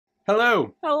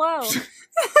Hello. Hello.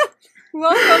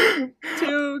 Welcome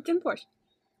to KinnPorsche.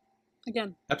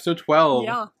 Again. Episode 12.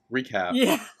 Yeah. Recap.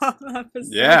 Yeah.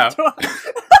 Episode Yeah. 12.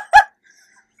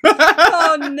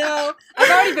 Oh no.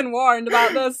 I've already been warned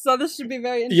about this, so this should be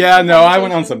very interesting. Yeah, no, I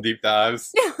went on some deep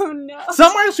dives. Oh no.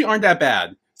 Some actually aren't that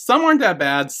bad. Some aren't that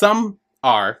bad. Some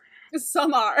are.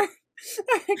 Some are.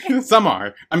 Some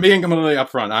are. I'm being completely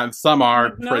upfront. Some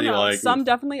are pretty like... Some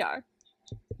definitely are.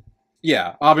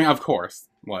 Yeah, I mean, of course.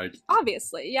 Like...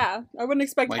 Obviously, yeah. I wouldn't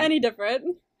expect any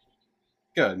different.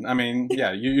 Good. I mean,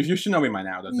 yeah, you should know me by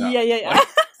now. Yeah.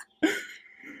 Like,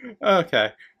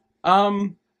 okay.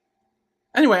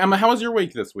 Anyway, Emma, how was your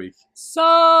week this week?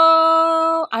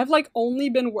 So, I've,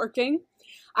 only been working.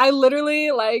 I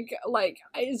literally,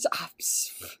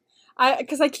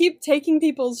 because I keep taking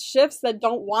people's shifts that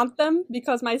don't want them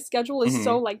because my schedule is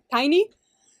so, tiny.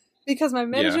 Because my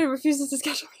manager refuses to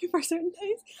schedule me for certain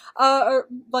days. I'm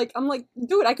like,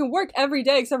 dude, I can work every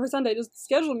day except for Sunday. Just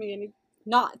schedule me, and he's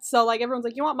not. So, everyone's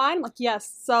like, you want mine? I'm like,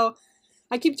 yes. So,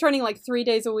 I keep turning, 3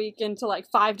 days a week into,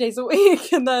 5 days a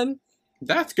week, and then...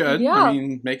 That's good. Yeah. I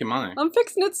mean, making money. I'm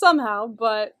fixing it somehow,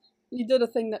 but you did a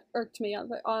thing that irked me on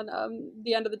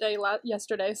the end of the day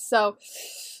yesterday, so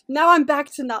now I'm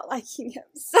back to not liking him.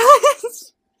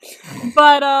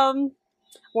 But,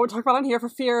 won't talk about it on here for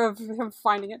fear of him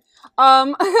finding it.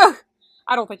 I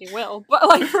don't think he will,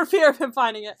 but, for fear of him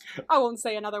finding it, I won't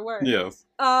say another word. Yes.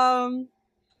 Otherwise,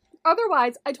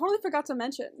 I totally forgot to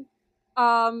mention,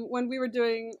 when we were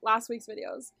doing last week's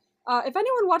videos, if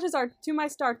anyone watches our To My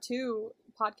Star 2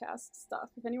 podcast stuff,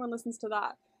 if anyone listens to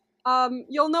that,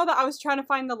 you'll know that I was trying to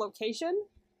find the location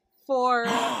for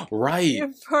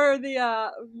right for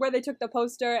the where they took the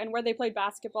poster and where they played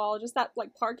basketball, just that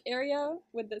park area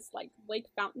with this lake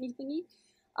fountain thingy.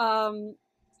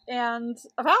 And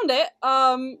I found it.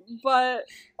 But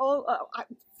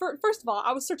first of all,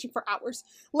 I was searching for hours,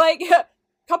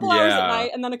 couple hours at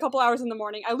night, and then a couple hours in the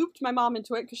morning. I looped my mom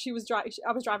into it because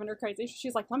I was driving her crazy.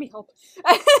 She's like, "Let me help."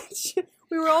 And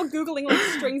we were all googling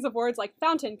strings of words like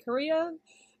fountain, Korea,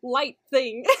 light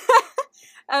thing,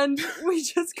 and we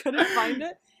just couldn't find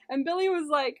it. And Billy was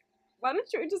like, "Why don't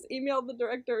you just email the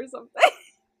director or something?"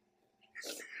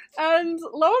 And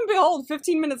lo and behold,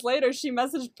 15 minutes later, she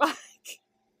messaged back.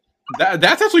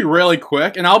 That's actually really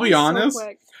quick, and I'll be honest. So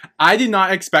quick. I did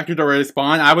not expect her to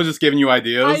respond. I was just giving you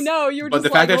ideas. I know, you were but just the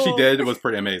fact that she did was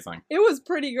pretty amazing. It was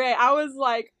pretty great. I was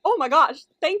like, oh my gosh,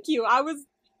 thank you. I was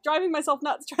driving myself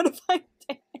nuts trying to find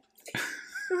it. It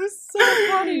was so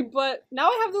funny, but now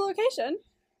I have the location.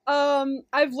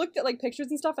 I've looked at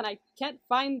pictures and stuff, and I can't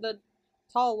find the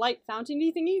tall light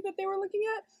fountainy thingy that they were looking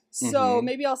at. So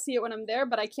maybe I'll see it when I'm there,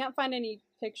 but I can't find any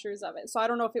pictures of it. So I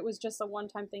don't know if it was just a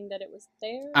one-time thing that it was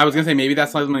there. I was gonna say maybe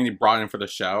that's something they brought in for the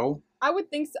show. I would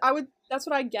think so. That's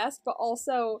what I guessed, but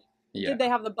also, did they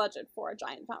have the budget for a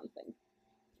giant fountain thing?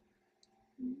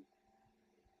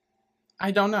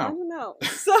 I don't know. I don't know.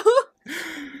 So,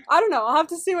 I don't know. I'll have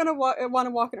to see when I want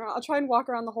to walk around. I'll try and walk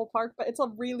around the whole park, but it's a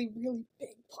really, really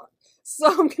big park. So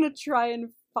I'm going to try and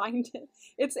find it.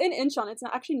 It's in Incheon. It's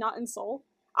actually not in Seoul.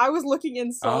 I was looking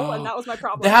in Seoul, and that was my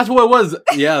problem. That's what it was.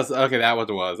 Yes. Okay, that was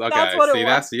what it was. Okay, that's what it was.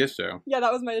 That's the issue. Yeah,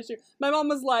 that was my issue. My mom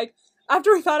was like,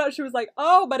 after we found out, she was like,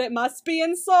 "Oh, but it must be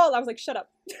in Seoul." I was like, "Shut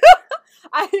up."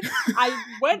 I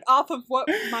went off of what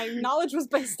my knowledge was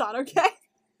based on, okay?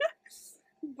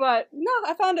 But no,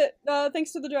 I found it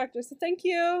thanks to the director. So thank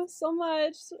you so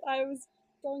much. I was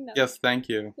going nuts. Yes, thank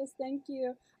you. Yes, thank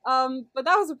you. But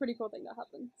that was a pretty cool thing that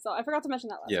happened. So I forgot to mention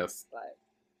that last week, but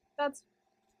that's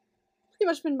pretty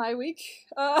much been my week.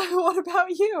 What about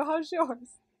you? How's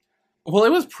yours? Well,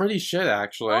 it was pretty shit,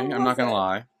 actually. I'm not gonna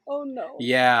lie. Oh no.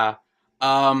 Yeah.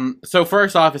 So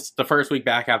first off, it's the first week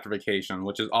back after vacation,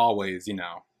 which is always,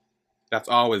 that's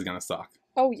always gonna suck.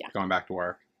 Oh yeah. Going back to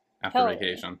work after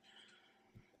vacation.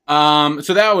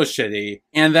 So that was shitty.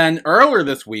 And then earlier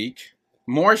this week,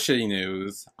 more shitty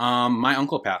news. My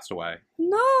uncle passed away.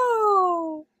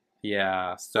 No.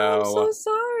 Yeah, so... I'm so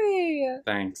sorry.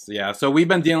 Thanks. Yeah, so we've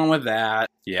been dealing with that.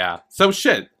 Yeah. So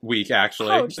shit week,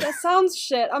 actually. Ouch, that sounds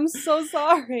shit. I'm so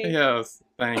sorry. Yes,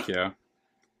 thank you.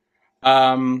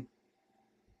 Yeah,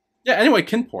 anyway,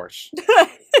 KinnPorsche.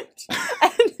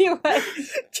 Anyway,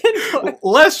 KinnPorsche.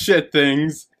 Less shit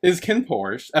things is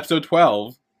KinnPorsche, episode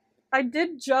 12. I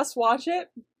did just watch it,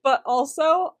 but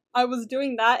also I was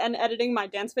doing that and editing my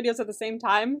dance videos at the same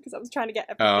time because I was trying to get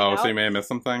everything out. So you may have missed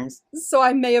some things? So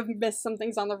I may have missed some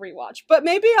things on the rewatch. But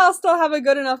maybe I'll still have a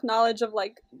good enough knowledge of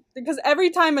because every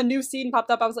time a new scene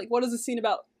popped up, I was like, what is this scene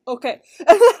about? Okay.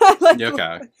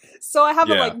 Okay. So I have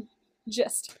a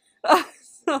gist.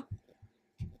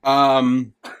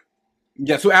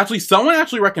 Yeah, so actually, someone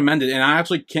actually recommended, and I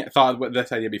actually thought of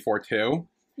this idea before, too.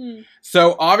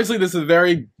 So, obviously, this is a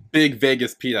very big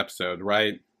Vegas Pete episode,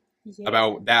 right? Yeah.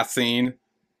 About that scene.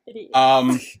 It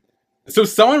is. So,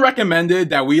 someone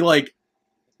recommended that we, like,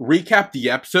 recap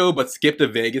the episode, but skip the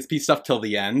Vegas Pete stuff till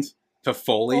the end to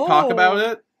fully talk about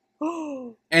it.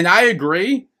 And I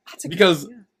agree, because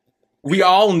we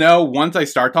all know once I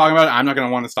start talking about it, I'm not going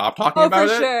to want to stop talking about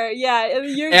it. Oh, for sure. Yeah,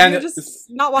 you're just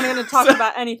not wanting to talk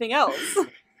about anything else.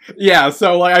 Yeah,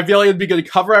 so like I feel like it'd be good to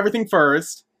cover everything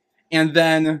first, and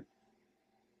then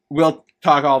we'll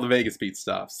talk all the Vegas Pete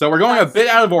stuff. So we're going a bit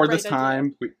out of order this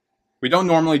time. We don't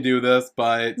normally do this,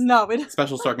 but no, we don't.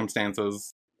 Special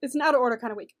circumstances. It's an out of order kind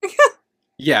of week.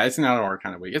 Yeah, it's an out of order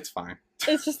kind of week. It's fine.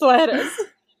 It's just the way it is.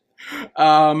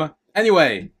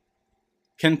 Anyway,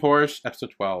 KinnPorsche,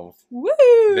 episode 12. Woo!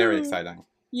 Very exciting.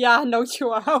 Yeah, no, you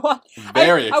are.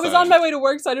 Very exciting. I was on my way to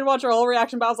work, so I didn't watch our whole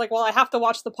reaction, but I was like, well, I have to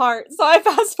watch the part. So I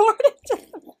fast-forwarded to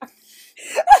the part.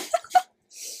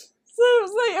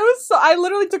 So I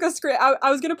literally took a screen.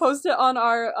 I was going to post it on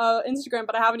our Instagram,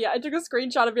 but I haven't yet. I took a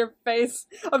screenshot of your face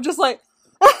of just like,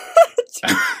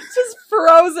 just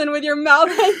frozen with your mouth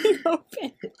hanging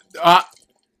open.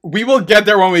 We will get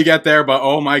there when we get there, but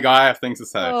oh my god, I have things to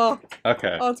say. Oh.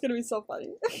 Okay. Oh, it's going to be so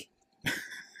funny.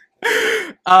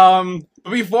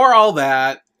 Before all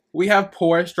that, we have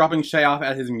Porsche dropping Shay off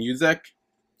at his music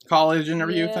college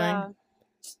interview thing.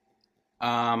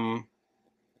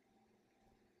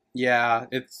 Yeah,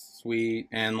 it's sweet,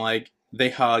 and like they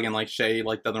hug, and like Shay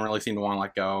like doesn't really seem to want to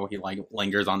let go. He like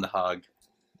lingers on the hug,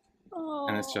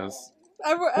 and it's just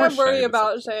I worry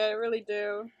about Shay. I really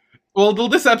do. Well,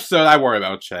 this episode, I worry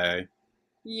about Shay.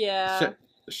 Yeah,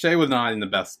 Shay was not in the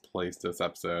best place this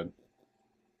episode.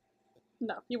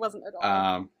 No, he wasn't at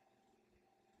all.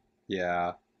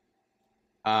 Yeah.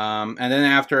 And then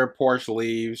after Porsche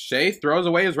leaves, Shay throws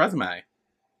away his resume.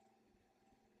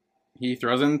 He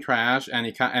throws it in the trash,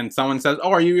 and someone says,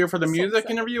 "Oh, are you here for the music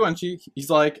interview?" And he's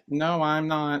like, "No, I'm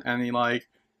not." And he like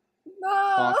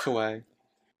walks away. I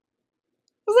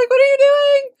was like, "What are you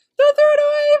doing? Don't throw it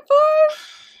away, Porsche."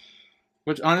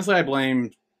 Which honestly, I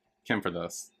blame Kim for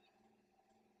this.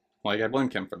 Like, I blame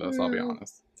Kim for this. I'll be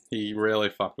honest. He really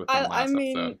fucked with him last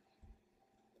episode.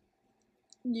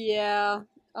 Yeah,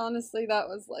 honestly, that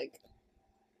was, like,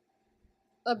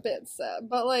 a bit sad.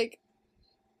 But, like,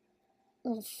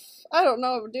 I don't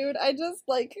know, dude. I just,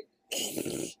 like,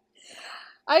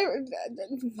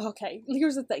 okay,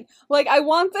 here's the thing. Like, I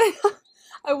want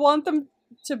them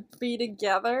to be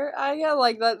together, I get,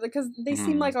 like, that, because they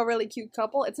seem like a really cute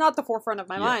couple. It's not the forefront of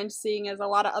my mind, seeing as a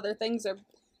lot of other things are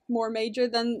more major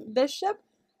than this ship.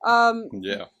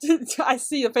 Yeah. I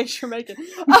see the face you're making.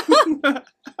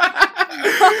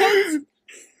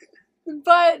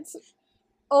 But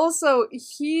also,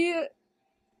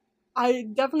 I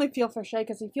definitely feel for Shay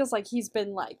because he feels like he's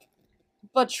been, like,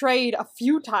 betrayed a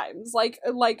few times. Like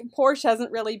Porsche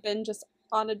hasn't really been just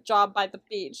on a job by the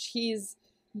beach. He's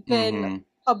been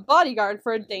a bodyguard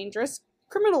for a dangerous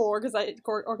criminal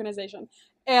organization.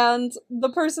 And the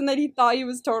person that he thought he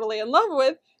was totally in love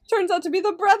with turns out to be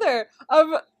the brother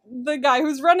of the guy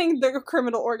who's running the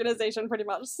criminal organization, pretty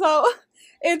much. So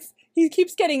he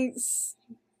keeps getting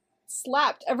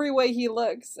slapped every way he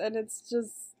looks, and it's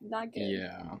just not good.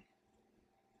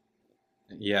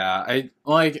 Yeah, I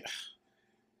like.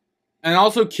 And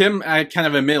also, Kim, I kind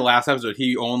of admitted last episode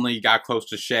he only got close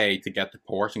to Shay to get the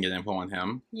Porsche and get info on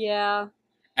him. Yeah.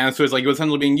 And so it's like he was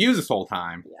essentially being used this whole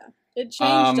time. Yeah. It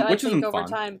changed, I think, over fun.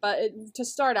 time, but to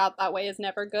start out that way is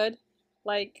never good.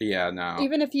 Like, yeah, no.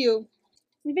 Even if you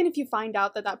find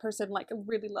out that person like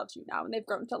really loves you now and they've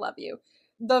grown to love you,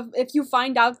 if you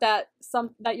find out that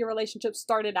your relationship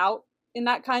started out in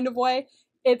that kind of way,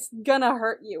 it's gonna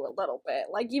hurt you a little bit.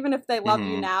 Like, even if they love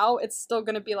you now, it's still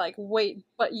gonna be like, wait,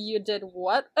 but you did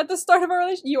what at the start of our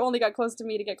relationship? You only got close to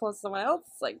me to get close to someone else?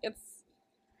 Like,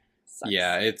 sucks.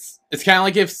 Yeah, it's kind of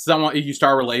like if you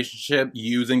start a relationship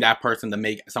using that person to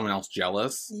make someone else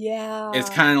jealous. Yeah. It's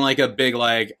kind of like a big,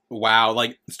 like, wow,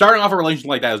 like, starting off a relationship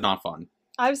like that is not fun.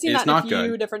 I've seen that in a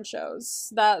few different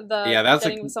shows. That's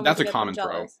a common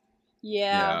trope.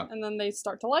 Yeah, and then they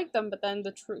start to like them, but then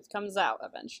the truth comes out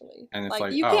eventually. And it's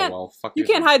like you can't, fuck you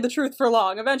can't hide the truth for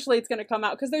long. Eventually it's going to come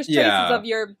out, because there's traces of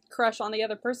your crush on the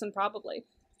other person, probably.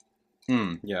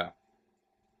 Yeah.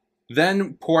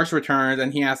 Then Porsche returns,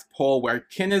 and he asks Paul where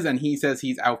Kinn is, and he says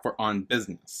he's out on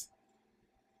business.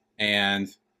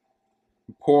 And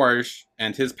Porsche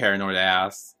and his paranoid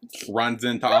ass runs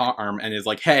into Arm and is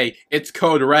like, hey, it's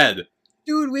Code Red.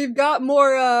 Dude, we've got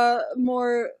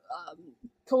more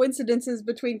coincidences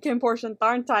between KinnPorsche and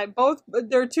Tharntype. Both,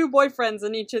 there are two boyfriends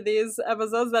in each of these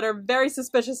episodes that are very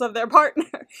suspicious of their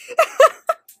partner.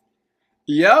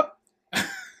 Yep.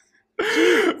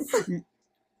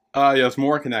 Yes,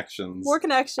 more connections. More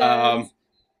connections.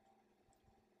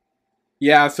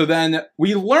 Yeah, so then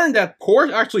we learned that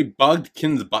Porsche actually bugged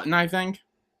Kinn's button, I think.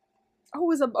 Oh, it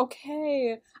was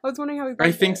okay. I was wondering how he bugged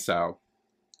I think so.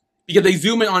 Because they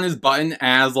zoom in on his button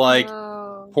as, like,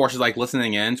 Porsche's, like,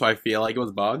 listening in, so I feel like it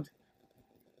was bugged.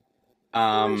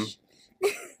 And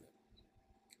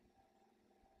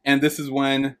this is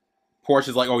when Porsche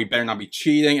is like, oh, he better not be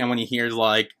cheating, and when he hears,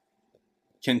 like,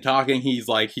 Kinn talking, he's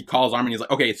like, he calls Armin, he's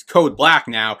like, okay, it's code black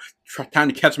now, time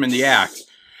to catch him in the act.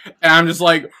 And I'm just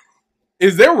like,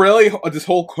 is there really this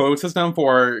whole code system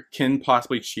for Kinn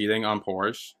possibly cheating on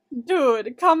Porsche?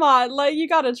 Dude, come on, like, you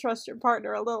gotta trust your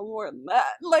partner a little more than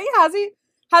that. Like, has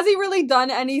he really done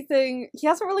anything? He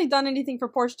hasn't really done anything for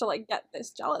Porsche to, like, get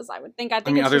this jealous, I would think. I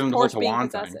think it's just Porsche being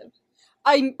possessive.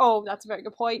 Oh, that's a very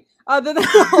good point. Other than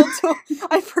the whole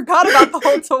I forgot about the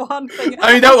whole Tawan thing.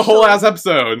 I mean, that was a whole ass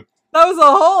episode. That was a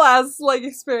whole ass, like,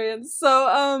 experience.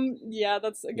 So, yeah,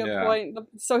 that's a good point.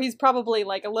 So he's probably,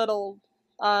 like, a little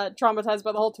traumatized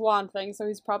by the whole Tawan thing, so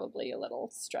he's probably a little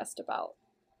stressed about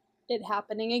it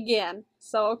happening again.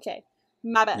 So, okay.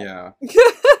 My bad. Yeah.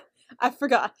 I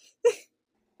forgot.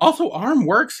 Also, Arm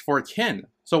works for Kinn,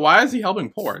 so why is he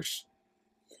helping Porsche?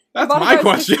 That's my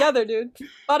question. Stick together, dude.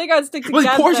 Bodyguards stick together.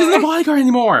 Like, Porsche isn't a bodyguard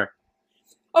anymore.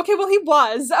 Okay, well, he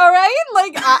was, alright?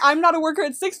 Like, I'm not a worker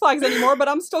at Six Flags anymore, but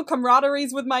I'm still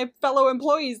camaraderies with my fellow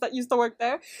employees that used to work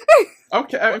there.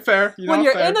 Okay, fair. When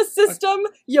you're in a system,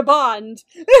 you bond.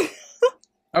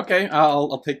 Okay,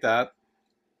 I'll take that.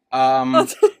 And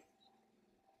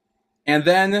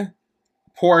then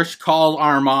Porsche calls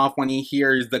Arm off when he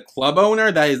hears the club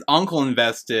owner that his uncle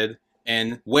invested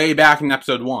in way back in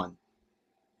episode 1.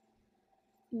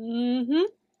 Mm-hmm.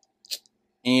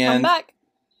 And come back.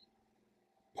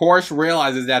 Porsche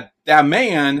realizes that that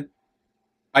man,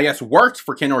 I guess, worked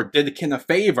for Kinn or did Kinn a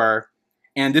favor,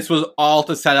 and this was all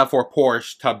to set up for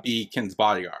Porsche to be Kinn's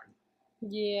bodyguard.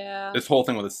 Yeah. This whole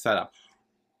thing was a setup.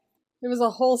 It was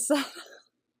a whole set.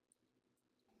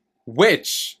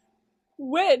 Which?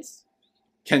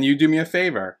 Can you do me a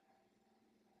favor?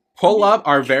 Pull up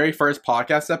our very first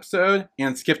podcast episode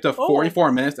and skip to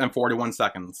 44 minutes and 41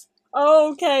 seconds.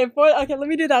 Okay, okay, let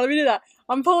me do that.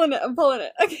 I'm pulling it.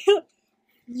 Okay.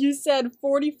 You said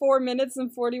 44 minutes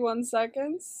and 41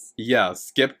 seconds? Yeah,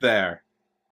 skip there.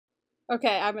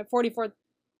 Okay, I'm at 44:38.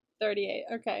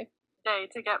 Okay. Day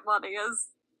to get money is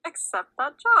accept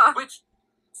that job.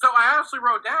 So I actually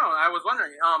wrote down, I was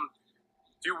wondering,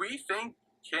 do we think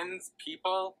Kinn's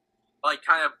people, like,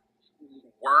 kind of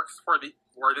works for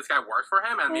where this guy works for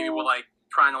him, and maybe we're, like,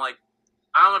 trying to, like,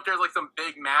 I don't know if there's, like, some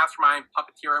big mastermind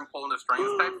puppeteer and pulling the strings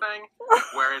type thing,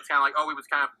 where it's kind of like, oh, he was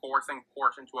kind of forcing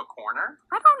Porsche into a corner.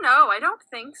 I don't know. I don't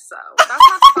think so. That's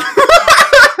not fun.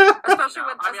 Especially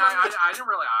with I mean, I didn't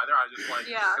really either. I just, like,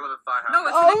 it was a thought. No,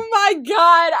 oh my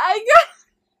god.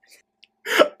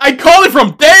 I called it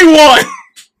from day one!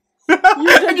 You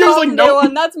did call it from day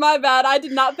one. That's my bad. I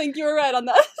did not think you were right on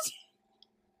that.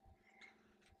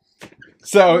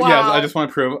 So, yes, I just want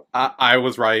to prove I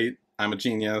was right. I'm a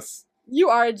genius. You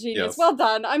are a genius. Yes. Well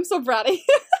done. I'm so bratty.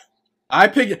 I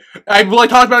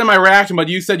talked about it in my reaction, but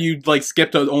you said you, like,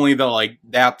 skipped only the, like,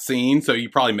 that scene, so you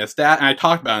probably missed that, and I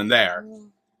talked about it in there.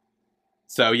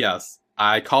 So, yes,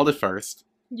 I called it first.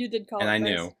 You did call it first. And I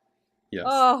knew. Yes.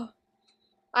 Oh,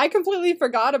 I completely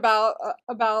forgot about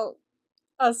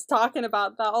us talking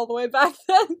about that all the way back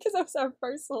then, because that was our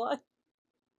first one.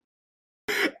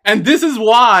 And this is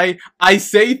why I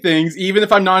say things even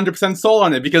if I'm not 100% sold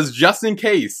on it, because just in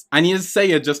case, I need to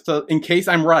say it in case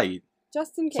I'm right.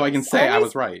 Just in case. So I can say I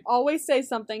was right. Always say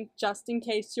something just in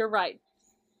case you're right.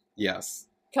 Yes.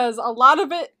 Because a lot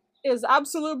of it is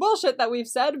absolute bullshit that we've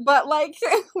said, but, like,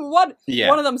 one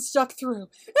of them stuck through.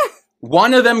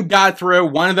 One of them got through,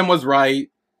 one of them was right.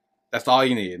 That's all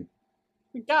you need.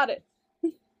 We got it.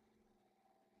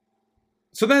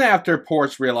 So then after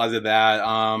Porsche realizes that,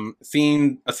 a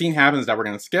scene happens that we're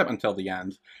going to skip until the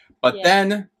end. But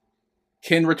then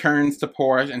Kinn returns to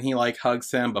Porsche and he, like, hugs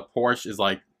him, but Porsche is,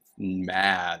 like,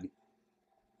 mad.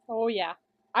 Oh, yeah.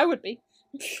 I would be.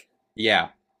 Yeah.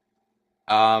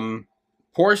 Porsche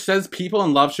says people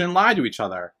in love shouldn't lie to each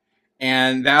other.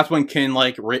 And that's when Kinn,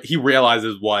 like, he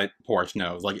realizes what Porsche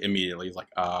knows, like, immediately. He's like,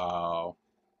 oh.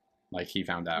 Like, he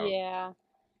found out. Yeah.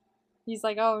 He's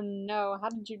like, oh no, how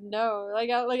did you know?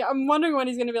 Like, I'm wondering when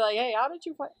he's gonna be like, hey, how did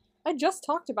you find? I just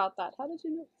talked about that. How did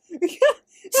you know?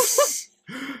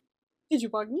 Did you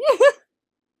bug me?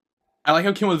 I like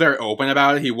how Kim was very open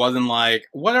about it. He wasn't like,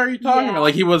 "What are you talking about?"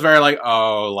 Like he was very like,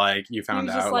 "Oh, like you found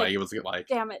out." Like he was like,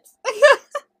 "Damn it."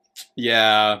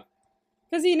 Yeah.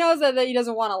 Because he knows that he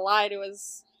doesn't want to lie to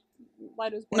his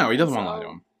boyfriend. No, he doesn't want to lie to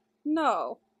him.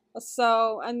 No.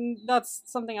 So, and that's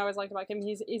something I always liked about him.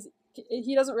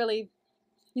 He doesn't really,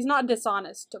 he's not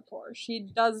dishonest to Porsche. He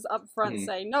does upfront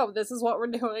say, "No, this is what we're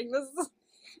doing.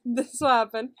 This will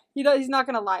happen." He's not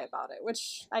going to lie about it,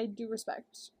 which I do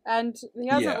respect. And he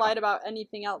hasn't lied about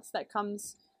anything else that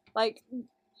comes, like,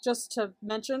 just to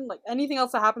mention, like, anything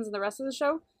else that happens in the rest of the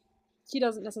show, he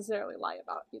doesn't necessarily lie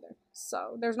about either.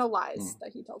 So there's no lies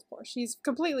that he tells Porsche. He's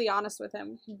completely honest with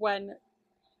him when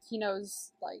he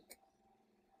knows, like,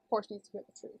 Porsche needs to hear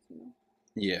the truth, you know?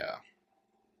 Yeah.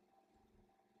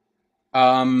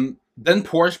 Then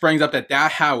Porsche brings up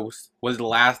that house was the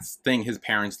last thing his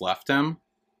parents left him.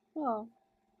 Oh.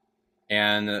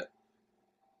 And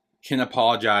Kin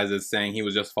apologizes, saying he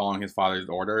was just following his father's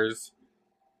orders.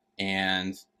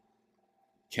 And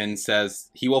Kin says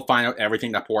he will find out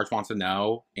everything that Porsche wants to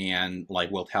know, and,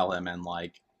 like, will tell him and,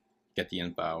 like, get the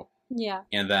info. Yeah.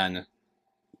 And then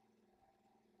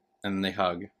they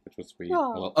hug, which was sweet.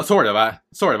 Oh. Well, sort of.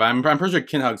 I'm pretty sure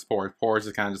Kin hugs Porsche. Porsche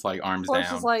is kind of just, like, arms down.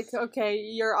 Porsche is like, okay,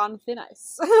 you're on thin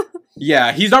ice.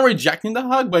 Yeah, he's not rejecting the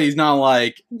hug, but he's not,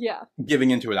 like,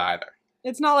 giving into it either.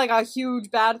 It's not, like, a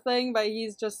huge bad thing, but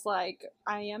he's just like,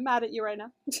 I am mad at you right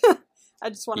now. I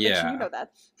just want to make sure you know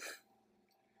that.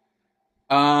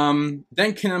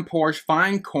 Then Kin and Porsche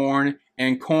find Korn,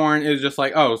 and Korn is just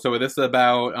like, "Oh, so this is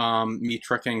about, me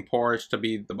tricking Porsche to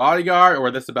be the bodyguard,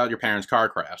 or this about your parents' car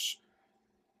crash?"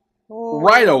 Oh.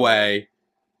 Right away.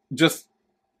 Just...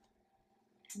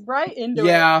 right into it.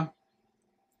 Yeah.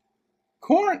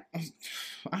 Korn...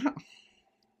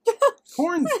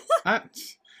 Korn's...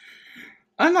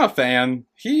 I'm not a fan.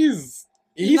 He's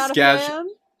sketch.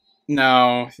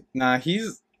 No, nah,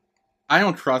 he's... I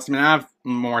don't trust him, and I have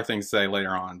more things to say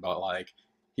later on, but, like,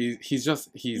 he's not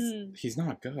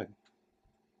good.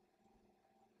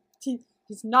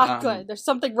 He's not good. There's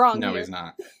something wrong here. No, he's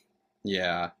not.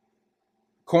 Yeah.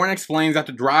 Korn explains that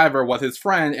the driver was his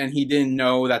friend, and he didn't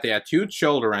know that they had 2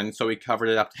 children, so he covered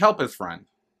it up to help his friend.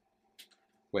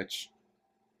 Which,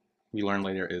 we learn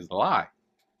later, is a lie.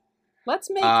 Let's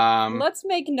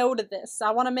make note of this.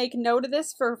 I want to make note of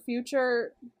this for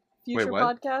future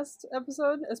podcast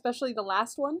episode, especially the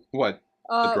last one. What?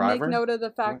 The driver? Make note of the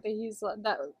fact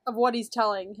that of what he's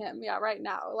telling him. Yeah, right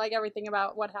now, like everything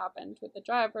about what happened with the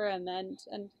driver and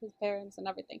his parents and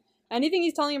everything. Anything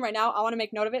he's telling him right now, I want to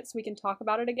make note of it so we can talk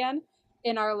about it again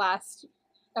in our last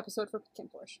episode for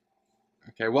KinnPorsche.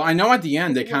 Okay. Well, I know at the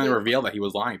end they kind of revealed that he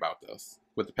was lying about this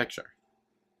with the picture.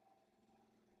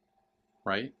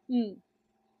 Right?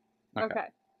 Okay.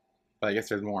 But I guess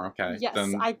there's more. Okay. Yes,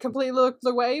 I completely looked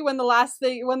away when the last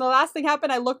thing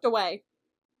happened. I looked away.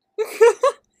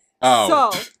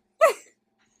 Oh. So.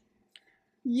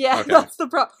 Yeah, that's the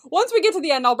problem. Once we get to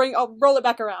the end, I'll roll it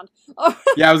back around.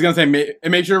 Yeah, I was gonna say,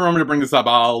 make sure to remember to bring this up.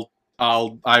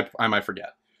 I might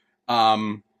forget.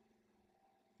 Yeah,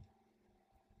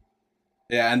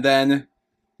 and then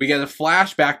we get a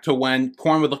flashback to when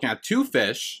Korn was looking at 2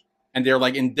 fish, and they're,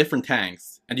 like, in different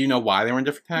tanks. And do you know why they were in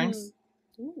different tanks?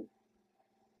 Ooh,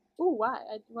 why?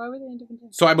 Why were they in different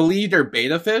tanks? So I believe they're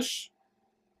beta fish,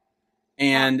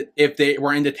 and if they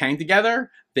were in the tank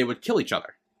together, they would kill each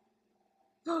other.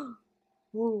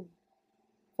 Ooh.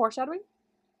 Foreshadowing?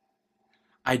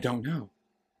 I don't know.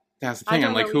 That's the thing.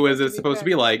 I'm like, who is it supposed to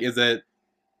be like? Is it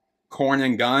Korn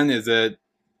and Gunn? Is it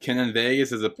Kin and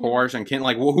Vegas? Is it Porsche and Kin?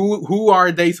 Like, who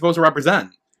are they supposed to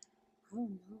represent?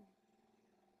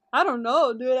 I don't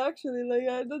know, dude. Actually,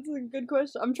 like, that's a good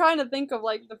question. I'm trying to think of,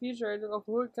 like, the future of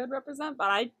who it could represent, but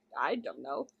I don't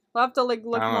know. We'll have to, like,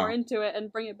 look more into it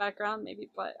and bring it back around, maybe.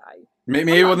 But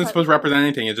maybe it wasn't supposed to represent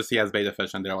anything. It's just he has beta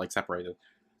fish and they're, like, separated.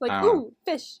 Like, ooh,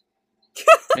 fish.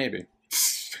 Maybe.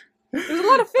 There's a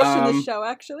lot of fish in this show,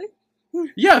 actually.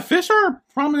 Yeah, fish are a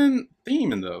prominent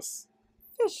theme in this.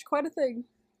 Fish, quite a thing.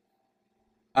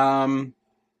 And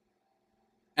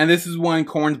this is when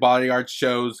Korn's bodyguard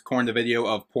shows Korn the video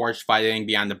of Porsche fighting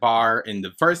behind the bar in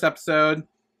the first episode.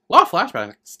 A lot of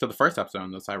flashbacks to the first episode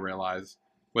in this, I realized.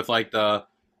 With, like, the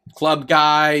club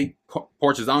guy,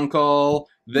 Porsche's uncle,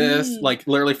 like,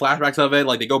 literally flashbacks of it.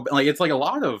 Like, they go, like, it's, like, a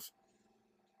lot of...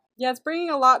 Yeah, it's bringing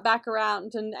a lot back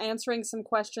around and answering some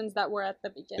questions that were at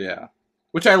the beginning. Yeah.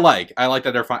 Which I like. I like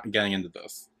that they're getting into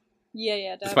this. Yeah,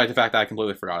 definitely. Despite the fact that I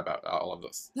completely forgot about all of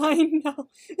this. I know.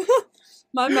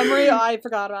 My memory, I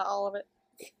forgot about all of it.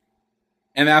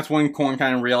 And that's when Korn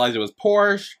kind of realized it was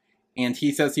Porsche, and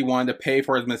he says he wanted to pay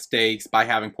for his mistakes by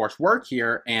having Porsche work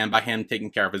here and by him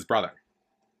taking care of his brother.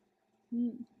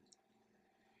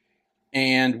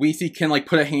 And we see Kin, like,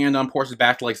 put a hand on Porsche's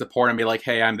back to, like, support him and be like,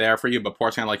 hey, I'm there for you. But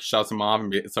Porsche kind of, like, shoves him off.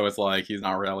 So it's like, he's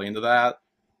not really into that.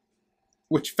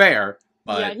 Which, fair.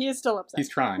 But yeah, he is still upset. He's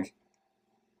trying.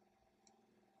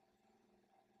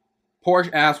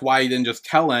 Porsche asks why he didn't just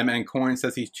tell him. And Corn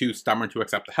says he's too stubborn to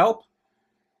accept the help.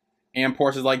 And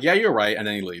Porsche is like, yeah, you're right. And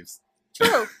then he leaves.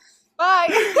 True.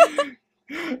 Bye.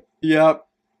 Yep.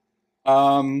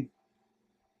 And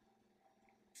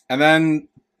then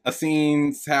a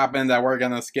scene's happened that we're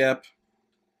gonna skip.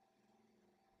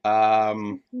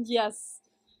 Yes.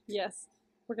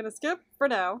 We're gonna skip for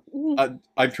now.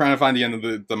 I'm trying to find the end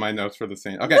of my notes for the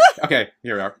scene. Okay,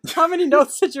 here we are. How many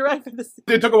notes did you write for this scene?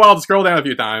 It took a while to scroll down a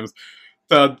few times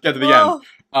to get to the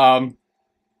end.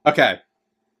 Okay.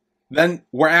 Then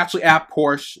we're actually at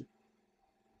Porsche's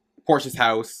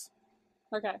house.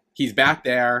 Okay. He's back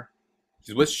there.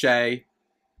 He's with Shay.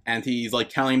 And he's, like,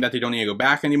 telling him that they don't need to go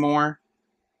back anymore.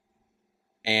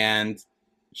 And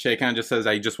Shay kind of just says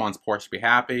that he just wants Porsche to be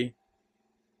happy.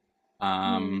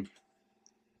 And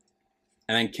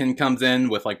then Kin comes in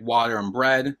with, like, water and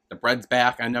bread. The bread's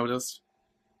back, I noticed.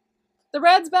 The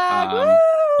bread's back! Woo!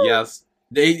 Yes.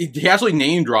 He actually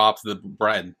name drops the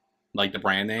bread. Like, the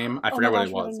brand name. I forgot what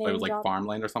it was. But it was, like,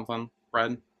 Farmland or something.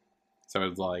 Bread. So it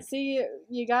was like... See,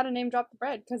 you gotta name drop the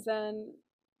bread, because then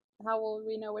how will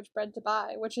we know which bread to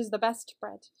buy? Which is the best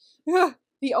bread?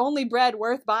 The only bread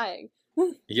worth buying.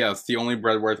 Yes, the only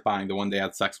bread worth buying. The one they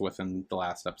had sex with in the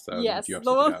last episode. Yes, the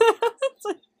one...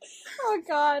 Oh,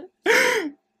 God.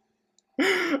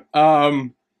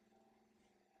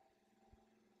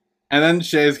 And then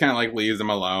Shay's kind of, like, leaves him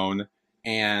alone.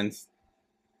 And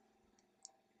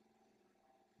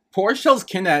Porsche tells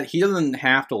Kin that he doesn't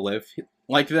have to live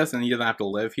like this, and he doesn't have to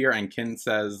live here. And Kin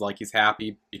says, like, he's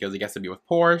happy because he gets to be with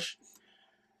Porsche.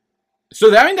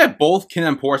 So that means that both Kin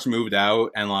and Porsche moved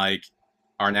out and, like,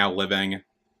 are now living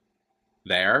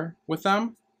there with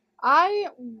them?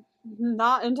 I'm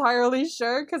not entirely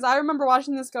sure, because I remember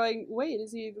watching this going, wait,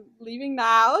 is he leaving the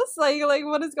house? Like,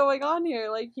 what is going on here?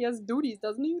 Like, he has duties,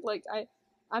 doesn't he? Like,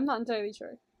 I'm not entirely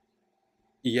sure.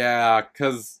 Yeah,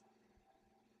 because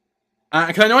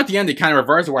I know at the end it kind of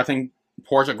reverses where I think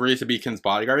Porsche agrees to be Kin's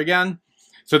bodyguard again.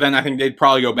 So then I think they'd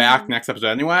probably go back next episode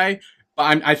anyway.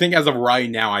 But I think as of right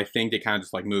now, I think they kind of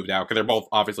just, like, moved out, because they're both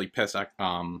obviously pissed at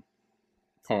Corn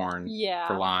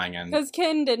for lying and because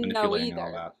Kin didn't know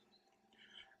either.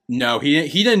 No, he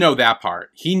didn't know that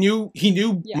part. He knew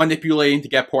manipulating to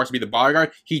get Porsche to be the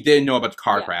bodyguard. He didn't know about the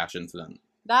car crash incident.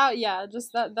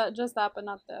 Just that, but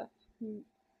not the,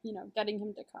 getting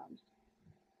him to come.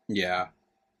 Yeah.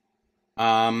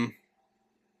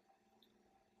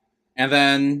 And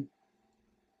then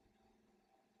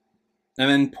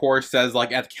Porsche says,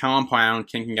 like, at the compound,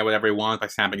 Kin can get whatever he wants by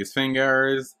snapping his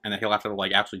fingers, and that he'll have to,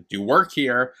 like, actually do work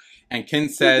here. And Kin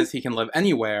says he can live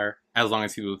anywhere as long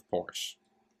as he's with Porsche.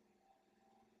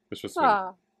 Which was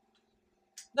sweet.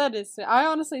 That is sweet. I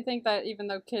honestly think that even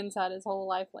though Kin's had his whole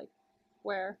life, like,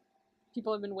 where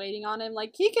people have been waiting on him,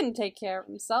 like, he can take care of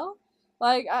himself.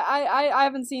 Like, I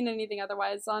haven't seen anything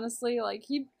otherwise, honestly. Like,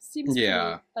 he seems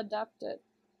pretty adept at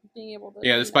being able to...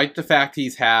 Yeah, despite the fact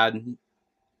he's had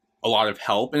a lot of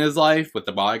help in his life with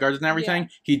the bodyguards and everything,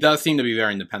 he does seem to be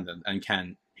very independent and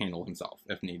can handle himself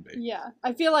if need be. Yeah,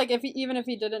 I feel like even if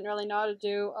he didn't really know how to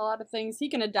do a lot of things, he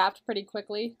can adapt pretty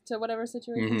quickly to whatever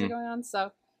situations are going on,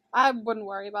 so I wouldn't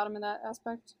worry about him in that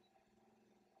aspect.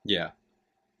 Yeah.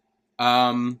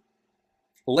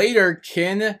 Later,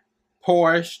 Kin,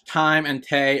 Porsche, Time, and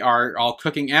Tay are all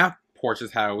cooking at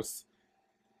Porsche's house,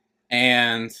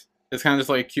 and it's kind of just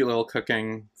like a cute little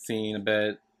cooking scene a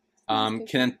bit.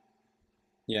 Kin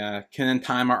and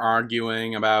Time are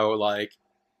arguing about, like...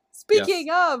 Speaking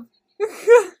of,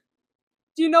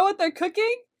 do you know what they're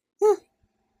cooking?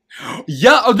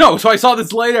 Yeah, oh no, so I saw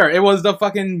this later. It was the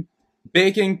fucking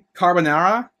bacon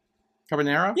carbonara?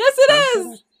 Carbonara? Yes, it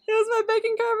is! It was my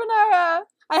bacon carbonara!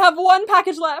 I have one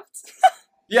package left.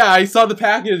 Yeah, I saw the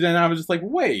package and I was just like,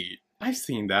 wait, I've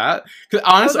seen that. Because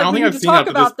honestly, I don't think I've seen that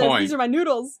to this point. These are my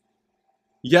noodles.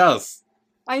 Yes.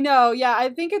 I know, yeah, I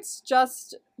think it's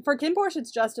just... For KinnPorsche,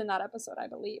 it's just in that episode, I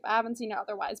believe. I haven't seen it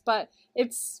otherwise, but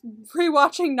it's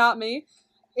rewatching Not Me.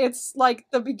 It's like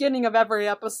the beginning of every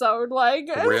episode, like...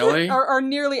 Really? or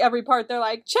nearly every part, they're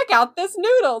like, check out this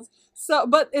noodles! So,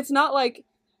 but it's not like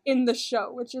in the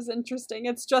show, which is interesting.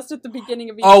 It's just at the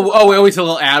beginning of each episode. Always a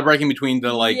little ad break in between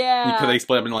the, like, because they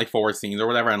split up in, like, 4 scenes or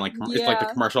whatever, and, like, it's like the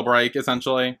commercial break,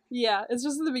 essentially. Yeah, it's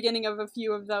just at the beginking of a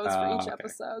few of those for each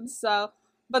episode, so...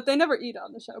 But they never eat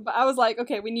on the show. But I was like,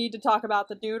 okay, we need to talk about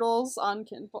the noodles on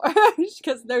KinnPorsche.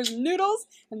 Because there's noodles,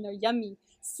 and they're yummy.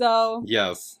 So...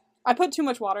 Yes. I put too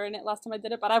much water in it last time I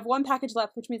did it, but I have one package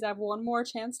left, which means I have one more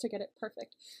chance to get it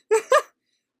perfect.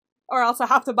 Or else I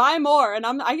have to buy more, and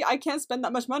I can't spend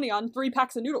that much money on 3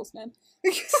 packs of noodles, man.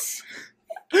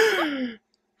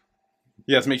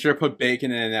 Yes, make sure to put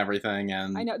bacon in and everything,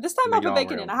 and I know. This time I'll put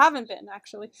bacon in. I haven't been,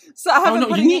 actually. So I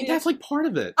haven't that's like part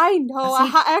of it. I know.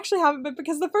 I actually haven't been,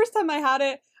 because the first time I had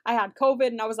it, I had COVID,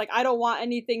 and I was like, I don't want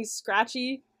anything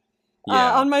scratchy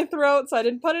on my throat, so I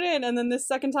didn't put it in. And then this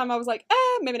second time I was like,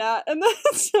 maybe not. And then,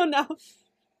 so now,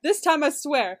 this time I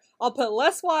swear, I'll put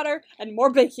less water and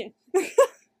more bacon. Okay.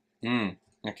 I'm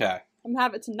gonna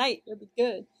have it tonight. It'll be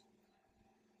good.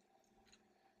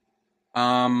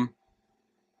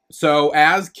 So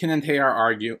as Kin and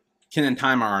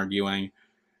Time are arguing,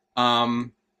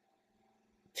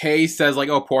 Tay says like,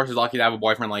 "Oh, Porsche's lucky to have a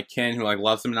boyfriend like Kin who like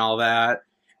loves him and all that."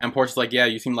 And Porsche's like, "Yeah,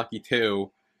 you seem lucky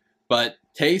too." But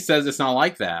Tay says it's not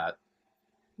like that,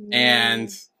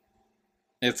 and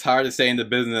it's hard to stay in the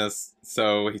business.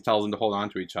 So he tells them to hold on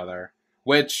to each other,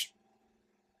 which,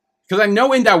 because I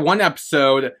know in that one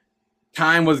episode,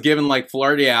 Time was given like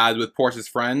flirty eyes with Porsche's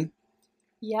friend.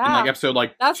 Yeah. In like episode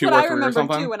like that's 2 what or I 3 or remember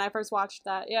something. too when I first watched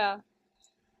that. Yeah.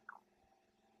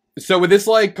 So with this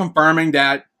like confirming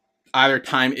that either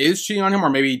Time is cheating on him, or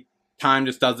maybe Time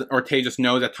just doesn't, or Tay just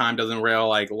knows that Time doesn't really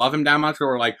like love him that much,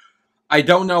 or like I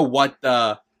don't know what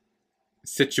the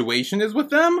situation is with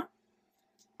them.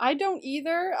 I don't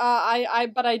either.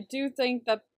 But I do think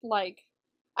that like,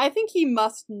 I think he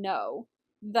must know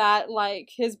that like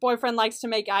his boyfriend likes to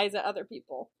make eyes at other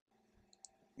people.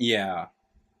 Yeah.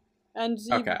 And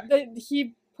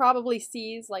he probably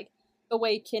sees like the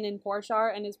way Kin and Porsche are,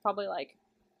 and is probably like,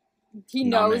 he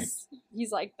knows, he's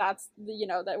like, that's,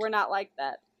 that we're not like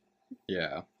that.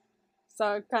 Yeah.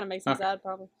 So it kind of makes him sad,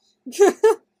 probably.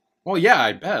 Well, yeah,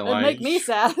 I bet. It'd make me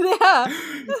sad, yeah.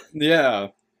 Yeah.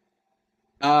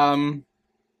 And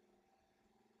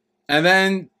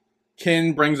then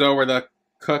Kin brings over the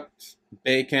cooked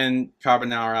bacon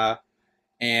carbonara,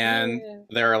 and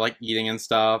they're like eating and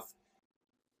stuff.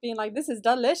 Being like, this is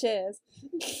delicious.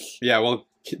 Yeah, well,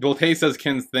 Tay says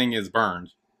Kin's thing is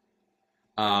burned.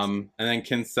 And then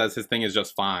Kin says his thing is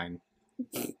just fine.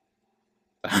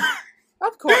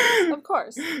 Of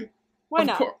course. Why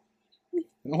not?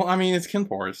 Well, I mean, it's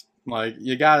KinnPorsche. Like,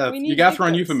 you gotta throw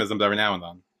in euphemisms every now and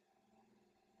then.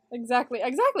 Exactly.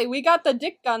 We got the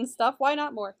dick gun stuff. Why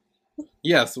not more?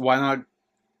 Yes, why not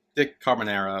dick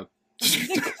carbonara?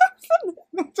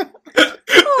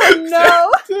 Oh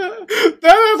no!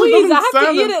 Please, I have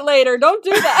to eat it later. Don't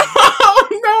do that. Oh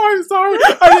no, I'm sorry.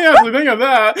 I didn't actually think of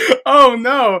that. Oh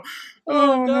no.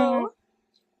 Oh no.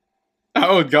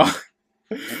 Oh god.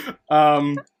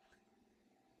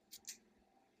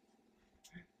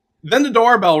 Then the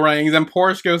doorbell rings and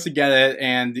Porsche goes to get it,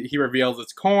 and he reveals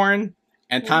it's corn.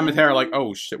 And Tom and Tara are like,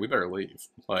 "Oh shit, we better leave."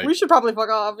 Like, we should probably fuck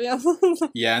off. Yeah.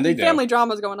 Yeah, and they do. Family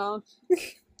drama's going on.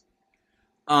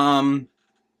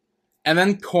 And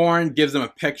then Corn gives him a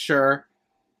picture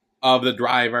of the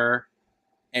driver,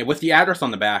 and with the address on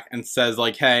the back, and says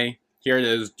like, "Hey, here it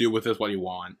is. Do with this what you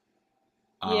want."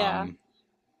 Yeah.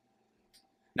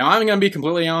 Now I'm gonna be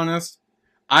completely honest.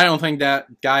 I don't think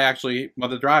that guy actually was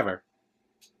the driver.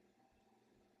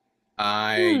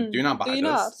 I do not buy this.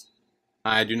 Not?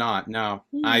 I do not. No.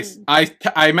 I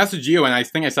messaged you, and I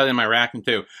think I said it in my reaction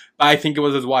too. But I think it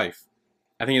was his wife.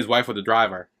 I think his wife was the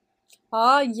driver.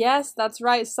 Yes, that's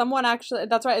right.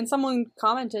 That's right. And someone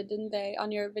commented, didn't they,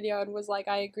 on your video, and was like,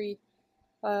 I agree.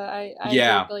 I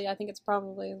agree. I think it's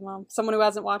probably his mom. Someone who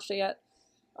hasn't watched it yet.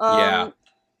 Yeah.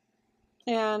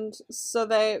 And so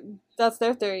that's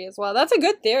their theory as well. That's a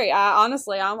good theory.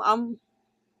 Honestly, I'm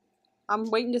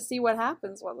waiting to see what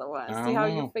happens with it. See how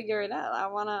you figure it out. I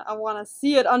wanna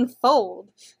see it unfold.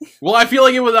 Well, I feel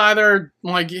like it was either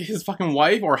like his fucking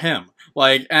wife or him.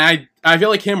 Like, and I feel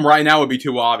like him right now would be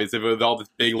too obvious if it was all this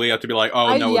big lead up to be like,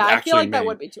 oh no, it's actually I feel like me. That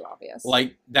would be too obvious.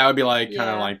 Like that would be like kind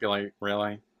of like be like,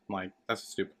 really? Like that's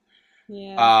stupid.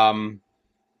 Yeah.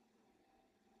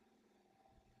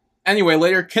 Anyway,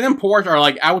 later, Kin and Porsche are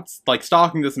like out like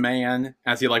stalking this man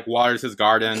as he like waters his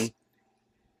garden.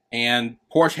 And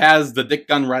Porsche has the dick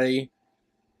gun ready.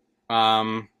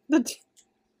 Yes.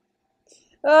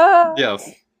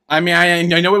 I mean, I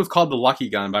know it was called the Lucky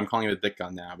Gun, but I'm calling it a dick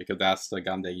gun now because that's the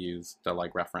gun they use to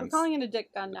like reference. We're calling it a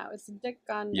dick gun now. It's a dick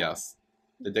gun. Yes,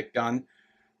 the dick gun.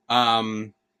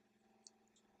 And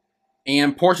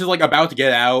Porsche is like about to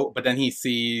get out, but then he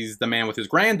sees the man with his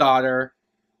granddaughter,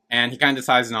 and he kind of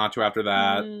decides not to after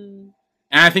that. And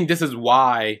I think this is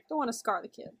why. Don't want to scar the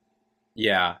kid.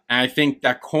 Yeah, and I think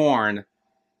that Korn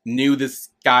knew this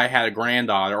guy had a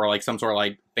granddaughter or like some sort of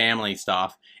like family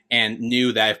stuff, and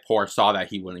knew that if Porsche saw that,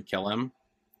 he wouldn't kill him.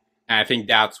 And I think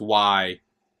that's why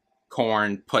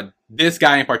Korn put this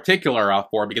guy in particular up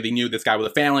for it, because he knew this guy was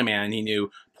a family man, and he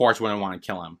knew Porsche wouldn't want to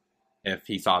kill him if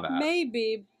he saw that.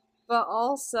 Maybe, but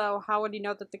also, how would he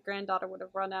know that the granddaughter would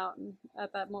have run out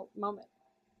at that moment?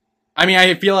 I mean,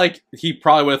 I feel like he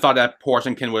probably would have thought that Porsche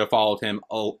and Kin would have followed him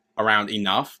around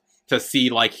enough to see,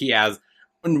 like, he has,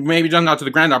 maybe just not to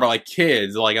the granddaughter, but, like,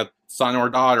 kids, like a son or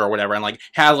daughter or whatever, and, like,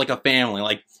 has, like, a family.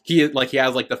 Like, he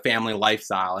has, like, the family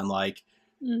lifestyle, and, like,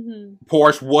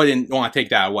 Porsche wouldn't want to take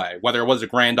that away, whether it was a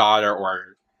granddaughter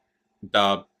or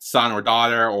the son or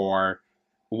daughter or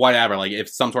whatever. Like, if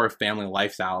some sort of family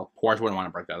lifestyle, Porsche wouldn't want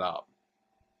to break that up.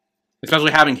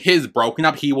 Especially having his broken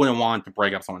up, he wouldn't want to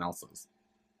break up someone else's.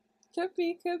 Could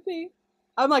be.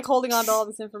 I'm like holding on to all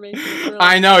this information. Really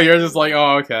I know, you're just like,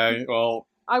 oh, okay, well,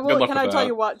 I will. Can I tell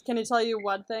you what? Can I tell you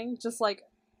one thing? Just like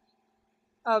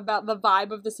about the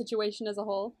vibe of the situation as a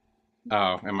whole.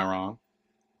 Oh, am I wrong?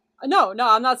 No,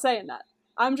 I'm not saying that.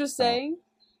 I'm just saying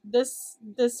this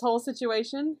whole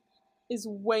situation is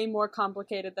way more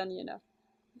complicated than you know.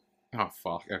 Oh,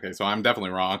 fuck. Okay, so I'm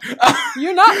definitely wrong.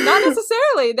 You're not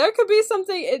necessarily. There could be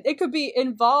something, it could be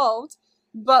involved,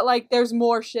 but, like, there's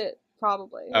more shit,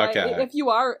 probably. Okay. Like, if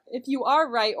you are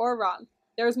right or wrong,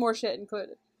 there's more shit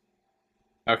included.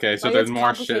 Okay, so like, there's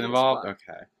more shit involved?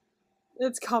 Okay.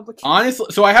 It's complicated. Honestly,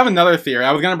 so I have another theory.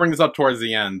 I was going to bring this up towards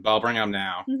the end, but I'll bring it up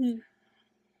now.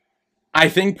 I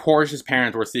think Porsche's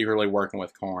parents were secretly working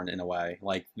with Korn in a way.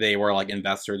 Like, they were, like,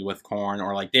 investors with Korn,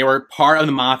 or, like, they were part of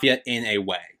the mafia in a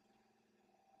way.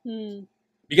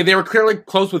 Because they were clearly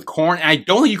close with Korn, and I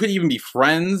don't think you could even be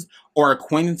friends or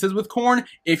acquaintances with Korn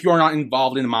if you're not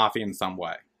involved in the mafia in some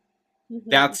way.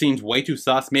 That seems way too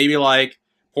sus. Maybe, like,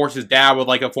 Porsche's dad was,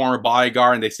 like, a former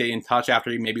bodyguard, and they stayed in touch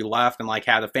after he maybe left and, like,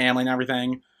 had a family and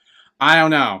everything. I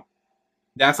don't know.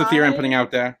 That's the theory I'm putting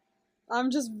out there. I'm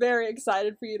just very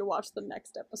excited for you to watch the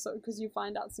next episode, because you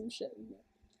find out some shit in it.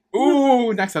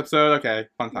 Ooh, next episode. Okay,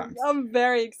 fun times. I'm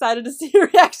very excited to see your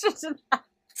reaction to that.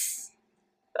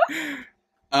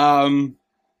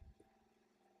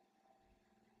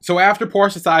 So after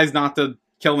Porsche decides not to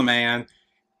kill the man,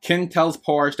 Kin tells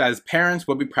Porsche that his parents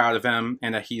would be proud of him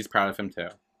and that he's proud of him too.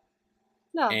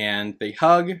 No. And they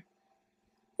hug.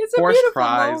 It's Porsche a beautiful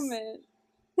cries. Moment.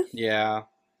 Yeah.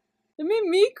 It made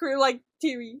me cry, like,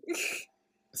 teary.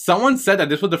 Someone said that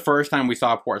this was the first time we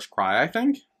saw Porsche cry, I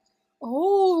think.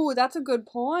 Oh, that's a good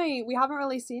point. We haven't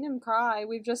really seen him cry.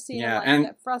 We've just seen him, like,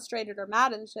 get frustrated or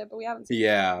mad and shit, but we haven't seen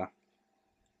him.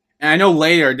 And I know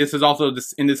later, this is also,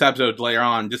 in this episode later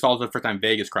on, this is also the first time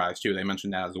Vegas cries, too. They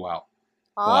mentioned that as well.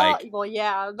 Well,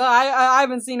 yeah. But I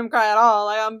haven't seen him cry at all.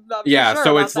 Like, I'm sure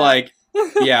so about it's that. like...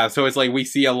 so it's like we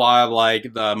see a lot of,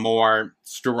 like, the more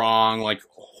strong, like,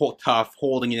 tough,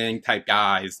 holding it in type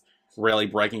guys really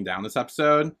breaking down this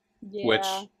episode. Yeah. Which,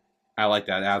 I like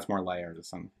that. It adds more layers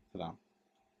to them.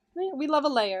 We love a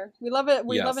layer. We love it.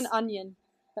 We love an onion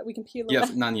that we can peel away. Yes,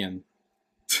 an onion.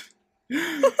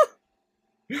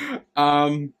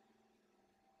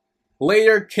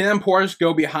 Later, Kin and Porsche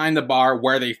go behind the bar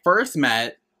where they first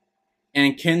met,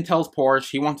 and Kin tells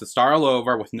Porsche he wants to start all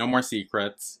over with no more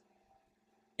secrets.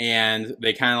 And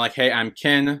they kind of like, hey, I'm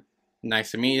Kin.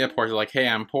 Nice to meet you. Porsche's like, hey,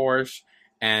 I'm Porsche.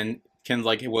 And Kin's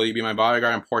like, hey, will you be my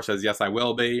bodyguard? And Porsche says, yes, I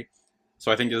will be.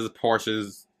 So I think this is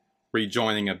Porsche's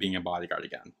rejoining of being a bodyguard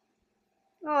again.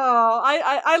 Oh,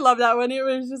 I love that when it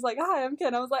was just like, hi, I'm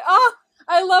Kin. I was like,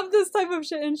 I love this type of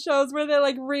shit in shows where they,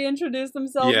 like, reintroduce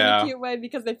themselves in a cute way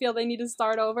because they feel they need to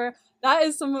start over. That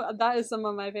is some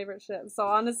of my favorite shit. So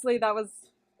honestly, that was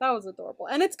adorable.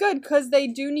 And it's good because they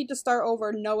do need to start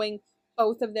over knowing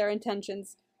both of their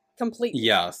intentions completely.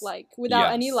 Yes. Like,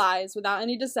 without any lies, without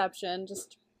any deception,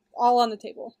 just all on the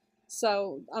table.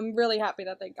 So I'm really happy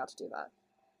that they got to do that.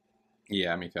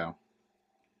 Yeah, me too.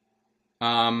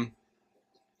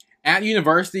 At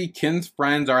university, Kin's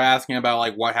friends are asking about,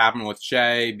 like, what happened with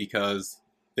Shay because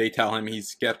they tell him he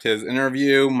skipped his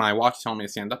interview. My watch is telling me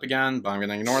to stand up again, but I'm going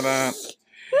to ignore that.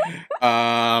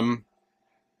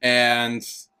 And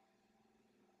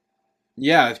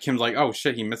yeah, Kim's like, oh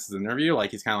shit, he missed his interview? Like,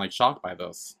 he's kind of, like, shocked by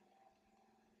this.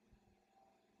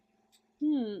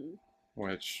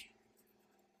 Which...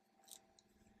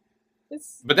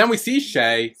 But then we see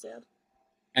Shay,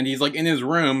 and he's, like, in his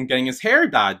room getting his hair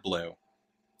dyed blue.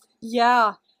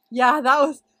 Yeah,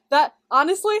 that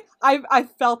honestly, I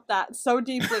felt that so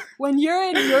deeply. When you're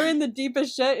in the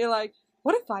deepest shit, you're like,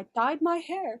 what if I dyed my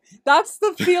hair? That's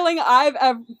the feeling I've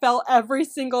felt every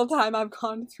single time I've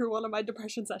gone through one of my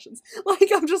depression sessions. Like,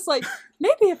 I'm just like,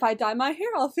 maybe if I dye my hair,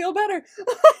 I'll feel better.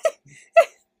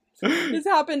 This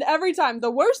happened every time.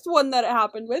 The worst one that it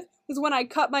happened with was when I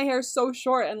cut my hair so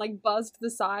short and like buzzed the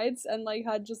sides and like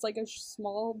had just like a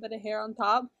small bit of hair on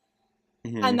top.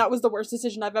 Mm-hmm. And that was the worst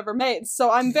decision I've ever made.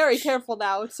 So I'm very careful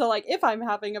now. So like if I'm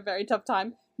having a very tough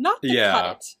time, not to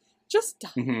cut it. Just dye.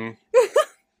 Mm-hmm.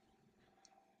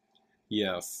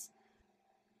 Yes.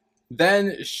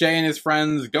 Then Shay and his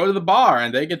friends go to the bar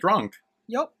and they get drunk.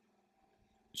 Yep.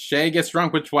 Shay gets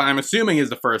drunk, which I'm assuming is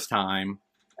the first time.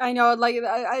 I know, like,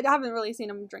 I haven't really seen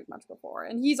him drink much before.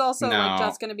 And he's also, like,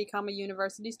 just going to become a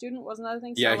university student, wasn't that a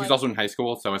thing? Yeah, so, he's also in high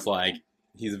school, so it's like,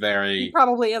 he's very... He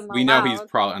probably isn't allowed. We know he's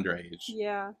probably underage.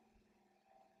 Yeah.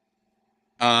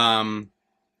 And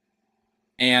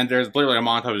there's literally a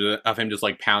montage of him just,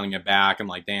 like, pounding it back and,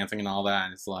 like, dancing and all that,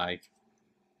 and it's like...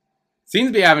 Seems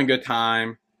to be having a good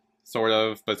time, sort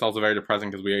of, but it's also very depressing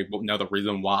because we know the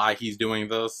reason why he's doing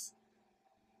this.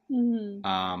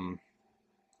 Mm-hmm.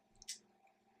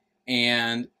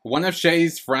 And one of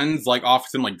Shay's friends, like,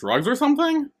 offers him, like, drugs or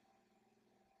something?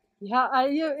 Yeah,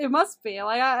 it must be.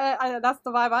 Like, I that's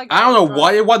the vibe I got. I don't know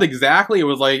what it was exactly. It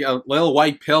was, like, a little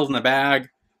white pills in a bag.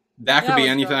 That could be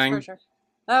anything. Drugs for sure.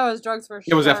 That was drugs for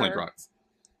sure. It was definitely drugs.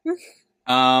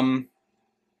 And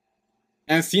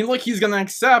it seems like he's gonna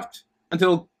accept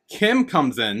until Kim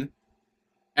comes in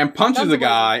and punches the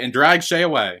guy and drags Shay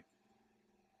away.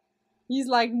 He's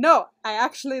like, no, I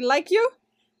actually like you.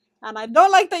 And I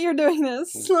don't like that you're doing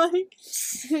this. Like,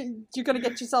 you're gonna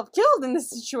get yourself killed in this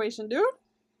situation, dude.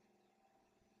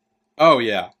 Oh,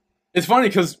 yeah. It's funny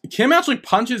because Kim actually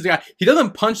punches the guy. He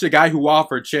doesn't punch the guy who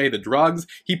offered Shay the drugs.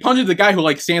 He punches the guy who,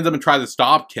 like, stands up and tries to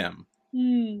stop Kim.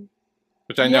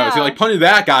 Which I know. So he, like, punches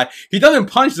that guy. He doesn't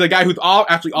punch the guy who's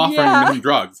actually offering him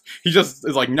drugs. He just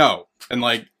is like, no. And,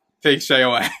 like, takes Shay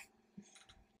away.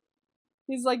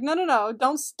 He's like, no,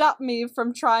 don't stop me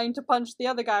from trying to punch the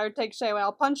other guy or take Shay away.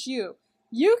 I'll punch you.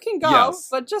 You can go,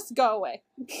 but just go away.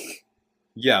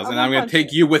 Yes, and I'm going to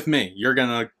take you with me. You're going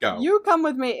to go. You come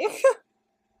with me.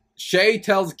 Shay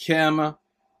tells Kim,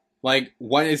 like,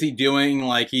 what is he doing?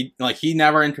 Like, he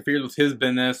never interfered with his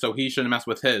business, so he shouldn't mess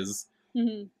with his.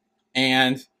 Mm-hmm.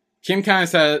 And Kim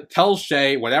kind of tells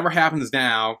Shay, whatever happens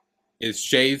now is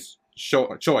Shay's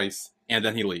choice, and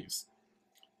then he leaves.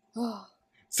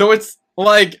 So it's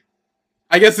like,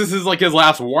 I guess this is like his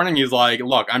last warning. He's like,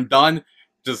 look, I'm done.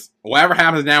 Just whatever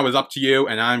happens now is up to you,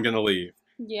 and I'm gonna leave.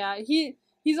 Yeah,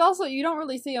 he's also, you don't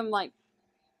really see him, like,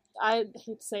 I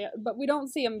hate to say it, but we don't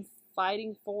see him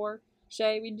fighting for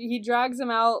Shay. He drags him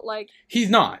out, like... He's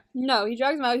not. No, he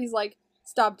drags him out. He's like,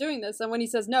 stop doing this. And when he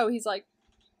says no, he's like,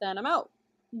 then I'm out.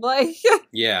 Like...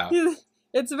 Yeah.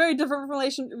 It's a very different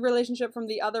relationship from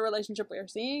the other relationship we are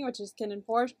seeing, which is Kinn and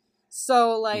Porsche.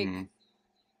 So, like...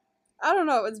 I don't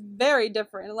know, it's very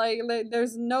different. Like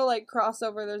there's no, like,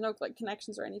 crossover, there's no, like,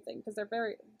 connections or anything, because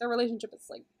their relationship is,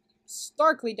 like,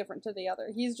 starkly different to the other.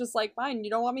 He's just like, fine, you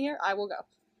don't want me here? I will go.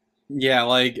 Yeah,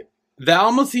 like, that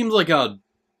almost seems like a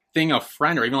thing a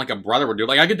friend or even, like, a brother would do.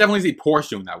 Like, I could definitely see Porsche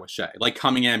doing that with Shay. Like,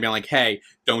 coming in and being like, hey,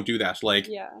 don't do that. Like,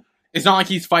 it's not like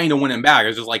he's fighting to win him back.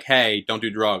 It's just like, hey, don't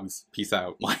do drugs. Peace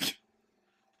out. Like...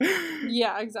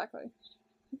 Yeah, exactly.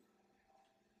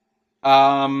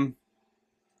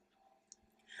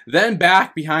 Then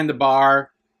back behind the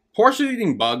bar, Porsche's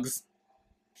eating bugs.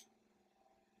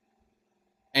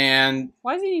 And...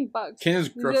 Why is he eating bugs? Kinn is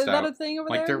grossed out. Is that a thing over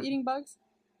there, eating bugs?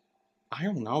 I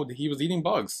don't know. He was eating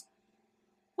bugs.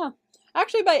 Huh.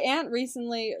 Actually, my aunt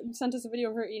recently sent us a video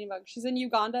of her eating bugs. She's in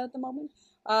Uganda at the moment.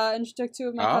 And she took two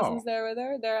of my cousins there with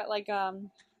her. They're at, like,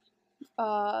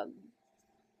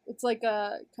 it's like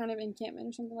a kind of encampment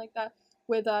or something like that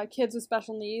with kids with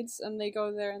special needs. And they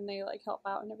go there and they, like, help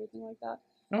out and everything like that.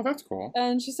 Oh, that's cool.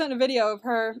 And she sent a video of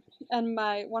her and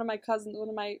one of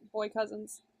my boy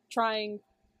cousins trying,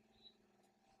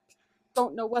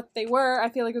 don't know what they were. I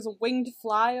feel like it was a winged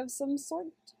fly of some sort.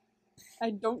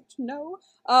 I don't know.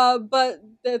 But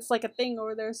it's like a thing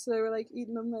over there, so they were, like,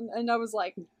 eating them, and I was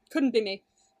like, couldn't be me.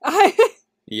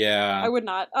 Yeah. I would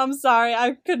not. I'm sorry,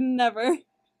 I could never.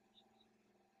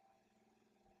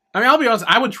 I mean, I'll be honest,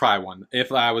 I would try one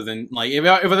if I was in, like, if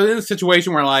I was in a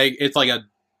situation where, like, it's like a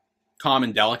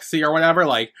common delicacy or whatever,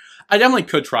 like, I definitely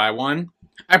could try one.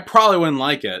 I probably wouldn't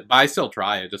like it, but I still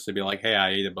try it just to be like, hey,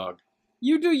 I ate a bug.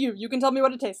 You do you. You can tell me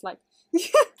what it tastes like.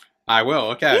 I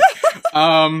will, okay.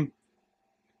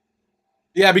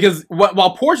 Yeah, because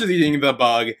while Porsche's eating the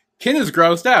bug, Kinn is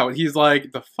grossed out. He's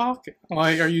like, the fuck?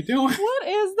 Like, are you doing? What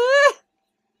is this?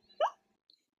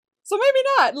 So maybe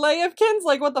not. Like, if Kinn's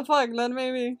like, what the fuck, then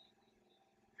maybe.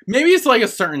 Maybe it's like a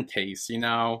certain taste, you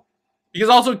know? Because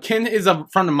also Kinn is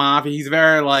from the mafia. He's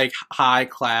very, like, high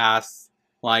class.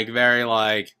 Like, very,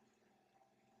 like...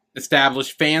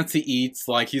 established fancy eats.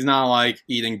 Like, he's not, like,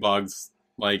 eating bugs.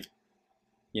 Like,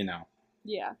 you know.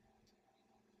 Yeah.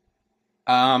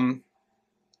 Then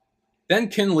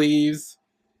Kin leaves,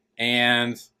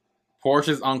 and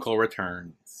Porsche's uncle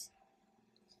returns.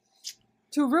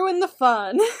 To ruin the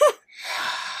fun.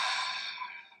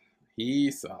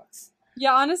 He sucks.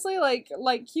 Yeah, honestly, like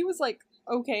he was, like,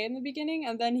 okay in the beginning,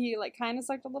 and then he, like, kind of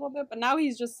sucked a little bit, but now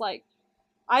he's just, like,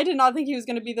 I did not think he was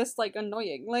gonna be this, like,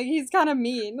 annoying. Like, he's kind of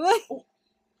mean. Like,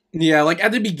 yeah, like,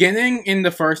 at the beginning in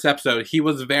the first episode, he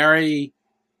was very,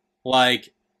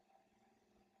 like,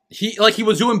 he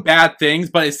was doing bad things,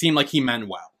 but it seemed like he meant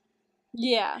well.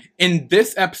 Yeah. In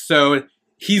this episode,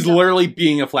 he's literally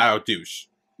being a flat-out douche.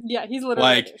 Yeah, he's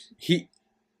literally a douche.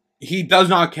 He does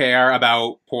not care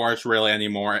about Porsche really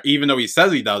anymore. Even though he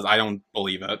says he does, I don't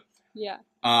believe it. Yeah.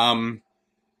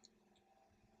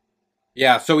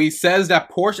 Yeah, so he says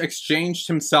that Porsche exchanged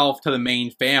himself to the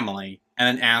main family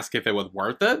and then asked if it was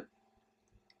worth it.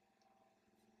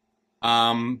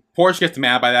 Porsche gets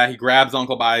mad by that. He grabs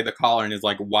Uncle by the collar and is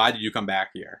like, "Why did you come back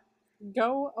here?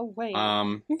 Go away."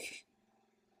 And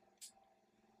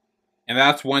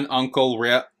that's when Uncle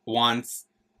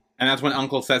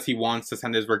says he wants to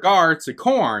send his regards to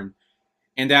Korn.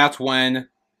 And that's when,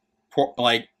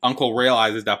 Uncle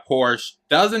realizes that Porsche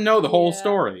doesn't know the whole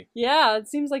story. Yeah, it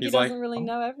seems like he doesn't really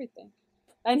know everything.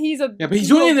 And he's a but he's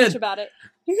doing it about it.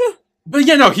 But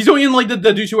yeah, no, he's doing it in, like, the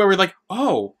douche where we're like,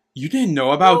 "Oh, you didn't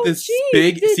know about this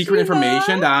big secret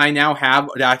information that I now have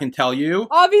that I can tell you?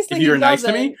 Obviously, if you're nice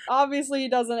to me." Obviously, he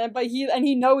doesn't, but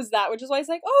he knows that, which is why he's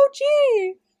like, "Oh,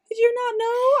 gee, did you not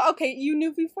know? Okay,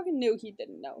 you fucking knew he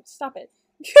didn't know. Stop it."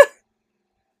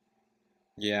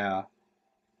 Yeah.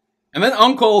 And then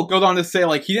Uncle goes on to say,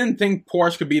 like, he didn't think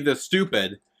Porsche could be this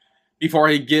stupid before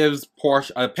he gives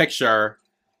Porsche a picture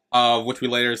of, which we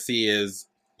later see is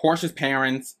Porsche's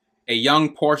parents, a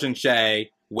young Porsche and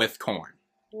Shay with Korn.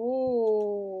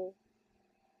 Ooh.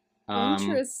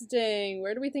 Interesting.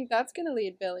 Where do we think that's going to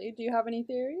lead, Billy? Do you have any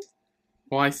theories?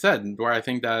 Well, I said where I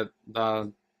think that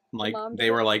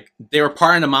they were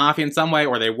part of the mafia in some way,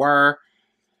 or they were,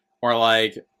 or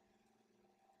like,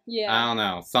 yeah, I don't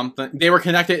know, something. They were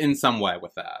connected in some way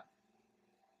with that.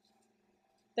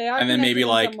 They are, and then maybe in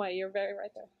some way. You're very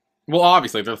right there. Well,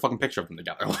 obviously, there's a fucking picture of them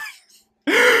together.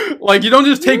 Like, you don't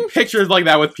just take pictures like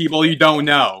that with people you don't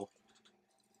know.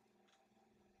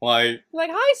 Like,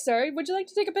 "Hi, sir. Would you like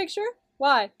to take a picture?"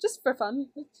 Why? Just for fun.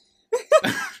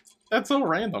 That's so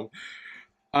random.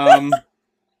 And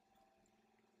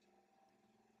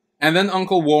then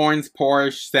Uncle warns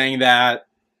Porsche, saying that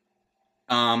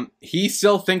he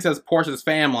still thinks as Porsche's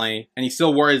family, and he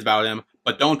still worries about him,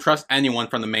 but don't trust anyone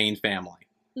from the main family.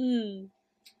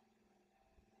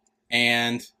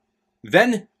 And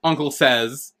then Uncle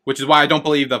says, which is why I don't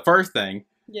believe the first thing,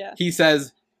 he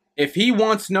says, if he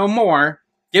wants no more,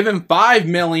 give him $5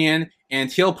 million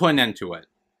and he'll put an end to it.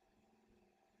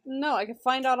 No, I can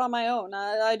find out on my own.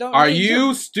 I don't. Are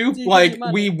you stupid? Like,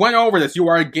 we went over this. You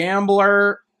are a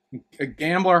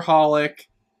gambler-holic.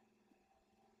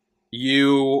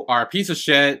 You are a piece of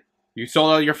shit. You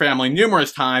sold out your family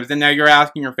numerous times, and now you're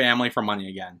asking your family for money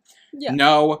again. Yeah.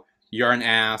 No, you're an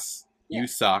ass. Yeah. You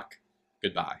suck.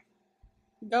 Goodbye.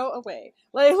 Go away.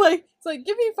 Like it's like,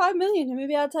 give me $5 million and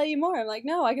maybe I'll tell you more. I'm like,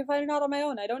 no, I can find it out on my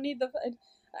own. I don't need the.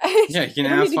 Yeah, you can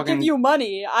I don't need to give you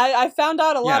money. I found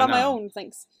out a lot on my own.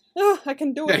 Thanks. I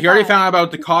can do it. Yeah, he already found out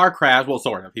about the car crash. Well,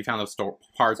 sort of. He found out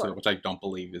parts of it, which I don't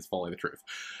believe is fully the truth.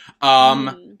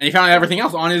 And he found out everything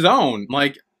else on his own.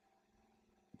 Like,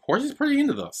 Porsche is pretty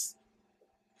into this.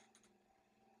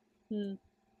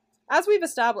 As we've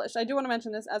established, I do want to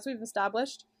mention this. As we've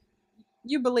established,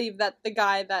 you believe that the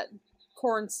guy that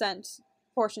Korn sent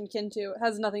Porsche and Kin to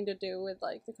has nothing to do with,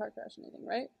 like, the car crash or anything,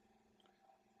 right?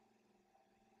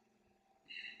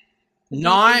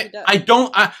 I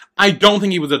don't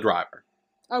think he was a driver.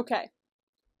 Okay.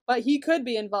 But he could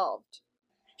be involved.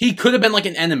 He could have been, like,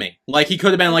 an enemy. Like, he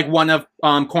could have been, like, one of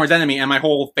Korn's enemy, and my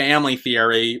whole family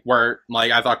theory where,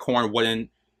 like, I thought Korn would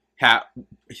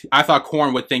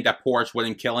think that Porsche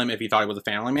wouldn't kill him if he thought he was a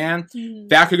family man.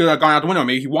 That could have gone out the window.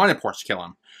 Maybe he wanted Porsche to kill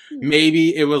him.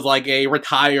 Maybe it was, like, a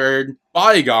retired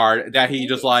bodyguard that he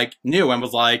just, like, knew and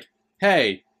was like,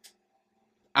 hey,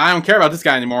 I don't care about this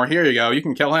guy anymore. Here you go. You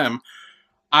can kill him.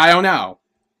 I don't know.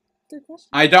 Good question.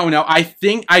 I don't know. I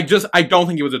don't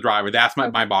think he was a driver. That's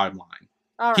my bottom line.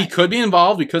 All right. He could be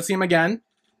involved. We could see him again.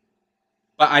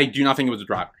 But I do not think he was a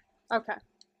driver. Okay.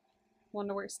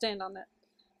 Wonder where you stand on that.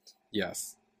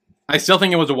 Yes. I still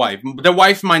think it was a wife. The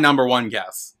wife's my number one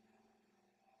guess.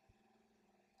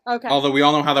 Okay. Although we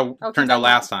all know how that turned out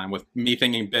last time, with me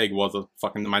thinking Big was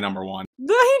my number one.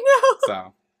 I know.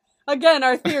 So. Again,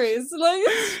 our theories. Like,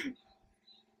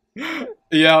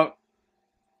 yeah.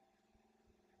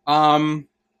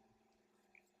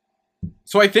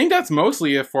 So I think that's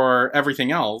mostly it for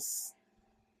everything else.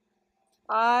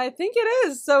 I think it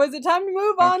is. So is it time to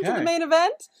move on to the main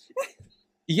event?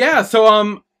 Yeah,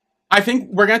 so I think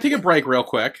we're gonna take a break real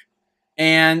quick.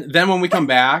 And then when we come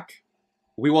back,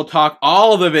 we will talk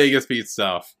all of the Vegas Pete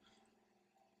stuff.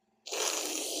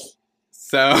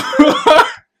 So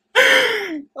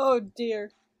oh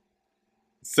dear.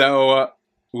 So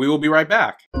we will be right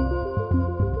back.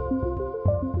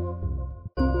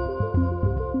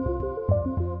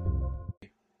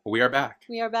 We are back.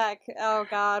 We are back. Oh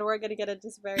god, we're gonna get into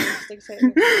some very interesting shit.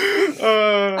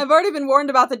 I've already been warned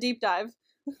about the deep dive.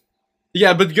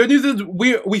 Yeah, but the good news is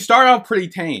we start out pretty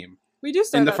tame. We do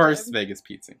start in the first tame. Vegas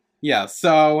Pete. Yeah,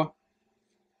 so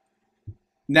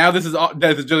now this is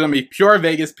just gonna be pure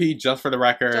Vegas Pete, just for the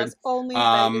record. Just only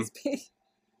Vegas Pete.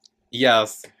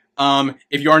 Yes.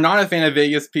 If you are not a fan of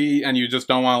Vegas Pete and you just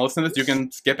don't want to listen to this, you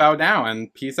can skip out now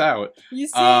and peace out. You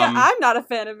see, I'm not a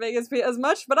fan of Vegas Pete as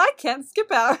much, but I can't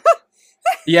skip out.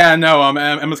 Yeah, no,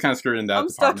 Emma's kind of screwed in that I'm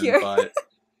department. Stuck here.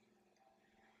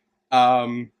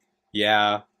 But,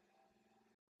 yeah.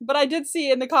 But I did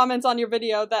see in the comments on your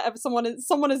video that if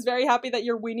someone is very happy that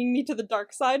you're weaning me to the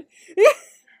dark side.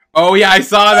 Oh yeah, I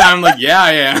saw that. I'm like, yeah,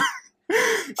 I am.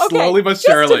 Slowly but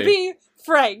surely. Just to be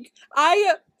frank,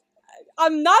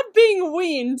 I'm not being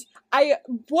weaned.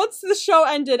 Once the show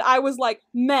ended, I was like,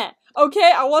 meh.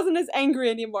 Okay, I wasn't as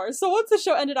angry anymore. So once the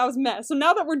show ended, I was meh. So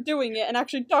now that we're doing it and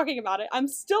actually talking about it, I'm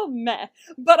still meh.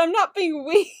 But I'm not being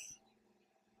weaned.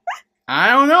 I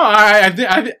don't know.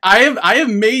 I have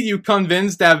made you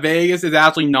convinced that Vegas is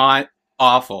actually not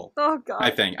awful. Oh god. I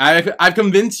think I've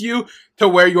convinced you to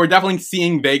where you're definitely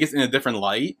seeing Vegas in a different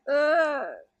light.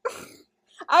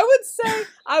 I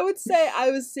would say I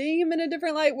was seeing him in a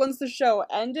different light once the show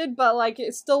ended, but like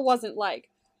it still wasn't like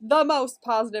the most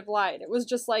positive light. It was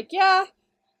just like, yeah,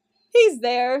 he's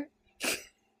there.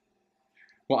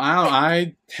 Well,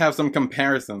 I have some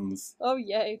comparisons. Oh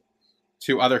yay.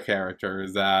 To other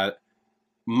characters that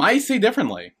might say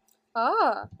differently.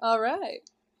 Ah, alright.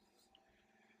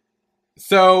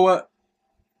 So,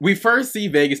 we first see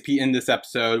Vegas Pete in this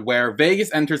episode where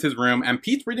Vegas enters his room and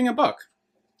Pete's reading a book.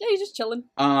 Yeah, he's just chilling.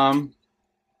 And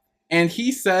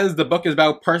he says the book is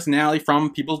about personality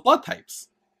from people's blood types.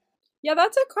 Yeah,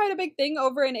 that's quite a big thing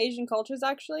over in Asian cultures,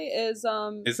 actually, is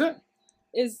it?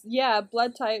 Yeah,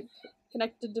 blood type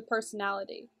connected to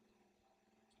personality.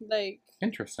 Like...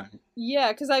 Interesting.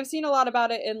 Yeah, because I've seen a lot about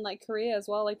it in, like, Korea as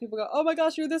well. Like, people go, oh my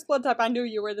gosh, you're this blood type. I knew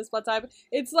you were this blood type.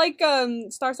 It's like,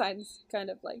 star signs, kind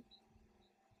of, like.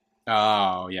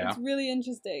 Oh, yeah. It's really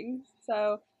interesting.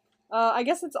 So, I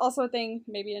guess it's also a thing,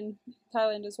 maybe in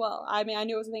Thailand as well. I mean, I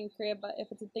knew it was a thing in Korea, but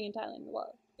if it's a thing in Thailand,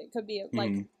 well, it could be,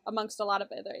 like, amongst a lot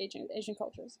of other Asian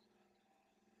cultures.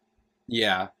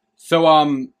 Yeah. So,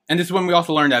 and this is when we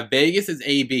also learned that Vegas is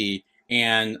AB,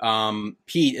 and,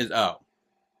 Pete is O.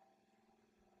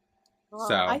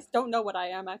 So I don't know what I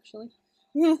am, actually.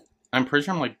 I'm pretty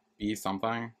sure I'm like B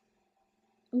something.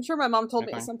 I'm sure my mom told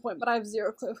me at some point, but I have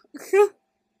zero clue.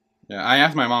 Yeah, I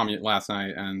asked my mom last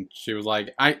night, and she was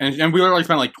like, and we literally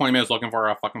spent like 20 minutes looking for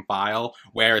a fucking file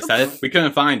where it said it. We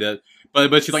couldn't find it,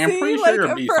 but she's like, I'm pretty sure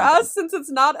you're B for something. us, since it's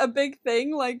not a big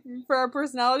thing, like for our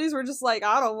personalities, we're just like,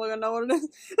 I don't really know what it is.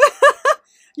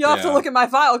 You'll have to look at my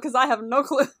file because I have no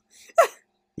clue.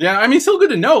 Yeah, I mean, it's still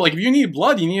good to know. Like, if you need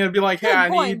blood, you need to be like, hey, I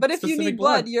need But if you need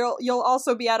blood, you'll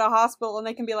also be at a hospital, and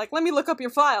they can be like, let me look up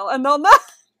your file, and they'll know.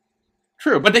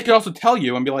 True, but they could also tell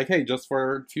you and be like, hey, just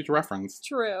for future reference.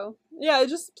 True. Yeah,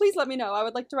 just please let me know. I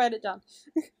would like to write it down.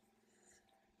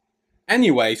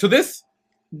 Anyway, so this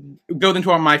goes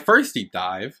into my first deep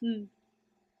dive.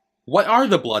 What are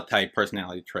the blood type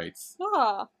personality traits?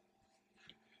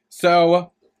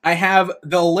 So, I have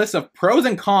the list of pros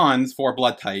and cons for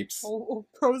blood types. Oh,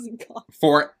 pros and cons.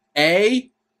 For A,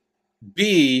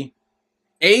 B,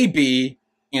 AB,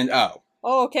 and O.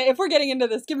 Oh, okay. If we're getting into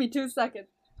this, give me 2 seconds.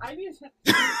 I need to...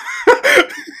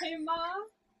 Hey, Mom.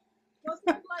 What's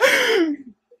my blood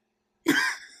type?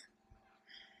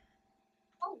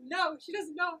 Oh, no. She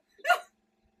doesn't know.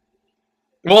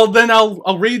 Well, then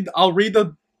I'll read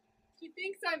the... She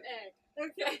thinks I'm A.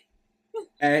 Okay.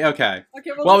 A, okay.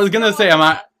 Okay, well I was gonna say,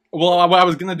 what I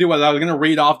was gonna do was I was gonna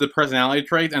read off the personality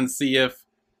traits and see if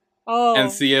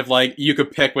like you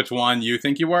could pick which one you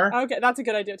think you were. Okay, that's a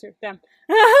good idea too. Damn.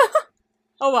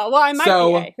 Oh well, I might be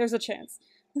A. There's a chance.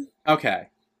 Okay,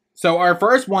 so our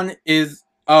first one is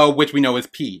which we know is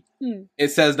P. It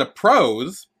says the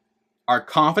pros are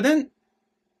confident,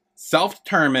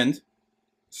 self-determined,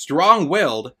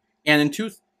 strong-willed,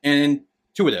 and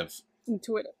Intuitive.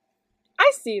 Intuitive.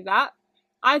 I see that.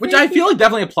 Which I feel like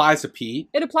definitely applies to Pete.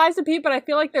 It applies to Pete, but I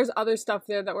feel like there's other stuff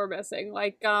there that we're missing,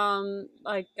 like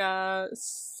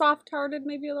soft-hearted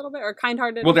maybe a little bit, or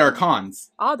kind-hearted. Well, there are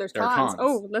cons. Oh, there are cons.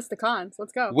 Oh, list the cons.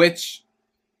 Let's go. Which,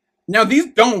 now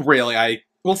these don't really.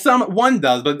 One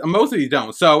does, but most of these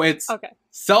don't. So it's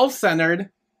self-centered,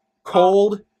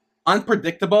 cold,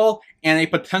 unpredictable, and a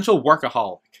potential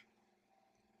workaholic.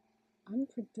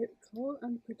 Unpredictable.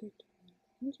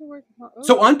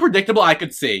 So unpredictable, I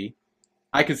could see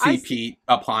Pete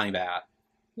applying that.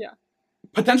 Yeah.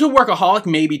 Potential workaholic,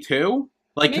 maybe too.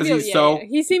 Like, because he's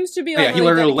he seems to be. Like, he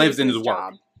literally lives in his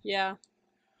job. work. Yeah.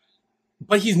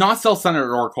 But he's not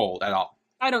self-centered or cold at all.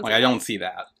 I don't see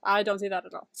that. I don't see that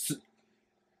at all.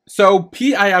 So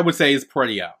Pete, I would say, is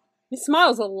pretty up. He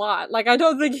smiles a lot. Like, I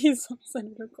don't think he's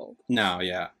self-centered or cold. No,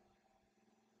 yeah.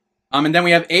 And then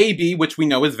we have AB, which we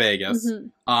know is Vegas.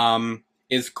 Mm-hmm.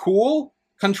 Is cool,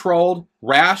 controlled,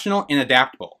 rational, and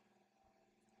adaptable.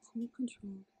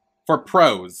 For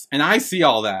pros, and I see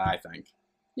all that. I think.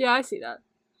 Yeah, I see that.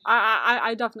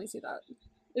 I definitely see that.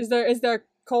 Is there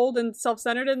cold and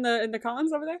self-centered in the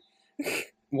cons over there?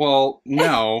 Well,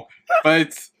 no,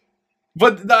 but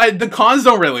the cons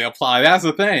don't really apply. That's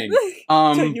the thing.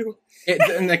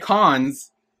 And the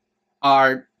cons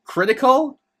are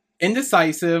critical,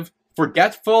 indecisive,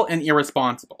 forgetful, and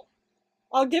irresponsible.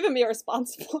 I'll give him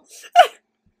irresponsible.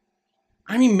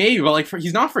 I mean, maybe, but like,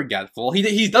 he's not forgetful.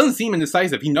 He doesn't seem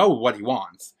indecisive. He knows what he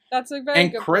wants. That's a very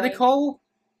good critical. Point.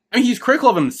 I mean, he's critical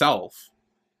of himself.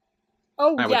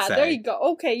 Oh yeah, there you go.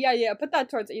 Okay, yeah. Put that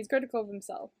towards it. He's critical of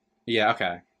himself. Yeah.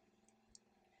 Okay.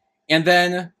 And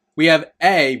then we have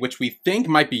A, which we think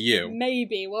might be you.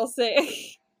 Maybe we'll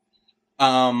see.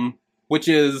 Which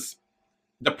is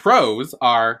the pros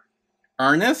are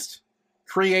earnest,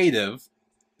 creative,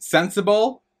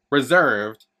 sensible,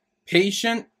 reserved,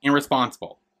 patient, and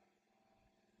responsible.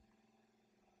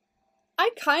 I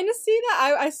kind of see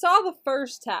that. I saw the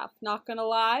first half, not gonna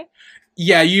lie.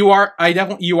 Yeah, you are.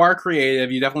 You are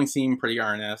creative. You definitely seem pretty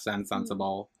earnest and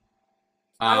sensible.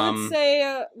 I would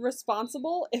say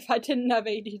responsible. If I didn't have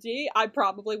ADD, I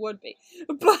probably would be.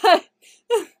 But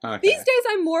these days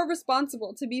I'm more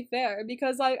responsible, to be fair,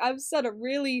 because I've set a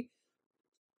really,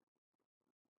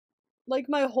 like,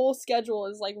 my whole schedule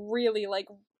is like really like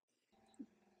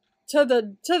to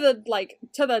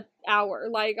the hour.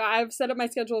 Like, I've set up my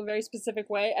schedule a very specific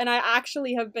way, and I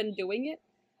actually have been doing it,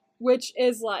 which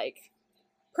is like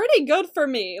pretty good for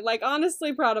me. Like,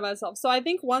 honestly proud of myself. So I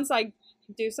think once I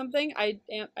do something, I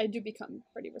do become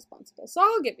pretty responsible. So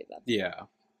I'll give you that. Yeah.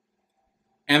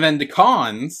 And then the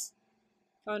cons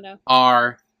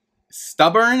are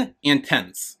stubborn and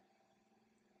tense.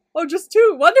 Oh, just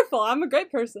two. Wonderful. I'm a great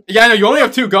person. Yeah, I know, you only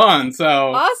have two cons,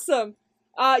 so. Awesome.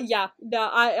 Yeah,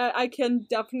 I can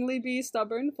definitely be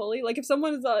stubborn fully. Like, if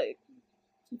someone is like,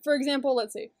 for example,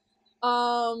 let's see,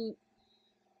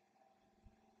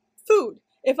 food.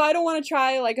 If I don't want to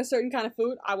try like a certain kind of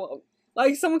food, I won't.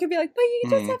 Like, someone could be like, but you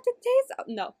just have to taste.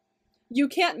 No, you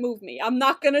can't move me. I'm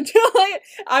not gonna do it.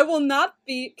 I will not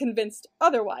be convinced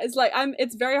otherwise. Like,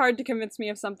 it's very hard to convince me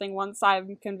of something once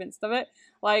I'm convinced of it.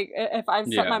 Like, if I've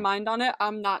set my mind on it,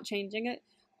 I'm not changing it.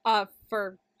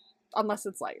 Unless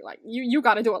it's like you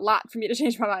got to do a lot for me to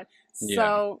change my mind.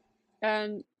 So,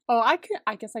 and I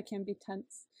guess I can be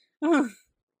tense.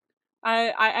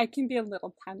 I can be a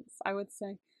little tense, I would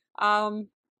say.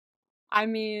 I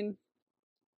mean,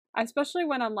 especially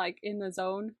when I'm like in the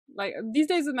zone. Like, these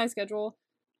days with my schedule,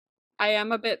 I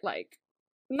am a bit like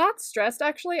not stressed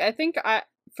actually. I think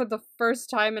for the first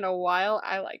time in a while,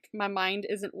 my mind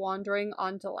isn't wandering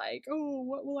onto like, oh,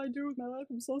 what will I do with my life?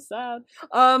 I'm so sad.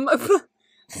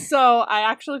 So I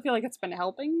actually feel like it's been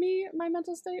helping me, my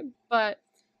mental state, but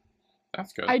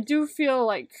that's good. I do feel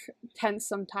like tense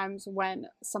sometimes when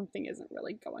something isn't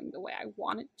really going the way I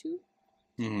want it to,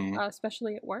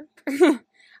 especially at work.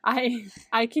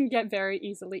 I can get very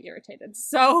easily irritated.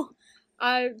 So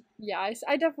I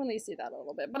definitely see that a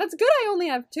little bit, but it's good I only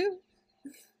have two.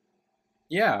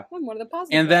 Yeah. I'm one of the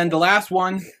positive. And then the last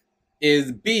one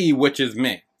is B, which is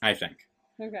me, I think.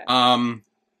 Okay.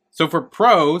 So for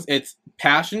pros, it's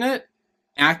passionate,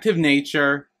 active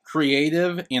nature,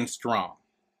 creative, and strong.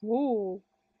 Ooh.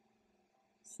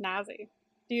 Snazzy.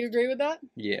 Do you agree with that?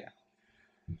 Yeah.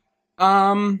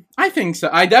 I think so.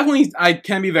 I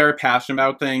can be very passionate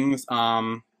about things.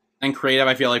 And creative,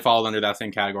 I feel like falls under that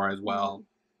same category as well.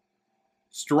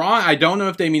 Strong, I don't know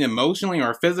if they mean emotionally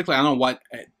or physically. I don't know what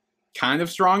kind of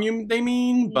strong they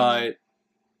mean, but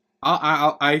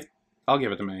I'll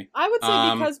give it to me. I would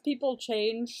say because people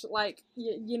change, like,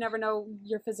 you never know,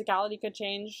 your physicality could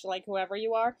change, like, whoever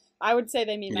you are. I would say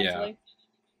they mean mentally.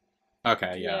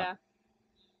 Okay, yeah.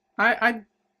 I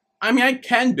mean, I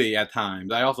can be at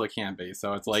times. I also can't be.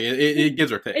 So it's like, it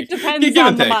gives or takes. It depends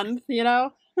on the month, you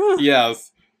know?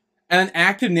 Yes. And an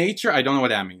active nature, I don't know what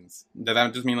that means. Does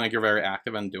that just mean like you're very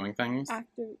active and doing things?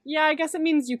 Active. Yeah, I guess it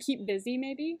means you keep busy,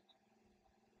 maybe.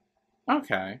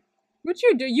 Okay. Which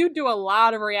you do. You do a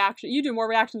lot of reactions. You do more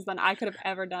reactions than I could have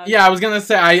ever done. Yeah, I was gonna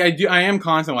say I am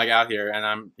constantly like out here, and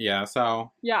I'm so.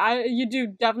 Yeah, you do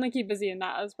definitely keep busy in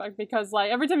that aspect because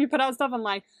like every time you put out stuff, I'm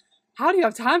like, how do you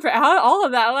have time for all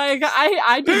of that? Like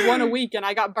I did one a week and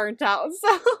I got burnt out.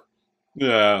 So.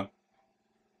 Yeah.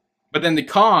 But then the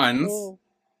cons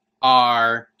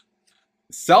are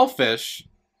selfish,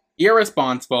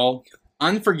 irresponsible,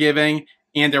 unforgiving,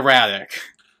 and erratic.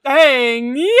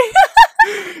 Dang.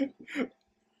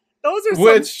 Those are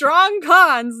some strong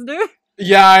cons, dude.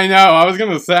 Yeah, I know. I was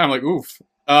gonna say, I'm like, oof.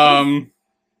 I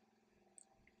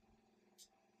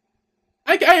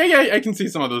can see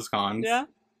some of those cons. Yeah.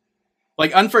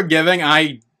 Like unforgiving,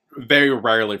 I very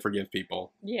rarely forgive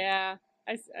people. Yeah.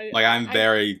 I'm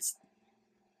very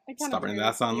stubborn in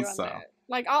that sense. So.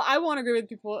 Like I won't agree with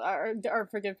people or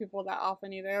forgive people that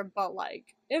often either. But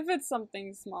like if it's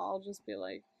something small, I'll just be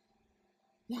like.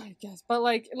 Yeah, I guess. But,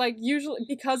 like usually,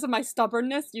 because of my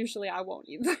stubbornness, usually I won't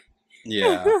either.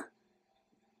 Yeah.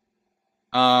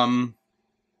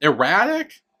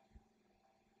 Erratic?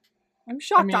 I'm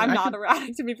shocked I'm not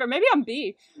erratic, to be fair. Maybe I'm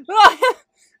B.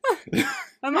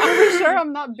 I'm not for sure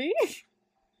I'm not B.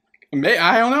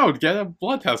 I don't know. Get a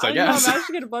blood test, I guess. I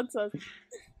should get a blood test.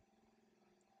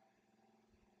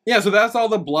 Yeah, so that's all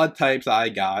the blood types I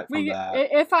got from that.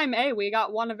 If I may, we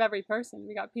got one of every person.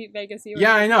 We got Pete, Vegas, you.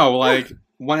 Yeah, I know. Like,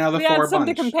 one out of the 4 bunch. We had some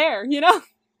to compare, you know?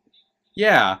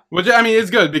 Yeah. Which, I mean,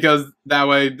 it's good because that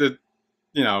way, made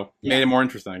it more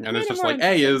interesting. And it's just like,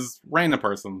 A is random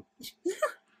person.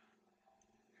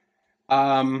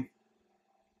 And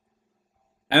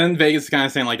then Vegas is kind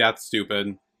of saying, like, that's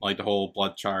stupid. Like, the whole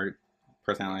blood chart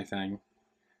personality thing.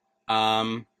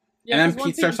 Yeah, and then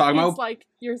Pete starts talking about like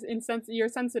you're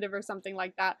sensitive or something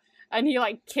like that, and he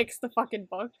like kicks the fucking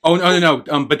book. Oh no!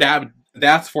 But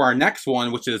that's for our next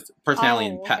one, which is personality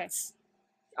and pets.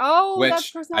 Oh,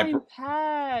 that's personality and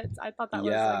pets. I thought that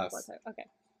was like blood type. Okay,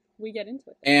 we get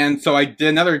into it. And so I did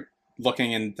another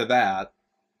looking into that,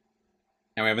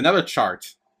 and we have another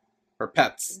chart for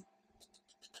pets.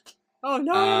 Oh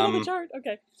no! Another chart.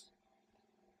 Okay.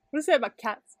 What does it say about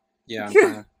cats? Yeah. I'm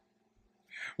trying to...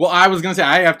 Well, I was going to say,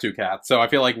 I have 2 cats, so I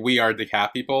feel like we are the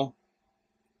cat people.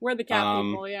 We're the cat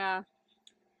people, yeah.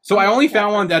 So I only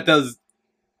found one that does...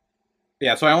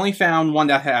 Yeah, so I only found one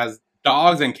that has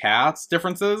dogs and cats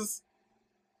differences.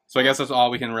 So I guess that's all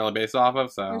we can really base off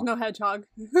of, so... There's no hedgehog.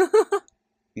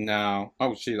 No.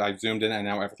 Oh, shit, I zoomed in and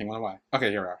now everything went away.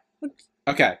 Okay, here we are.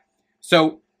 Okay,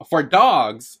 so for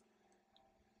dogs...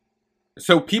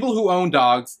 So people who own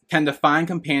dogs tend to find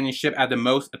companionship as the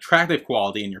most attractive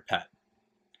quality in your pet.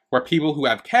 Where people who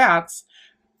have cats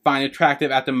find affection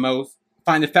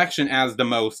as the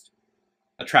most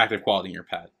attractive quality in your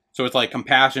pet. So it's like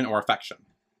compassion or affection.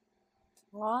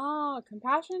 Oh,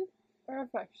 compassion or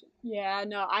affection? Yeah,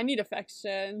 no, I need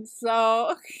affection.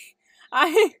 So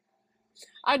I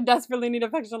desperately need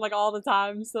affection like all the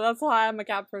time. So that's why I'm a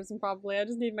cat person probably. I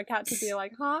just need my cat to be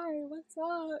like, "Hi, what's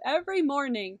up?" every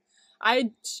morning.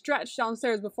 I stretch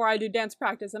downstairs before I do dance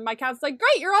practice, and my cat's like,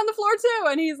 "Great, you're on the floor too!"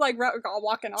 And he's like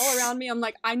walking all around me. I'm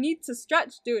like, "I need to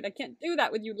stretch, dude. I can't do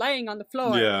that with you laying on the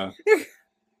floor." Yeah.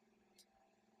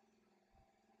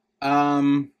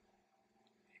 And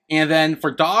then for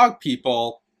dog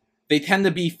people, they tend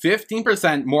to be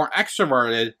 15% more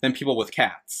extroverted than people with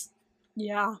cats.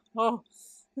 Yeah. Oh.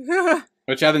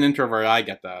 Which, as an introvert, I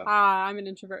get that. I'm an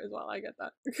introvert as well. I get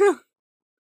that.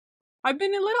 I'm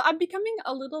becoming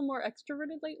a little more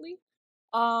extroverted lately.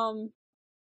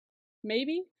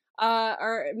 Maybe.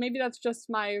 Or maybe that's just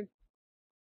my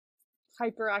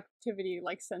hyperactivity,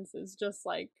 like, senses, just,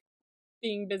 like,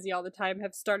 being busy all the time,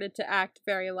 have started to act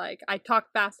very, like, I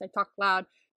talk fast, I talk loud.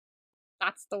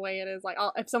 That's the way it is. Like,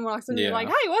 if someone walks in and you're like,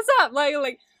 "Hey, what's up?"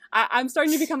 Like, I'm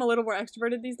starting to become a little more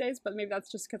extroverted these days, but maybe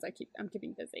that's just because I'm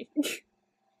keeping busy.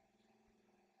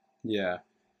 Yeah.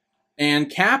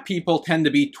 And cat people tend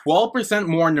to be 12%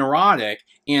 more neurotic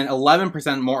and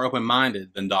 11% more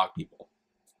open-minded than dog people.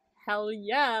 Hell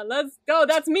yeah, let's go.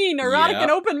 That's me, neurotic and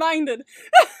open-minded.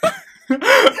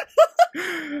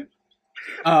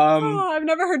 I've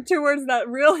never heard 2 words that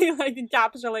really like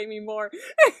encapsulate me more.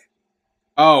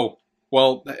 Oh,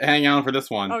 well, hang on for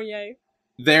this one. Oh, yay.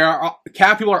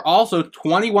 Cat people are also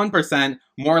 21%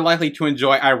 more likely to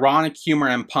enjoy ironic humor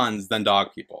and puns than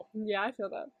dog people. Yeah, I feel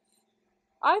that.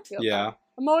 I feel that.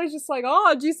 I'm always just like,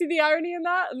 oh, do you see the irony in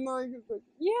that? And like,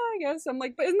 yeah, I guess. I'm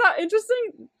like, but isn't that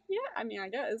interesting? Yeah, I mean, I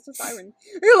guess it's just irony.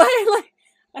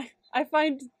 I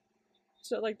find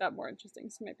shit like that more interesting.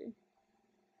 So maybe.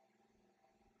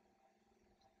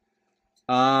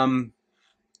 And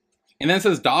then it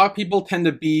says dog people tend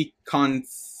to be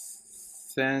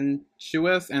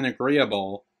consensuous and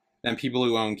agreeable than people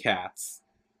who own cats.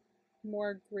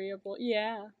 More agreeable.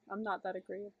 Yeah, I'm not that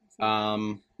agreeable.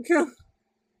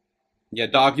 Yeah,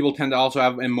 dog people tend to also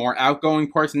have a more outgoing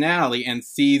personality and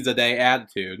seize the day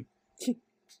attitude.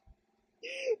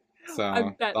 So, I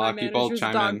bet dog my people manager's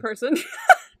chime a dog in. person.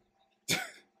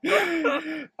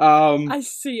 I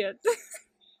see it.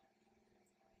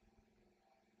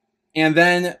 And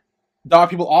then dog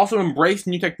people also embrace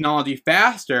new technology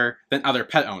faster than other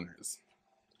pet owners.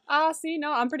 See,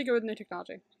 no, I'm pretty good with new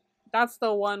technology. That's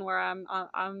the one where I'm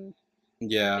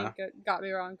yeah. I think it got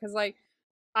me wrong. Because, like,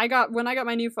 when I got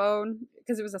my new phone,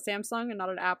 because it was a Samsung and not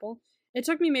an Apple, it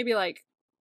took me maybe, like,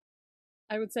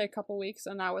 I would say a couple weeks,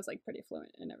 and I was, like, pretty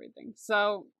fluent in everything.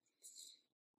 So,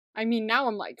 I mean, now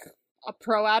I'm, like, a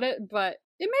pro at it, but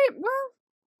it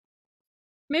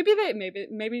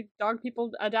maybe dog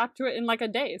people adapt to it in, like, a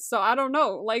day. So, I don't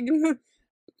know. Like,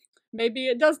 maybe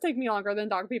it does take me longer than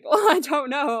dog people. I don't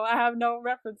know. I have no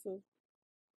references.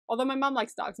 Although my mom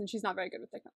likes dogs, and she's not very good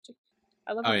with technology.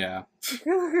 I love it. Oh, yeah.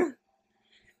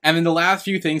 And then the last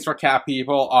few things for cat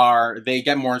people are they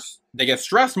get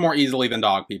stressed more easily than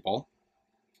dog people.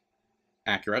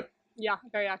 Accurate. Yeah,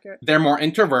 very accurate. They're more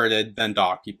introverted than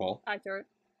dog people. Accurate.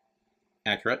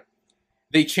 Accurate.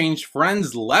 They change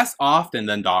friends less often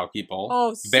than dog people.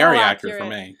 Oh, so very accurate for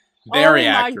me. Very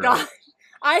accurate. Oh my god.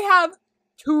 I have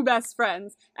 2 best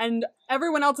friends, and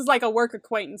everyone else is like a work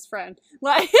acquaintance friend.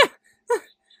 Like,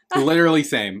 literally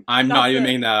same. I'm not even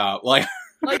making that up. Like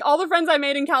all the friends I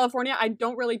made in California, I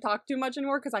don't really talk too much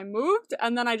anymore because I moved,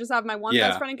 and then I just have my one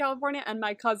best friend in California and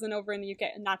my cousin over in the UK,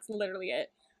 and that's literally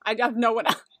it. I have no one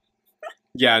else.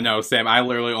 Yeah, no, same. I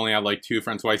literally only have like 2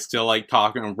 friends who I still like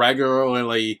talk and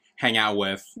regularly hang out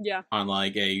with. Yeah. On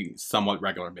like a somewhat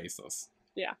regular basis.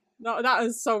 Yeah. No, that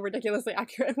is so ridiculously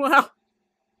accurate. Wow.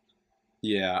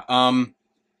 Yeah. And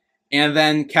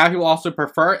then cat people also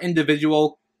prefer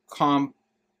individual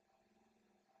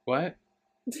what?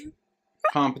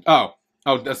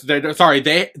 Sorry,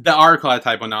 the article had a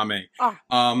typo, not me.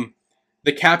 Oh.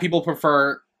 The cat people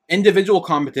prefer individual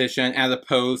competition as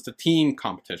opposed to team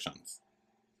competitions.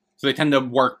 So they tend to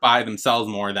work by themselves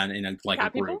more than in a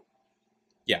group. People?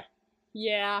 Yeah.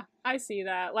 Yeah, I see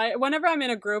that. Like, whenever I'm in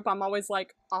a group, I'm always,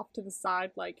 like, off to the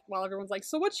side, like, while everyone's like,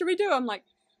 so what should we do? I'm like,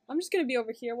 I'm just gonna be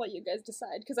over here while you guys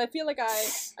decide. Because I feel like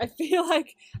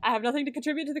I have nothing to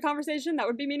contribute to the conversation that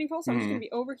would be meaningful, so I'm just gonna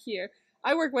be over here.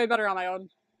 I work way better on my own.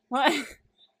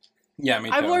 Yeah, me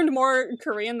too. I've learned more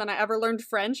Korean than I ever learned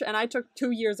French, and I took 2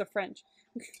 years of French.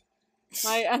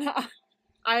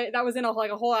 That was in a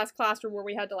whole ass classroom where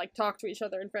we had to like talk to each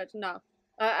other in French. No,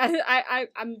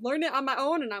 I'm learning it on my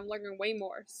own, and I'm learning way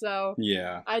more. So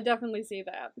yeah, I definitely see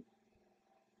that.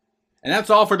 And that's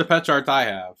all for the pet charts I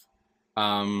have.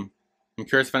 I'm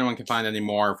curious if anyone can find any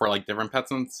more for like different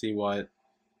pets and see what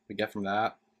we get from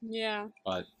that. Yeah,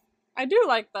 but I do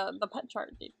like the pet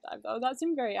chart deep dive though. That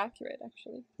seemed very accurate,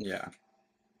 actually. Yeah.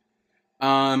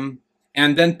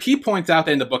 And then P points out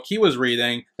that in the book he was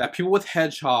reading that people with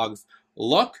hedgehogs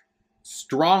look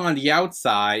strong on the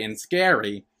outside and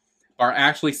scary, but are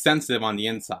actually sensitive on the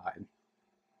inside.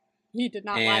 He did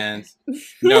not and like it.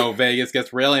 No, Vegas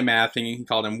gets really mad thinking he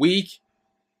called him weak.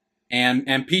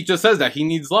 And Pete just says that he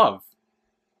needs love.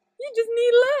 You just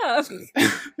need love.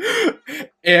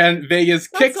 And Vegas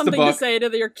kicks the book. Something to say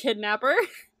to your kidnapper.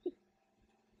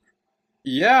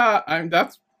 Yeah,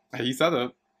 he said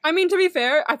it. I mean, to be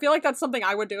fair, I feel like that's something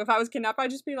I would do if I was kidnapped. I'd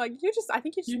just be like, I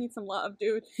think you just need some love,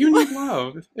 dude. You need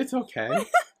love. It's okay.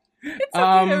 It's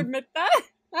okay to admit that.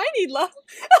 I need love.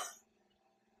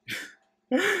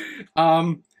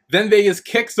 Then Vegas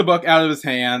kicks the book out of his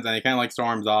hands and he kind of like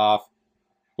storms off.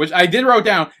 Which I did wrote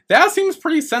down. That seems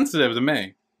pretty sensitive to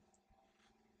me.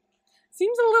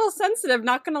 Seems a little sensitive,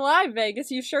 not gonna lie,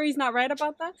 Vegas. You sure he's not right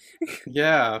about that?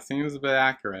 Yeah, seems a bit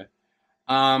accurate.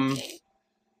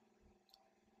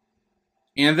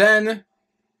 And then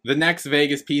the next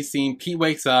Vegas piece scene, Pete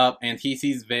wakes up and he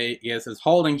sees Vegas is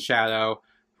holding Shadow,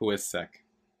 who is sick.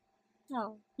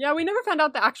 Oh. Yeah, we never found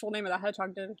out the actual name of the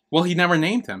hedgehog, did we? Well, he never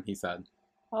named him, he said.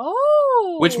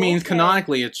 Oh! Which means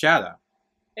canonically it's Shadow.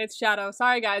 It's Shadow.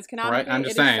 Sorry, guys. Canonically, right? I'm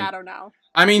just it saying. is Shadow now.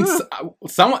 I mean,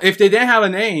 if they didn't have a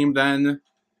name, then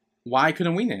why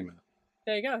couldn't we name it?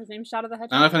 There you go. His name's Shadow the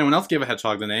Hedgehog. I don't know if anyone else gave a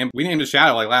hedgehog the name. We named it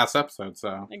Shadow like last episode,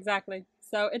 so. Exactly.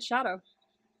 So it's Shadow.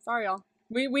 Sorry, y'all.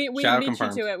 We beat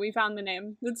confirmed. you to it. We found the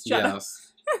name. It's Shadow.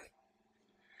 Yes.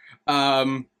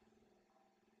 And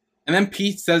then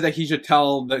Pete says that he should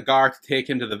tell the guard to take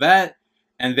him to the vet,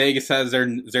 and Vegas says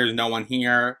there's no one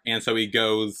here, and so he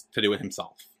goes to do it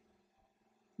himself.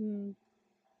 And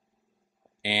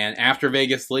after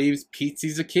Vegas leaves, Pete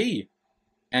sees a key,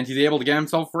 and he's able to get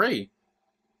himself free.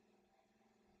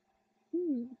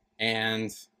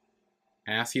 And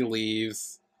as he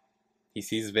leaves, he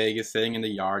sees Vegas sitting in the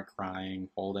yard crying,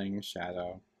 holding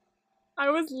Shadow.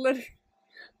 I was literally...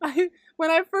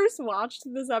 when I first watched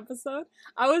this episode,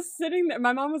 I was sitting there.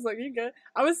 My mom was like, "You good?"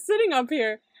 I was sitting up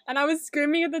here, and I was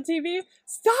screaming at the TV,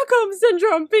 "Stockholm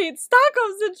Syndrome, Pete!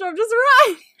 Stockholm Syndrome, just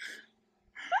right!"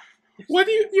 What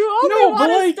do you... You only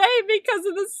want to stay because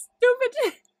of the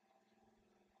stupid...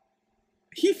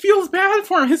 He feels bad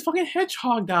for him. His fucking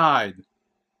hedgehog died.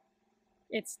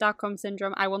 It's Stockholm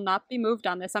Syndrome. I will not be moved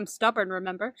on this. I'm stubborn,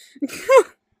 remember?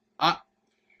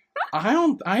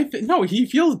 No, he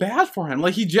feels bad for him.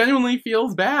 Like, he genuinely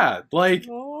feels bad. Like...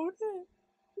 Oh, okay.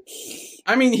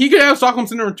 I mean, he could have Stockholm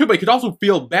Syndrome too, but he could also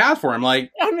feel bad for him.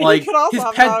 Like, his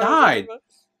pet died.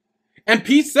 And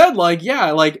Pete said, like,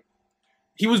 yeah, like,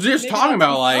 he was just talking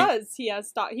about, like... Because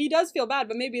he does feel bad,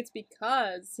 but maybe it's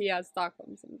because he has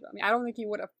Stockholm Syndrome. I mean, I don't think he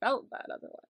would have felt that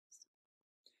otherwise.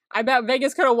 I bet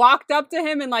Vegas could have walked up to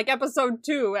him in, like, episode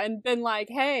 2 and been like,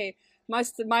 "Hey, my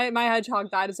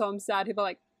hedgehog died, so I'm sad." He'd be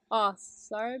like, "Oh,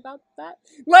 sorry about that."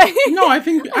 Like, no, I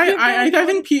think I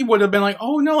think Pete would have been like,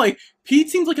 "Oh no!" Like, Pete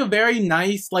seems like a very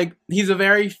nice, like, he's a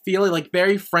very feeling, like,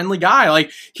 very friendly guy.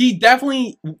 Like, he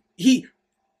definitely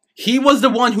he was the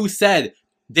one who said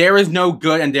there is no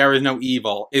good and there is no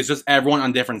evil. It's just everyone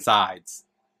on different sides.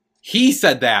 He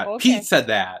said that. Okay. Pete said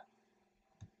that.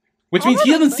 Which means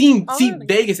he doesn't see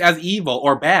Vegas as evil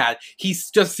or bad. He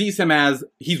just sees him as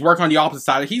he's working on the opposite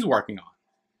side that he's working on.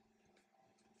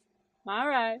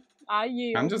 Alright. I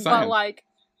yield. I'm just saying. But, like,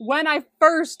 when I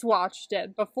first watched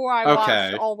it, before I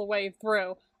watched all the way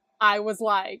through, I was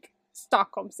like,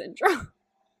 Stockholm Syndrome.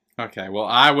 Okay, well,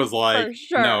 I was like,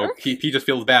 no, he just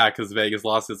feels bad because Vegas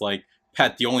lost his, like,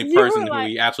 pet, the only person who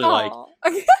he actually, like,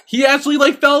 he actually,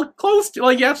 like, felt close to,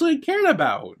 like, he actually cared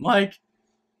about. Like,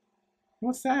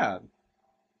 what's sad?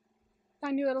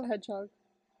 Tiny little hedgehog.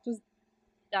 Just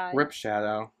died. Rip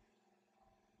Shadow.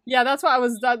 Yeah, that's why I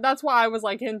was, that's why I was,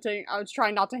 like, hinting, I was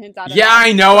trying not to hint at it. Yeah,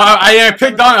 I know, I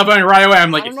picked on it right away,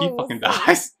 I'm like, if he fucking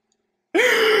dies.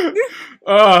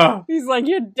 He's like,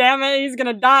 "You damn it, he's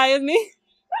gonna die, isn't he?"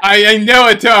 I know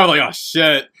it too, I was like, oh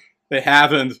shit. It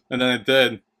happened, and then it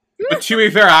did. But to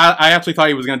be fair, I actually thought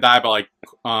he was gonna die by, like,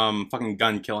 fucking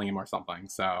gun killing him or something,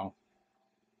 so...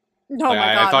 Oh like,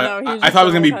 my god, I thought it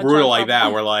was gonna be brutal like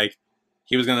that, where, like,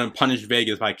 he was gonna punish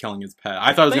Vegas by killing his pet.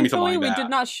 I thought it was gonna be something like that. We did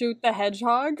not shoot the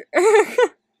hedgehog.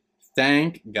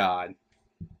 Thank God.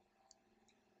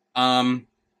 Then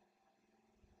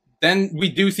we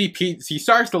do see Pete, he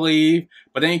starts to leave,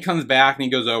 but then he comes back and he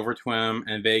goes over to him,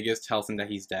 and Vegas tells him that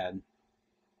he's dead.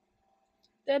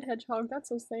 Dead hedgehog, that's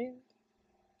so sad.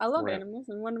 I love animals,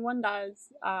 and when one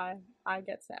dies, I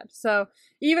get sad. So,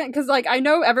 even, because, like, I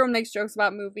know everyone makes jokes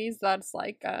about movies that's,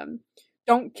 like,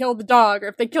 don't kill the dog, or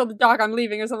if they kill the dog, I'm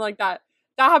leaving, or something like that.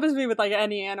 That happens to me with, like,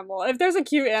 any animal. If there's a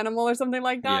cute animal or something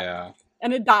like that,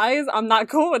 and it dies, I'm not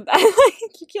cool with that.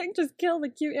 Like, you can't just kill the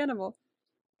cute animal.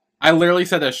 I literally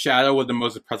said that Shadow was the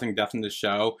most depressing death in the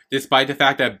show, despite the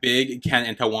fact that Big, Ken,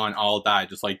 and Tawan all died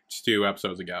just, like, 2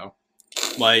 episodes ago.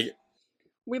 Like...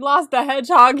 We lost the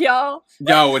hedgehog, y'all.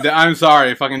 Yo, I'm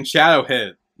sorry. Fucking Shadow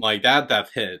hit. Like, that death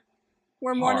hit.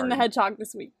 We're mourning the hedgehog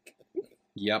this week.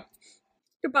 Yep.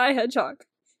 Goodbye, hedgehog.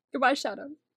 Goodbye, Shadow.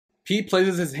 Pete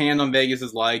places his hand on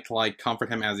Vegas's leg to, like,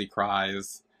 comfort him as he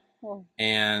cries. Oh.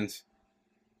 And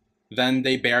then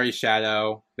they bury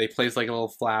Shadow. They place, like, a little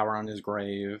flower on his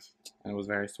grave. And it was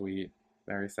very sweet.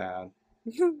 Very sad.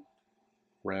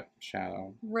 Rip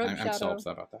Shadow. I'm so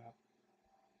upset about that.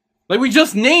 Like, we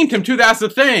just named him too, that's the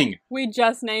thing! We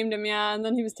just named him, yeah, and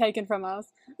then he was taken from us.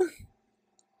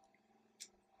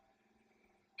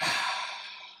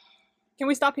 Can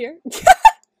we stop here?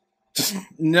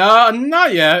 No,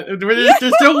 not yet.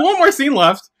 There's still one more scene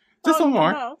left. Just one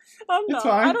more. No. Oh, no. It's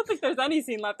fine. I don't think there's any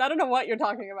scene left. I don't know what you're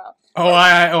talking about.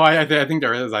 I think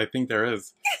there is. I think there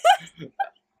is.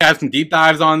 I have some deep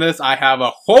dives on this. I have a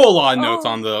whole lot of notes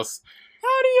on this.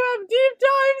 How do you have deep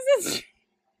dives?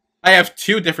 I have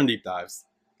 2 different deep dives.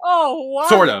 Oh, what?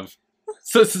 Sort of.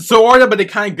 Sort of, but they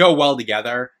kind of go well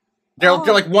together. They're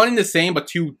like one and the same, but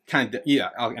 2 kind of... Yeah,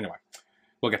 anyway.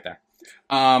 We'll get there.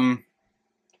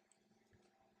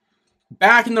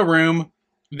 Back in the room,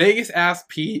 Vegas asks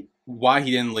Pete why he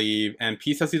didn't leave, and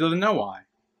Pete says he doesn't know why.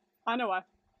 I know why.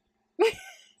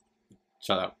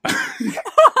 Shut up.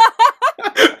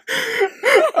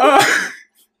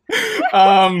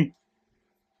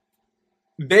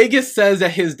 Vegas says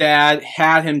that his dad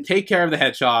had him take care of the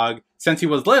hedgehog since he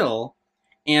was little,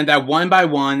 and that one by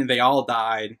one they all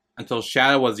died until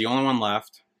Shadow was the only one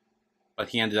left, but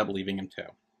he ended up leaving him too.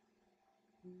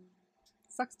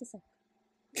 Sucks to suck.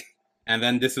 And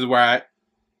then this is where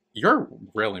you're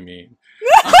really mean.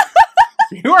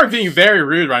 You are being very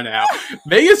rude right now.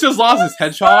 Vegas just lost his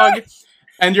hedgehog,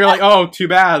 and you're like, oh, too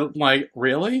bad. Like,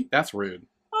 really? That's rude.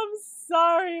 I'm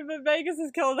sorry, but Vegas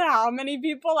has killed how many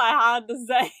people? I had to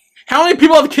say. How many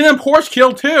people have KinnPorsche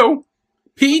killed too?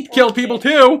 Pete killed people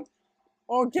too.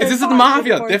 Okay, this is the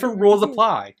Mafia. Different rules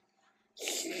apply.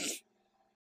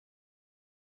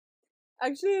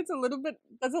 Actually, it's a little bit.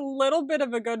 That's a little bit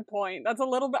of a good point. That's a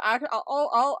little bit.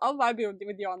 I'll vibe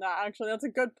with you on that. Actually, that's a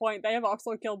good point. They have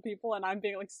also killed people, and I'm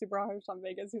being like super harsh on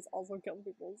Vegas, who's also killed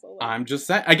people. So like, I'm just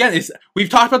saying. Again, we've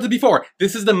talked about this before.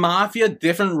 This is the Mafia.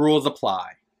 Different rules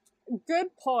apply. Good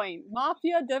point.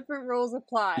 Mafia. Different rules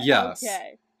apply. Yes.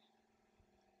 Okay.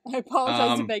 I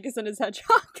apologize to Vegas and his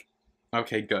hedgehog.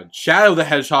 Okay, good. Shadow the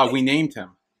Hedgehog. We named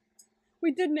him. We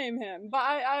did name him, but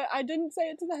I didn't say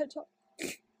it to the hedgehog.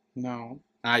 No,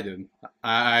 I did.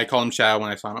 I called him Shadow when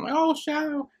I saw him. I'm like, oh,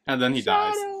 Shadow. And then he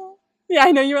dies. Yeah,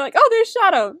 I know. You were like, oh, there's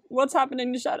Shadow. What's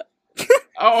happening to Shadow?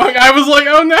 Oh, I was like,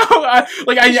 oh, no.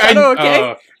 Shadow,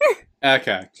 okay?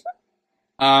 Okay.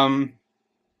 And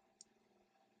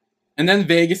then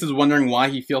Vegas is wondering why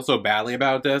he feels so badly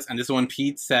about this. And this is when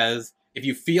Pete says, if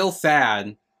you feel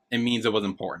sad, it means it was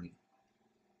important.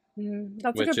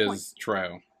 That's which a good point. Is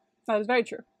true. That is very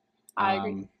true. I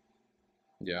agree.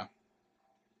 Yeah.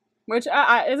 Which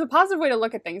is a positive way to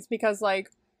look at things because, like,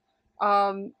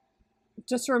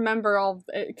 just remember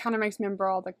it kind of makes me remember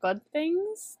all the good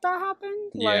things that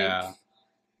happened. Yeah.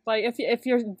 Like if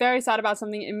you're very sad about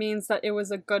something, it means that it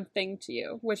was a good thing to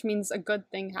you, which means a good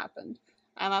thing happened.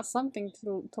 And that's something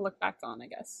to look back on, I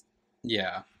guess.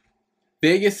 Yeah.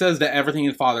 Vegas says that everything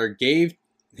his father gave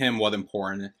him was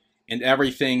important, and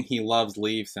everything he loves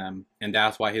leaves him, and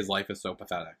that's why his life is so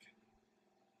pathetic.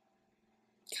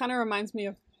 Kind of reminds me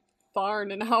of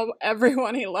Tharn and how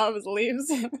everyone he loves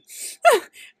leaves him.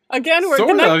 Again, we're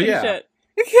connecting shit.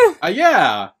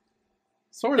 Yeah.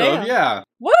 Sort of, yeah.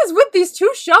 What is with these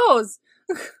two shows?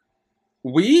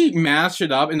 We mashed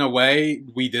it up in a way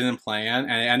we didn't plan,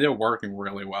 and it ended up working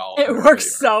really well. It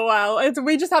works so well.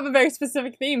 We just have a very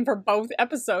specific theme for both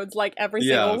episodes, like every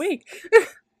single week.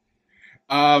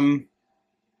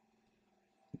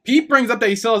 Pete brings up that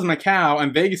he still has Macau,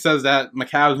 and Vegas says that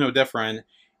Macau is no different,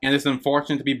 and it's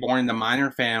unfortunate to be born in the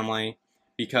minor family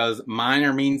because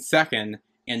minor means second,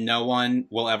 and no one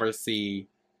will ever see,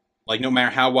 like, no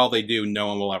matter how well they do, no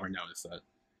one will ever notice it.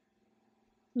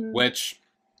 Which,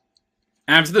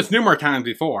 and I've said this numerous times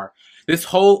before, this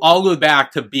all goes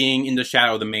back to being in the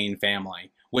shadow of the main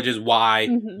family, which is why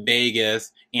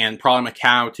Vegas, and probably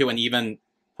Macau too, and even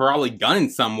probably Gunn in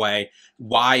some way,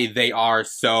 why they are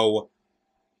so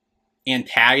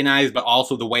antagonized, but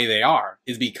also the way they are,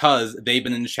 is because they've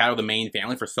been in the shadow of the main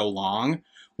family for so long,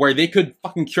 where they could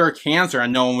fucking cure cancer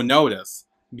and no one would notice,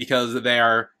 because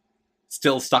they're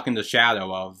still stuck in the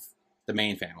shadow of the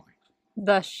main family.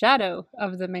 The shadow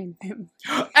of the main family.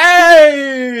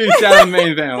 Hey! Shadow of the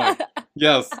main family.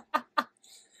 Yes.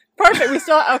 Perfect. We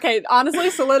still, okay, honestly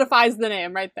solidifies the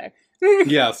name right there.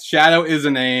 Yes, Shadow is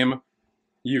a name.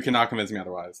 You cannot convince me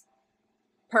otherwise.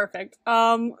 Perfect.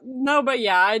 No, but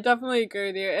yeah, I definitely agree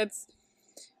with you. It's,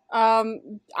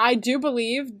 I do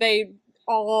believe they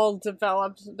all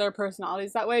developed their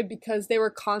personalities that way because they were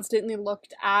constantly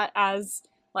looked at as,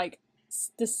 like,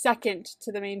 the second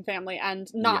to the main family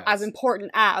and not as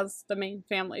important as the main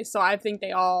family. So I think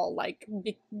they all, like,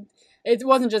 it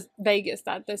wasn't just Vegas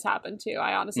that this happened to.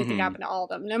 I honestly think it happened to all of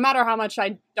them. No matter how much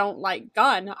I don't like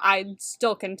Gunn, I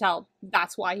still can tell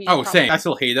that's why he... Oh, same. I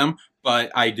still hate him,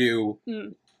 but I do,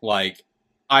 like,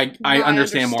 I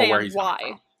understand more where he's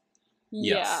coming from.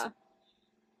 Yeah.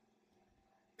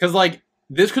 Because, like,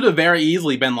 this could have very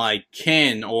easily been, like,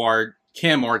 Kim or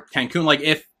Cancun, like,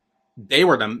 if they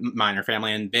were the minor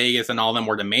family and Vegas and all of them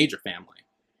were the major family.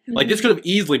 Like, this could have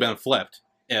easily been flipped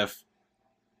if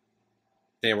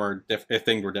they were if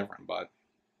things were different, but...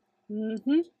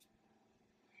 And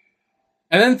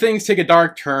then things take a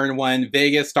dark turn when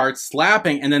Vegas starts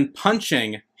slapping and then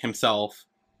punching himself,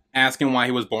 asking why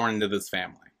he was born into this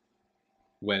family.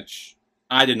 Which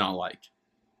I did not like.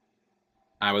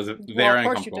 I was very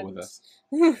uncomfortable with this.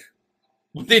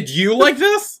 Did you like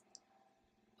this?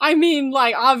 I mean,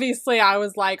 like, obviously I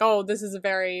was like, oh, this is a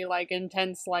very, like,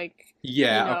 intense, like...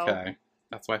 Yeah, okay.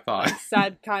 That's what I thought.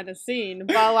 Sad kind of scene.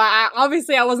 But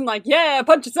obviously I wasn't like, yeah,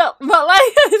 punch yourself. But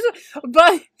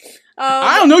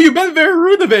I don't know. You've been very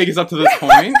rude to Vegas up to this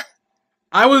point.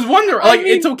 I was wondering, like, I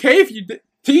mean, it's okay if you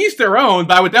to each their own,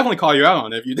 but I would definitely call you out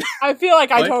on it if you did. I feel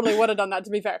like I totally would have done that,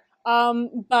 to be fair.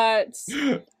 But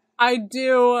I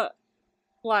do,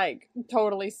 like,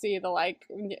 totally see the, like,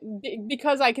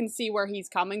 because I can see where he's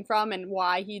coming from and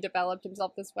why he developed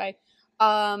himself this way.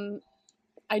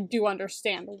 I do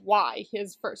understand why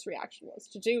his first reaction was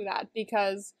to do that,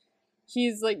 because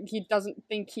he's like, he doesn't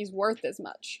think he's worth as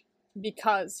much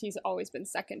because he's always been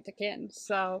second to Kinn.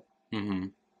 So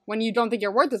when you don't think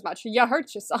you're worth as much, you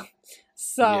hurt yourself.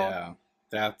 So yeah,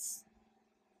 that's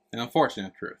an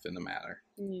unfortunate truth in the matter.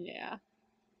 Yeah.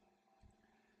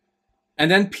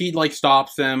 And then Pete, like,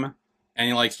 stops him, and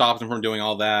he, like, stops him from doing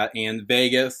all that, and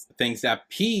Vegas thinks that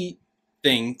Pete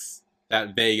thinks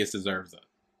that Vegas deserves it.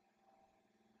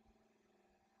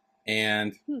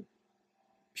 And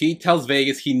Pete tells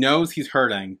Vegas he knows he's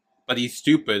hurting, but he's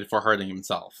stupid for hurting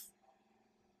himself.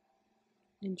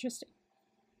 Interesting.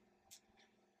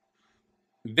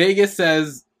 Vegas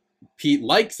says Pete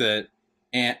likes it,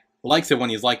 and likes it when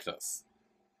he's like this.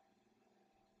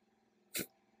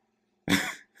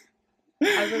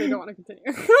 I really don't want to continue.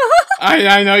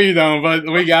 I know you don't,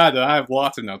 but we got it. I have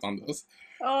lots of notes on this.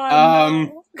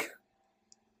 Oh, no.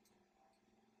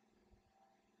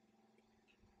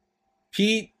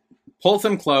 Pete pulls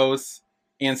him close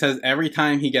and says every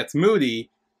time he gets moody,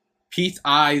 Pete's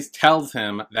eyes tells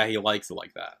him that he likes it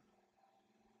like that.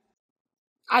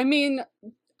 I mean,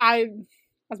 as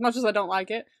much as I don't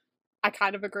like it, I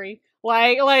kind of agree.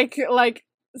 Like,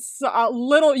 so,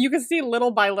 little, you can see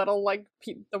little by little, like,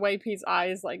 the way Pete's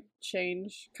eyes, like,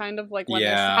 change, kind of, like, when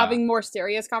they're having more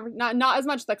serious conversations. Not as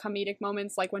much the comedic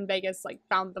moments, like when Vegas, like,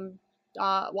 found them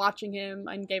watching him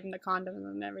and gave him the condom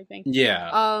and everything.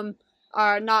 Yeah.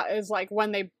 Are not as, like,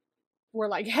 when they were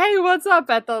like, hey, what's up,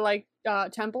 at the, like,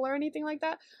 temple or anything like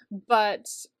that. But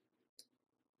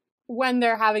when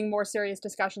they're having more serious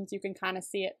discussions, you can kind of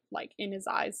see it, like, in his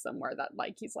eyes somewhere that,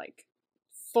 like, he's, like,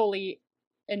 fully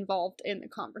involved in the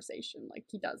conversation. Like,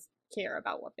 he does care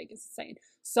about what Vegas is saying.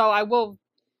 So I will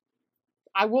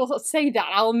say that.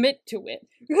 I'll admit to it.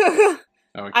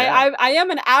 Okay. I am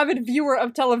an avid viewer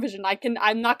of television.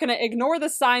 I'm not gonna ignore the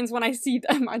signs when I see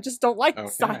them. I just don't like the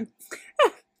signs.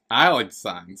 I like the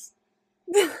signs.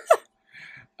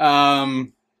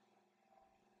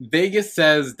 Vegas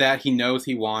says that he knows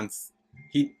he wants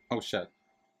oh shit.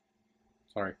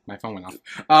 Sorry, my phone went off.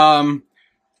 I'm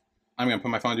gonna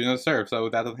put my phone on Do Not Disturb so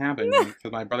that doesn't happen,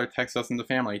 because my brother texts us in the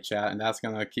family chat, and that's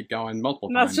gonna keep going multiple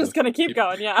times. That's just gonna keep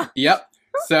going, yeah. Yep.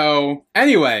 So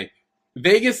anyway,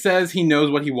 Vegas says he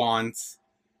knows what he wants,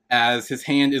 as his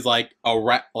hand is like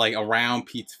around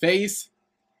Pete's face,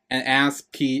 and asks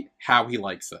Pete how he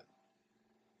likes it.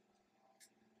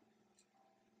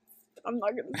 I'm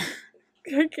not gonna.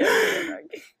 I can't.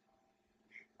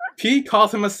 Pete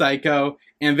calls him a psycho,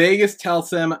 and Vegas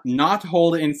tells him not to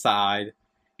hold it inside,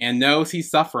 and knows he's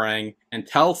suffering, and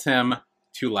tells him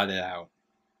to let it out.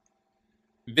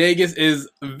 Vegas is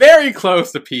very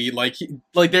close to Pete, like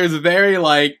there's very,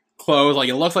 like, close, like,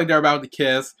 it looks like they're about to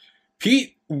kiss.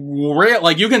 Pete,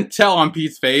 like, you can tell on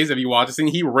Pete's face if you watch the scene,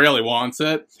 he really wants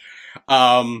it.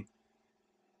 But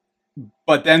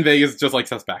then Vegas just, like,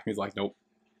 steps back, and he's like, nope.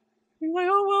 He's like,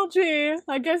 oh, well, gee,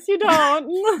 I guess you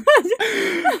don't.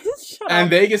 And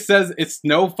Vegas says it's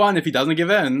no fun if he doesn't give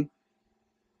in.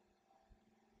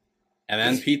 And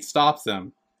then Pete stops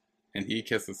him, and he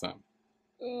kisses him.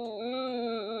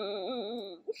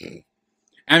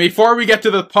 And before we get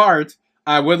to the part,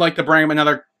 I would like to bring up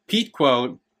another Pete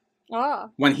quote.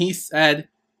 When he said,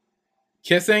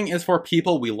 kissing is for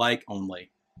people we like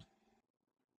only.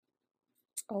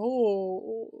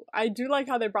 Oh, I do like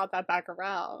how they brought that back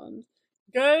around.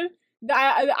 Good.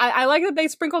 I like that they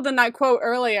sprinkled in that quote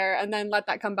earlier and then let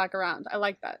that come back around. I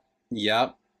like that.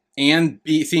 Yep. And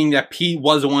seeing that Pete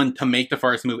was the one to make the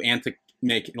first move and to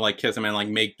make, like, kiss him and, like,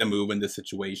 make the move in this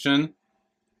situation.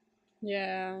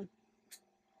 Yeah.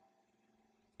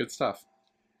 Good stuff.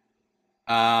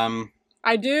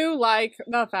 I do like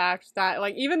the fact that,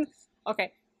 like, even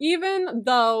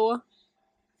though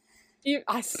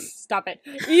stop it.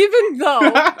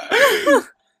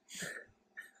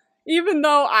 Even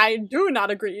though I do not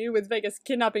agree with Vegas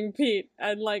kidnapping Pete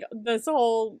and, like, this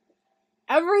whole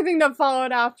everything that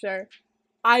followed after,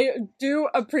 I do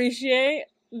appreciate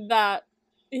that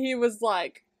he was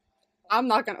like, I'm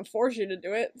not gonna force you to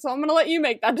do it, so I'm gonna let you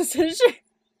make that decision.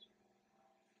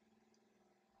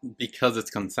 Because it's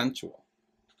consensual.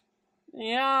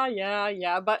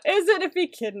 Yeah, but is it if he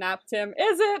kidnapped him?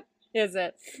 Is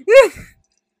it?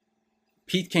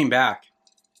 Pete came back.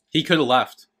 He could have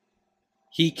left.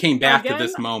 He came back Again? to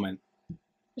this moment.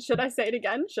 Should I say it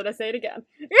again? Should I say it again?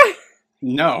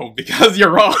 No, because you're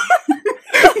wrong.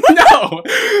 No!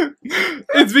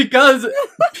 It's because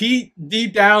Pete,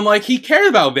 deep down, like, he cared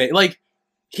about Vegas. Like,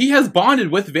 he has bonded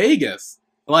with Vegas.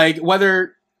 Like,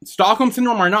 whether Stockholm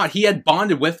Syndrome or not, he had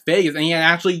bonded with Vegas, and he had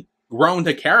actually grown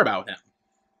to care about him.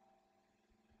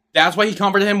 That's why he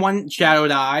comforted him when Shadow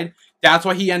died. That's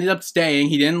why he ended up staying.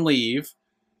 He didn't leave.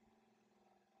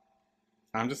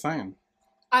 I'm just saying.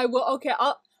 I will. Okay,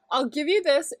 I'll give you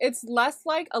this. It's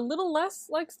a little less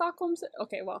like Stockholm.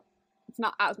 Okay, well, it's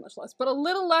not as much less, but a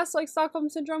little less like Stockholm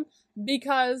Syndrome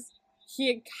because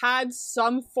he had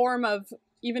some form of,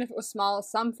 even if it was small,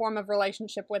 some form of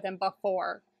relationship with him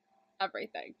before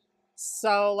everything.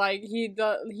 So like he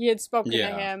had spoken to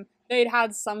him. They'd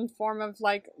had some form of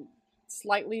like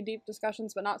slightly deep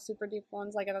discussions, but not super deep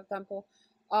ones, like at the temple.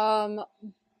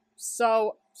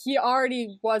 So he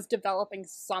already was developing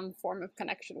some form of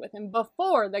connection with him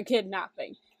before the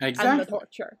kidnapping and the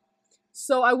torture.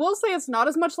 So I will say it's not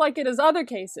as much like it as other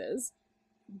cases,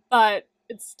 but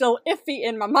it's still iffy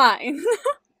in my mind.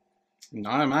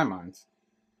 Not in my mind.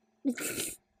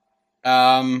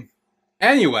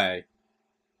 Anyway.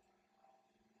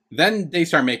 Then they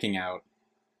start making out.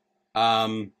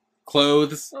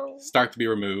 Clothes start to be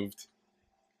removed.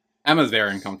 Emma's very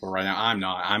uncomfortable right now. I'm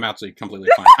not. I'm actually completely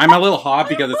fine. I'm a little hot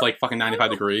because it's like fucking 95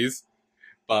 degrees.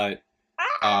 But,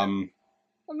 I'm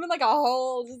in like a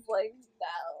hole, just like, no.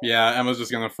 Yeah, Emma's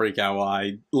just gonna freak out while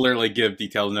I literally give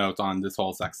detailed notes on this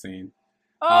whole sex scene.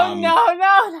 Oh, no,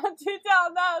 not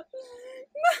detailed notes.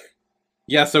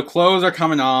 Yeah, so clothes are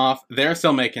coming off. They're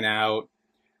still making out.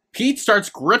 Pete starts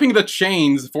gripping the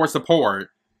chains for support.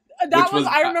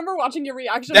 I remember watching your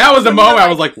reaction. That was the moment I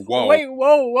was like, whoa. Wait,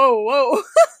 whoa.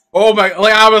 Oh my,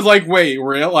 like, I was like, wait,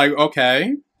 real? Like, okay.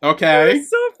 It was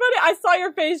so funny. I saw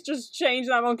your face just change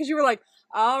that moment, because you were like,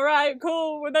 alright,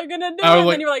 cool, what are they gonna do? And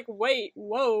then you were like, wait,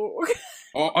 whoa.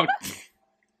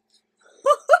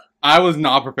 I was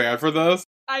not prepared for this.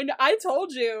 I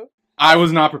told you. I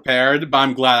was not prepared, but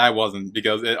I'm glad I wasn't,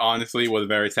 because it honestly was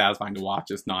very satisfying to watch,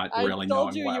 just not really knowing what I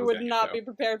was I told you would not be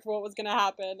prepared for what was gonna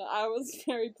happen. I was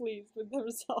very pleased with the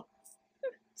results.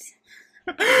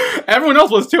 Everyone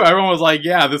else was too. Everyone was like,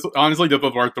 yeah, this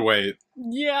was worth the wait.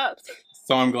 Yeah.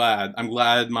 So I'm glad. I'm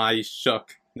glad my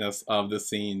shookness of the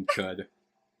scene could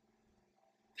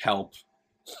help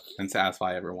and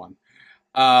satisfy everyone.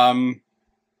 Then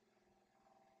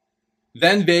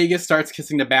Vegas starts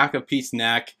kissing the back of Pete's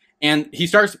neck, and he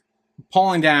starts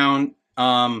pulling down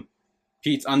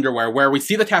Pete's underwear, where we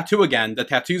see the tattoo again. The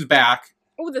tattoo's back.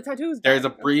 Oh, the tattoo's back. There's a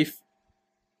brief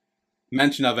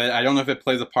mention of it. I don't know if it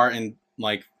plays a part in,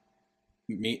 like,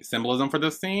 symbolism for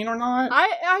this scene or not.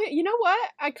 You know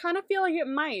what? I kind of feel like it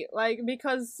might, like,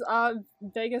 because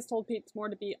Vegas told Pete more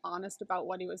to be honest about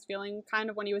what he was feeling, kind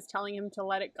of when he was telling him to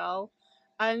let it go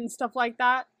and stuff like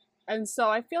that. And so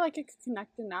I feel like it could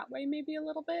connect in that way maybe a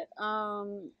little bit.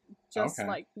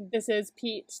 Like, this is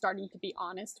Pete starting to be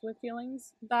honest with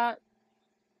feelings that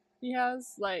he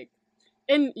has, like,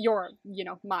 in your,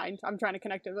 mind. I'm trying to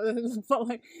connect it, but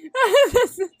like,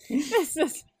 this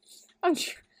is, I'm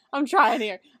trying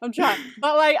here. I'm trying.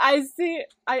 But like, I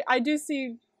do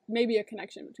see maybe a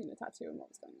connection between the tattoo and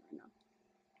what's going on right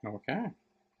now. Okay.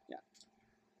 Yeah.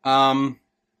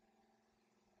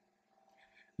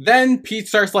 Then Pete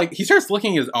starts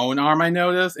licking his own arm, I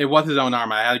noticed. It was his own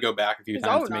arm. I had to go back a few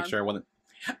times to make sure it wasn't.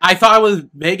 I thought it was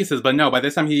Vegas's, but no, by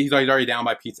this time he's already down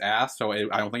by Pete's ass, so I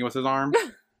don't think it was his arm.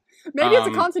 Maybe it's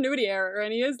a continuity error,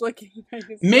 and he is licking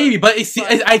Vegas. Maybe, but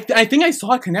I think I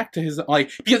saw it connect to his,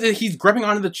 like, because he's gripping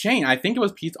onto the chain. I think it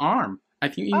was Pete's arm. I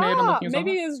think he may have been licking his arm.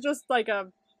 Maybe it's just like a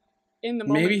in the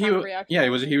moment kind of reaction. Yeah, he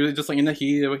was just like in the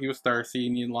heat. He was thirsty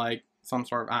and needed like some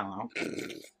sort of, I don't know.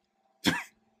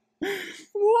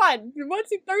 What? What's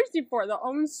he thirsty for? The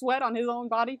own sweat on his own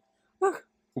body?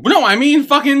 No, I mean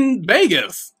fucking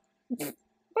Vegas. But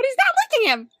he's not licking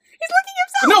him. He's licking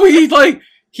himself. No, he's like,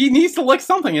 he needs to lick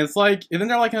something. It's like, isn't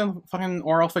there like a fucking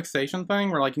oral fixation thing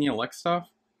where like you need to lick stuff?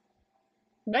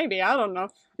 Maybe, I don't know.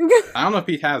 I don't know if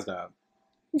Pete has that.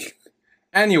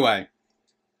 Anyway.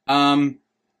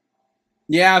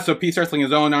 Yeah, so Pete starts licking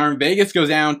his own arm. Vegas goes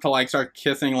down to like start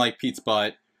kissing like Pete's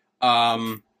butt.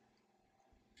 And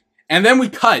then we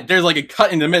cut. There's like a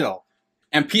cut in the middle.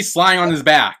 And Pete's lying on his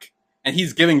back. And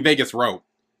he's giving Vegas rope.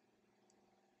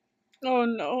 Oh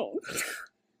no.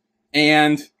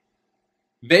 And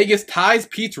Vegas ties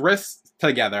Pete's wrists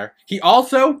together. He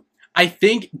also, I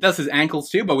think, does his ankles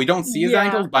too, but we don't see his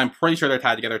ankles, but I'm pretty sure they're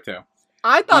tied together too.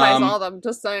 I thought I saw them,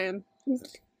 just saying.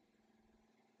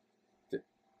 Did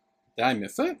I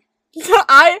miss it?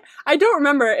 I don't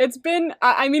remember. It's been,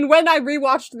 I mean, when I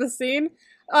rewatched the scene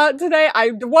today,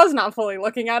 I was not fully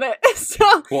looking at it.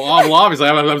 So well, obviously,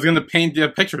 I was going to paint a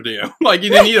picture to you. Like, you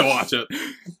didn't need to watch it.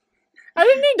 I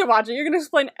didn't need to watch it. You're going to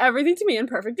explain everything to me in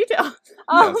perfect detail.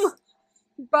 Yes.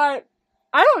 But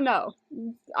I don't know.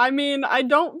 I mean, I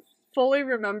don't fully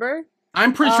remember.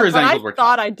 I'm pretty sure his ankles were cut. I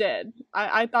thought I did.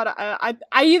 I thought I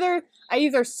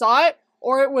either saw it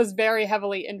or it was very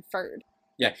heavily inferred.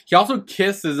 Yeah, he also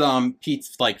kisses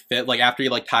Pete's like fit, like after he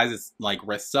like ties his like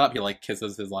wrists up, he like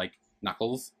kisses his like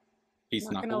knuckles. Pete's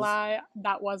knuckles. Not gonna lie,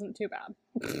 that wasn't too bad.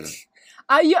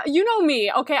 You know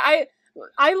me, okay?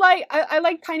 I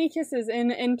like tiny kisses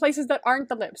in places that aren't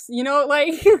the lips. You know,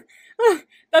 like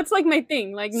that's like my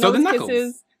thing. Like so nose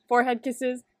kisses, forehead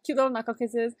kisses, cute little knuckle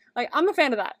kisses. Like I'm a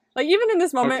fan of that. Like even in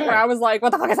this moment where I was like,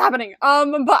 "What the fuck is happening?"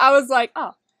 But I was like,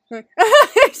 "Oh."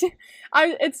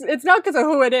 It's not because of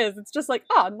who it is. It's just like,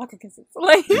 oh, knuckle kisses.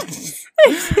 Like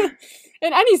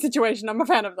in any situation, I'm a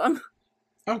fan of them.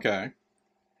 Okay.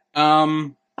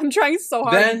 I'm trying so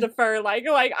hard to defer. Like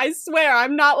I swear,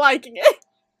 I'm not liking it.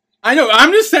 I know.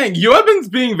 I'm just saying, you have been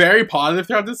being very positive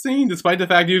throughout the scene, despite the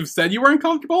fact you've said you were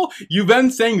uncomfortable. You've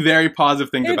been saying very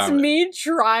positive things about it. It's me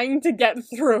trying to get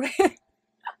through it.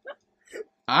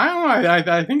 I don't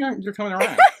know. I think you're coming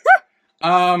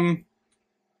around.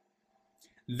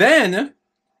 Then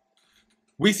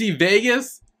we see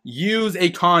Vegas use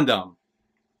a condom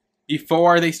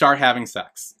before they start having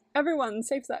sex. Everyone,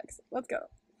 safe sex. Let's go.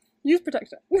 Use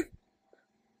protection.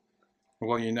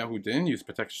 Well, you know who didn't use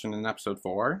protection in episode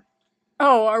 4?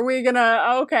 Oh, are we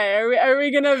gonna? Okay, are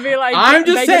we gonna be like? I'm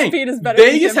just saying.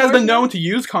 Vegas has been known to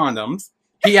use condoms.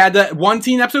 He had that one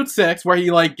scene in episode 6 where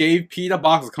he like gave Pete a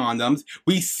box of condoms.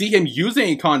 We see him using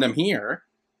a condom here.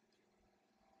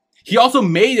 He also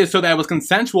made it so that it was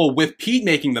consensual with Pete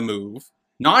making the move,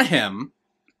 not him.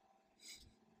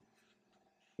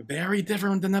 Very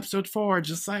different than episode 4,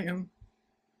 just saying.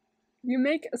 You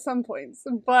make some points,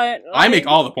 but... Like, I make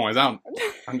all the points, I'm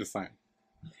just saying.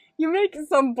 You make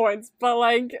some points, but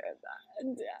like...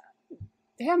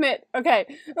 Damn it. Okay.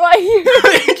 Like,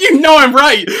 you know I'm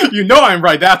right! You know I'm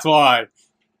right, that's why.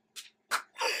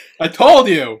 I told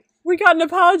you! We got an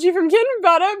apology from Kinn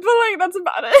about it, but like, that's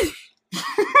about it.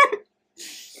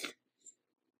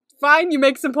 Fine, you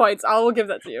make some points. I will give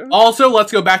that to you. Also,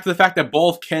 let's go back to the fact that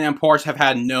both Kinn and Porsche have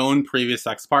had known previous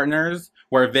sex partners,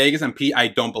 where Vegas and Pete, I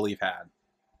don't believe, had.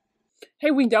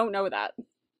 Hey, we don't know that.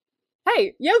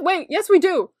 Hey, yes we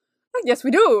do. Yes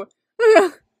we do.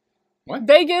 What?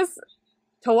 Vegas,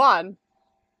 Tawan.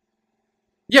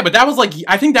 Yeah, but that was like,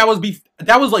 I think that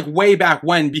was like way back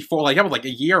when, before, like, that was like a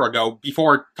year ago,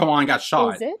 before Tawan got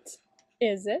shot.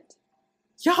 Is it?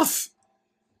 Yes!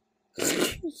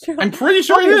 I'm pretty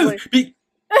sure it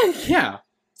is. Yeah.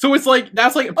 So it's like,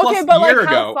 that's like plus okay, but year like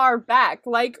ago. how far back?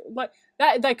 Like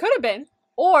that could have been.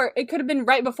 Or it could have been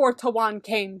right before Tawan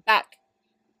came back.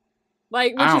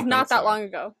 Like, which is not that long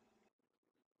ago.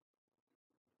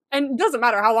 And it doesn't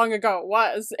matter how long ago it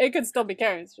was. It could still be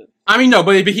Karen's. I mean, no,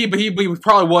 but he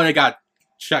probably would have got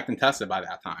checked and tested by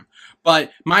that time.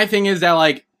 But my thing is that,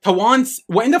 like, in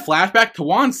the flashback,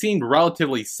 Tawan seemed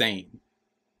relatively sane.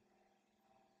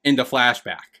 In the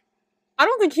flashback. I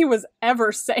don't think he was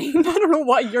ever sane. I don't know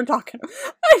what you're talking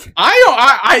about.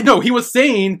 I know he was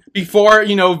sane before,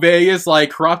 you know, Vegas,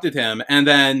 like, corrupted him. And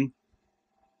then...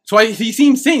 So he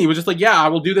seemed sane. He was just like, yeah, I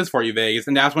will do this for you, Vegas.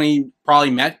 And that's when he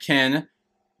probably met Kinn,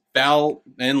 fell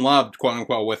in love,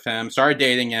 quote-unquote, with him, started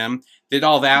dating him, did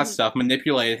all that stuff,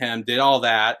 manipulated him, did all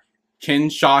that.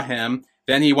 Kinn shot him.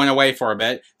 Then he went away for a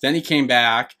bit. Then he came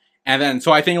back. And then,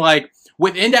 so I think, like...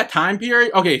 Within that time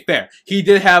period, okay, fair. He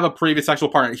did have a previous sexual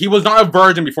partner. He was not a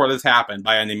virgin before this happened,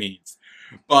 by any means.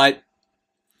 But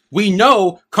we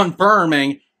know,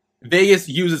 confirming, Vegas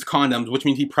uses condoms, which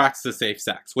means he practices safe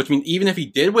sex. Which means even if he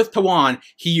did with Tawan,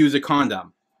 he used a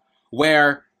condom.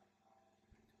 Where,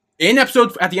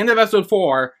 at the end of episode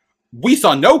 4, we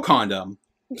saw no condom.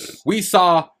 We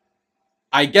saw,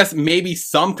 I guess, maybe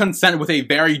some consent with a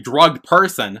very drugged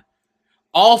person.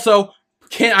 Also...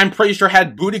 Kinn, I'm pretty sure,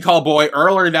 had Booty Call Boy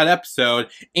earlier in that episode,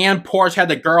 and Porsche had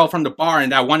the girl from the bar in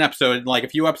that one episode, like a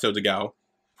few episodes ago,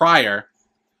 prior.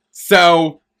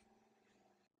 So...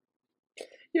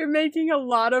 You're making a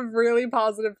lot of really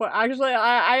positive points. Actually,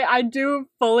 I do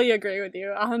fully agree with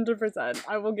you, 100%.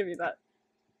 I will give you that.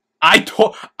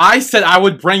 I said I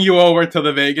would bring you over to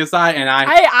the Vegas side, and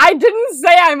I didn't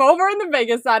say I'm over in the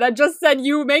Vegas side. I just said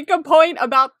you make a point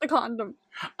about the condom.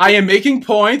 I am making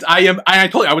points. I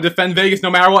told you I would defend Vegas no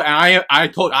matter what. And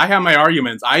I have my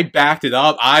arguments. I backed it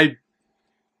up.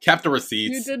 kept the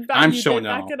receipts. You did I'm you showing did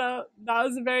back it up. That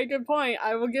was a very good point.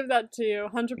 I will give that to you.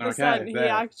 100%. Okay, he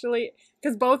actually,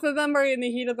 because both of them are in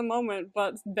the heat of the moment,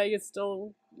 but Vegas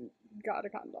still got a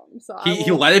condom. So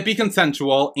he let it be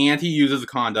consensual, and he uses a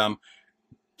condom.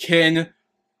 Kinn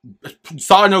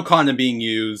saw no condom being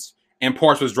used, and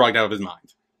Porsche was drugged out of his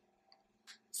mind.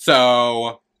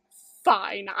 So...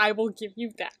 Fine, I will give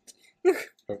you that.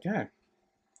 Okay.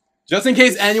 Just in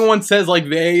case anyone says, like,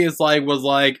 Vegas, like, was,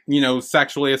 like, you know,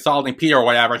 sexually assaulting Peter or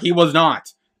whatever, he was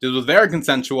not. This was very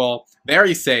consensual,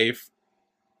 very safe.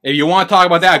 If you want to talk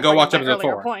about that, go watch episode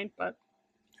 4. Point, but...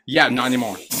 Yeah, not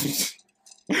anymore.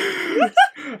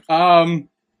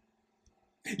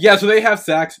 Yeah, so they have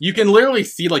sex. You can literally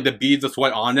see, like, the beads of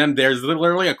sweat on them. There's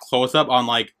literally a close-up on,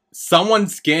 like,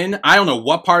 someone's skin. I don't know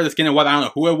what part of the skin it was. I don't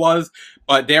know who it was.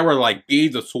 But there were, like,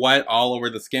 beads of sweat all over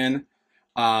the skin.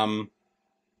 And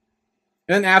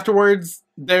then afterwards,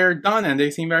 they're done, and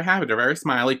they seem very happy. They're very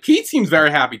smiley. Pete seems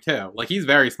very happy, too. Like, he's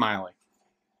very smiley.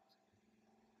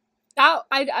 The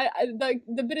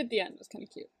bit at the end was kind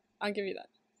of cute. I'll give you that.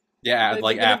 Yeah,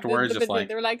 like, afterwards, just like...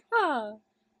 They were like,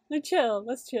 let's chill.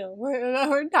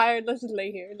 We're tired. Let's just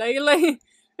lay here. That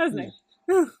was nice.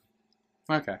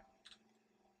 Okay.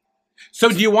 So,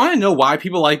 do you want to know why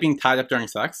people like being tied up during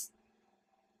sex?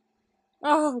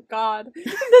 Oh God,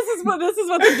 this is what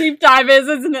the deep dive is,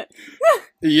 isn't it?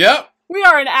 Yep. We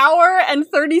are an hour and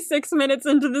 36 minutes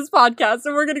into this podcast,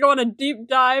 and we're gonna go on a deep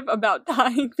dive about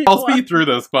tying people I'll speed through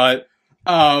this, but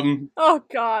oh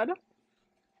God.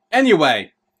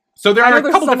 Anyway, so there are a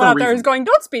couple different out there reasons. Who's going,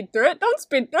 don't speed through it.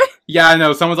 Yeah, I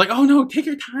know. Someone's like, oh no, take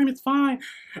your time, it's fine.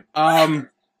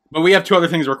 But we have 2 other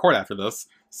things to record after this,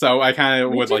 so I kind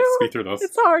of would like to speed through this.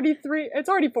 It's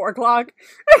already 4 o'clock.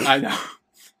 I know.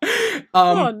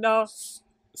 Oh no.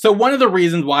 So one of the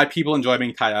reasons why people enjoy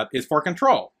being tied up is for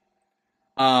control.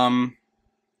 And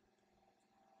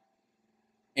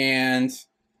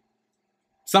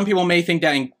some people may think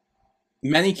that in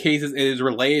many cases it is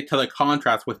related to the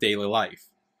contrast with daily life.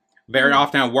 Very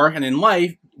often at work and in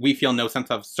life, we feel no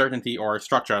sense of certainty or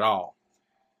structure at all.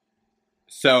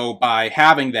 So by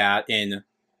having that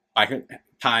by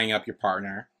tying up your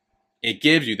partner, it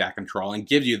gives you that control and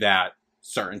gives you that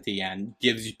certainty and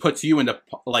puts you into,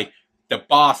 like, the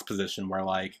boss position where,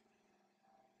 like,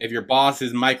 if your boss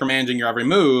is micromanaging your every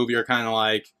move, you're kind of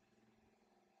like,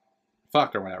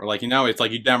 fucked or whatever. Like, you know, it's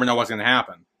like you never know what's going to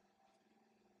happen.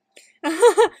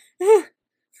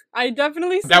 I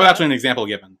definitely see that was actually an example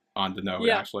given on the note,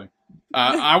 actually.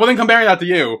 I wasn't comparing that to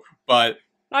you, but...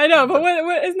 I know, but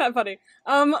what isn't that funny?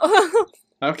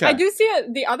 Okay. I do see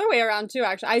it the other way around, too,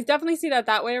 actually. I definitely see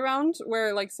that way around,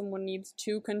 where, like, someone needs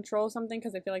to control something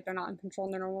because they feel like they're not in control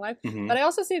in their normal life. Mm-hmm. But I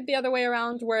also see it the other way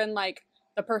around, wherein, like,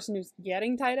 the person who's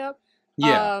getting tied up,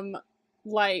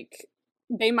 like,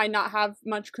 they might not have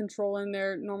much control in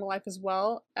their normal life as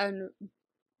well, and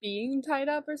being tied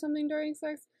up or something during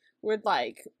sex would,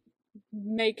 like,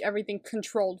 make everything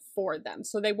controlled for them.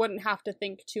 So they wouldn't have to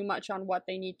think too much on what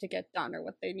they need to get done or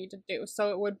what they need to do.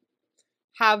 So it would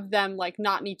have them, like,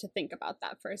 not need to think about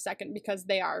that for a second because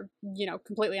they are, you know,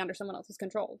 completely under someone else's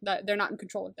control. That they're not in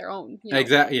control of their own, you know,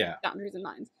 boundaries and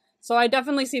minds. So I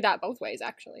definitely see that both ways,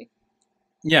 actually.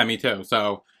 Yeah, me too.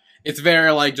 So it's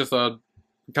very, like, just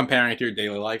comparing it to your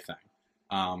daily life thing.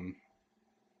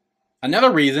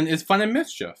 Another reason is fun and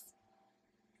mischief.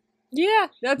 Yeah,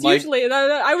 that's like, usually,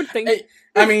 I would think.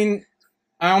 I mean,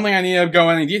 I don't think I need to go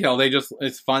into any detail.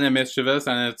 It's fun and mischievous,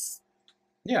 and it's,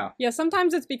 yeah. Yeah,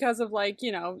 sometimes it's because of, like,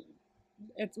 you know,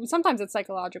 sometimes it's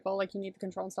psychological, like, you need the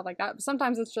control and stuff like that, but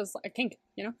sometimes it's just like a kink,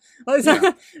 you know?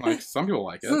 Like, some people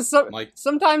like it. Like,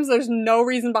 sometimes there's no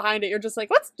reason behind it, you're just like,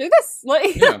 let's do this!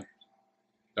 Like, yeah.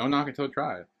 Don't knock it till you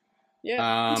try it.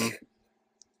 Yeah.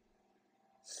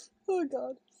 Oh,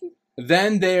 God.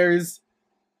 Then there's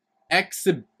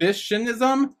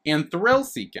exhibitionism and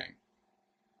thrill-seeking.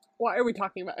 Why are we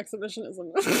talking about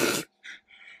exhibitionism?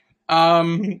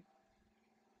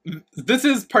 This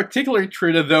is particularly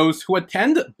true to those who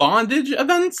attend bondage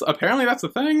events. Apparently that's a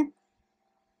thing.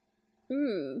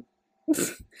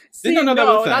 See,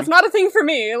 no, that's not a thing for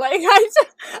me. Like,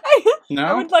 no?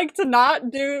 I would like to not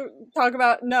talk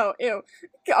about, no, ew.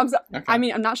 Okay. I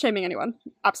mean, I'm not shaming anyone.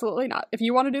 Absolutely not. If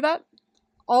you want to do that,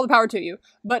 all the power to you.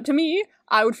 But to me,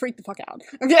 I would freak the fuck out.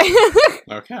 Okay?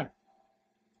 Okay.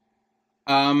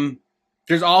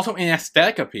 There's also an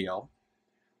aesthetic appeal.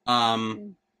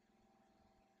 To,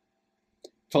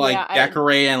 like,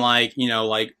 decorate and, like, you know,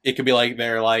 like, it could be, like,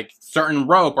 they're, like, certain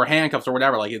rope or handcuffs or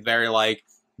whatever. Like, it's very, like,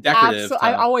 decorative.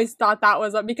 I always thought that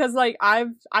was because, like,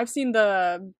 I've seen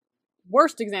the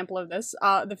worst example of this,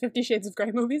 the 50 Shades of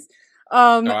Grey movies.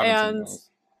 And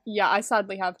yeah, I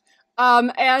sadly have.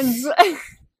 And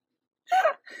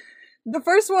the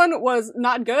first one was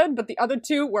not good, but the other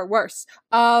two were worse.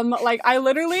 Like I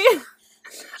literally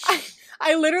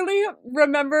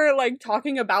remember like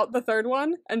talking about the third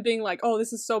one and being like, oh,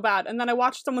 this is so bad. And then I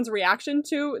watched someone's reaction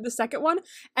to the second one,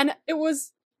 and it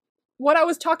was what I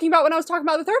was talking about when I was talking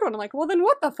about the third one. I'm like, well, then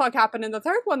what the fuck happened in the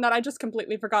third one that I just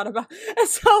completely forgot about? And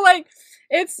so like,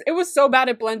 it was so bad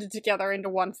it blended together into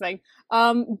one thing.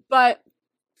 But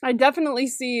I definitely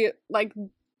see like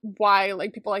why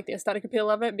like people like the aesthetic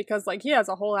appeal of it, because like he has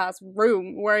a whole ass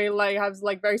room where he like has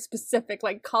like very specific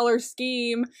like color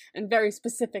scheme and very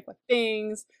specific like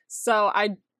things. So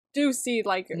I do see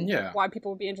like why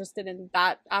people would be interested in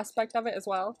that aspect of it as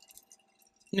well.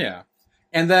 Yeah.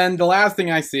 And then the last thing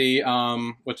I see,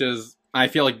 which is, I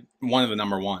feel like one of the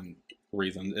number one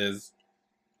reasons is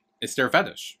their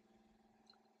fetish.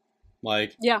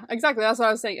 Like... Yeah, exactly. That's what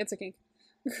I was saying. It's a kink.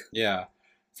 Yeah.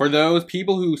 For those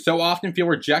people who so often feel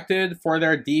rejected for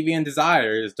their deviant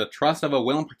desires, the trust of a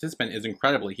willing participant is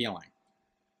incredibly healing.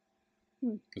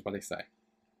 Is what they say.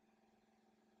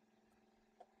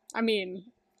 I mean,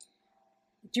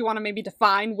 do you want to maybe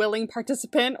define willing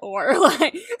participant, or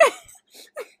like...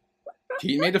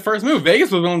 He made the first move.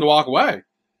 Vegas was willing to walk away.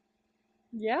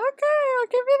 Yeah, okay, I'll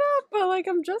give you that, but like,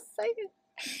 I'm just saying.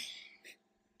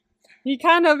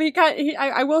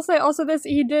 I will say also this,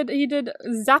 he did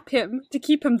zap him to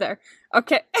keep him there.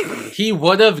 Okay. He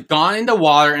would have gone in the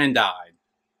water and died.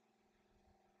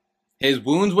 His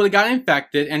wounds would have got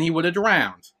infected and he would have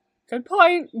drowned. Good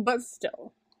point, but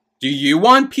still. Do you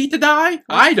want Pete to die? Okay.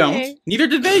 I don't. Neither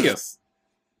did Vegas.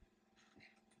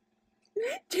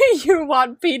 Do you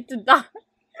want Pete to die?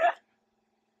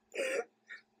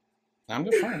 I'm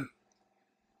just fine.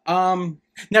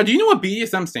 Now, do you know what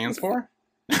BDSM stands for?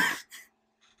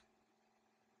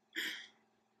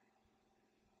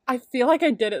 I feel like I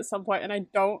did at some point, and I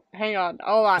don't. Hang on.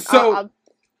 Hold on. So,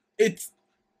 it's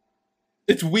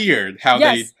weird how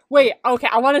they... Wait, okay,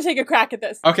 I want to take a crack at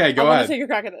this. Okay, go ahead. I want to take a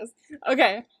crack at this.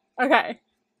 Okay.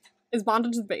 Is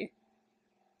bondage the B?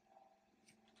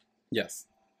 Yes.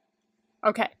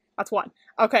 Okay, that's one.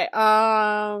 Okay,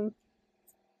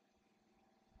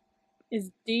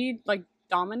 is D, like,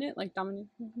 dominant? Like, dominant?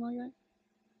 Like that?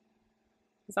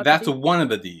 Is that That's one of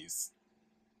the Ds.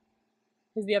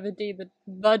 Is the other D the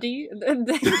D? No,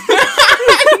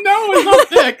 it's not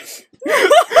thick.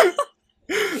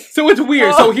 So it's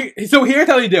weird. Oh. So here's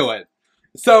how they do it.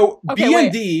 So okay, B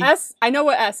and D... S, I know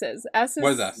what S is. S is...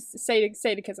 What is S?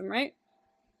 Sadism, right?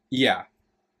 Yeah.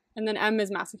 And then M is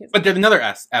masochism. But there's another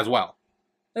S as well.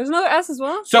 There's another S as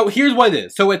well? So here's what it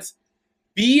is. So it's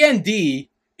B and D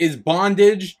is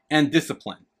bondage and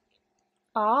discipline.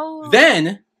 Oh.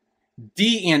 Then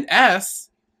D and S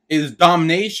is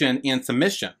domination and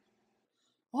submission.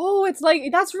 Oh, it's like,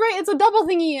 that's right. It's a double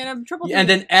thingy and a triple thingy. And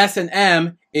then S and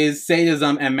M is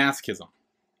sadism and masochism.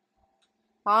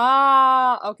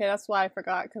 Ah, okay, that's why I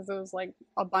forgot, because it was like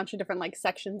a bunch of different like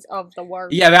sections of the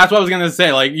word. Yeah, that's what I was gonna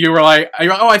say. Like you were like,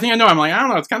 oh, I think I know. I'm like, I don't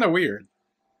know. It's kind of weird.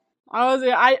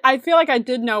 I feel like I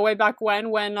did know way back when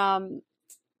I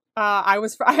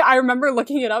remember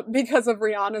looking it up because of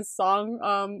Rihanna's song.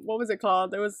 What was it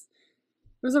called? It was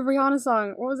a Rihanna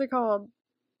song. What was it called?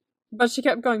 But she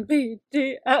kept going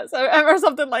BDS or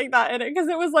something like that in it, because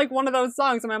it was like one of those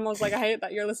songs. And my mom was like, I hate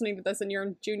that you're listening to this and you're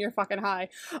in junior fucking high.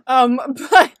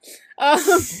 But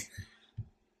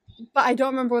I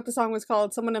don't remember what the song was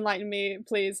called. Someone enlighten me,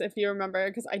 please, if you remember,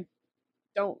 because I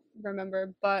don't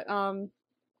remember. But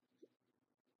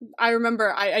I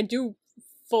remember, I do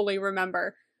fully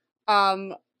remember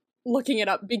looking it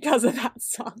up because of that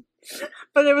song.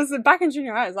 But it was back in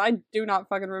junior high, so I do not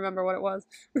fucking remember what it was.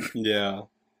 Yeah.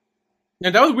 Yeah,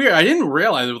 that was weird. I didn't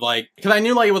realize it was like, because I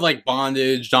knew like it was like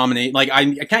bondage, dominate. Like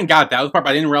I kind of got that part,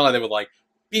 but I didn't realize it was like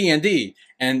B and D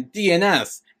and D and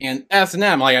S and S and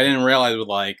M. Like I didn't realize it was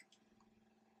like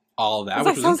all of that.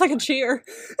 That sounds like a cheer.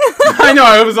 I know.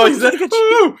 I was like,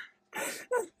 woo,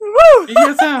 woo,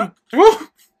 BDSM, woo.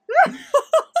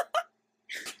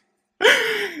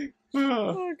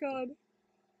 Oh god.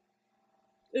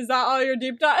 Is that all your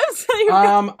deep dives?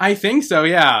 I think so,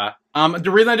 yeah.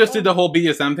 The reason I just did the whole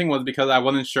BDSM thing was because I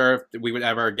wasn't sure if we would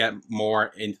ever get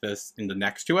more into this in the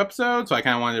next 2 episodes, so I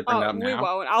kind of wanted to bring it up now. We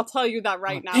won't. I'll tell you that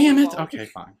right now. Damn it! Okay,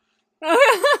 fine.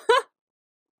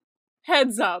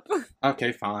 Heads up.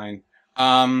 Okay, fine.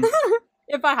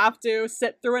 If I have to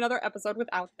sit through another episode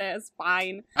without this,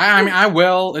 fine. I mean, I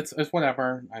will. It's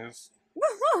whatever.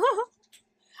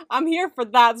 I'm here for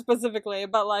that specifically,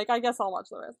 but like, I guess I'll watch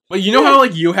the rest. But you know how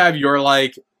like you have your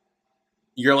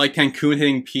Cancun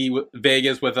hitting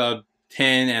Vegas with a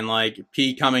Tin and like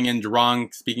P coming in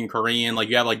drunk, speaking Korean. Like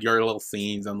you have like your little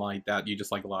scenes and like that you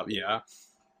just like love. Yeah.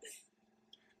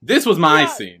 This was my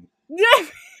scene. Yeah.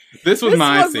 This was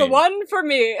my scene. This was the one for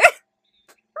me.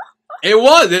 It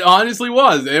was. It honestly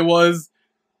was. It was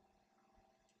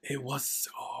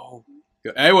so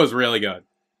good. It was really good.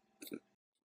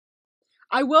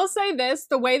 I will say this: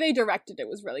 the way they directed it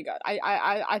was really good.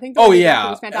 I think. The way they directed it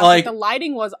was fantastic. Like the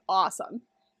lighting was awesome.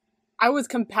 I was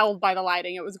compelled by the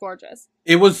lighting. It was gorgeous.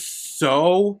 It was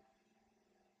so.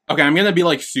 Okay, I'm gonna be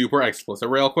like super explicit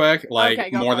real quick, like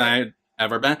okay, more than I've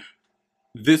ever been.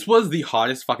 This was the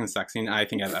hottest fucking sex scene I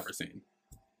think I've ever seen.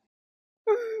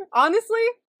 Honestly,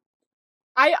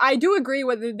 I do agree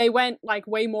with they went like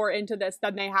way more into this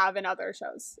than they have in other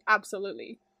shows.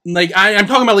 Absolutely. Like I'm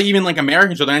talking about like even like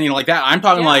American shows or anything like that. I'm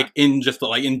talking like in just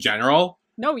like in general.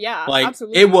 No, yeah, like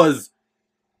absolutely. It was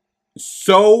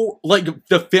so like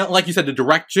the film, like you said, the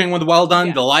direction was well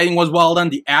done, the lighting was well done,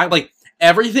 the act, like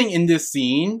everything in this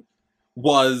scene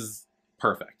was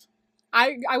perfect.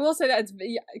 I will say that it's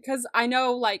because I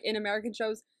know like in American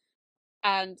shows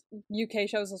and UK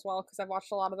shows as well because I've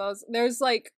watched a lot of those. There's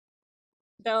like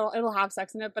it'll have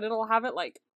sex in it, but it'll have it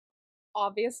like.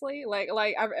 Obviously, like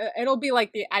it'll be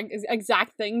like the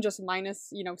exact thing, just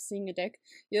minus seeing a dick,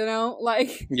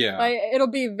 like like it'll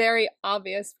be very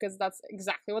obvious because that's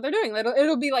exactly what they're doing.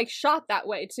 It'll be like shot that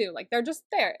way too, like they're just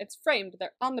there, it's framed,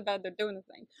 they're on the bed, they're doing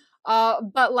the thing.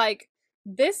 But like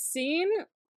this scene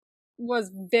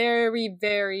was very,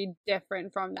 very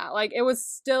different from that. Like it was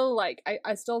still like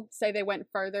I still say they went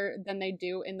further than they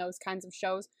do in those kinds of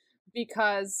shows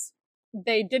because.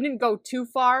 They didn't go too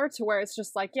far to where it's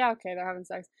just like, yeah, okay, they're having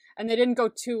sex. And they didn't go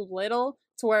too little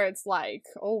to where it's like,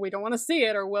 oh, we don't want to see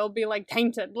it or we'll be like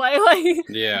tainted. Like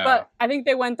yeah. But I think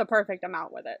they went the perfect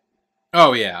amount with it.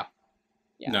 Oh, yeah.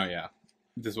 No, yeah.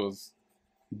 This was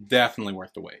definitely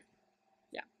worth the wait.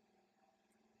 Yeah.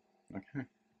 Okay.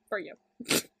 For you.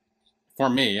 For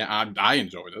me, I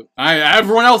enjoyed it.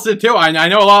 Everyone else did too. I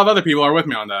know a lot of other people are with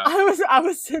me on that. I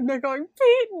was sitting there going,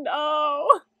 Pete, no.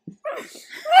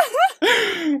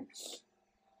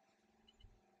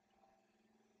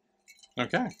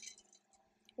 Okay.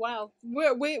 Wow.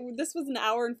 Wait, this was an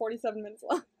hour and 47 minutes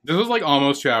long. This was like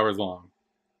almost 2 hours long.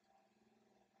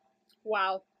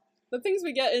 Wow. The things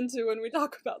we get into when we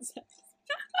talk about sex.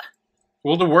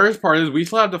 Well, the worst part is we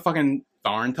still have the fucking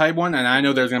Tharn type one, and I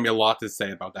know there's gonna be a lot to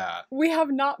say about that. We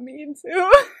have not me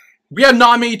too. We have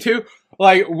not me too.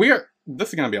 Like, this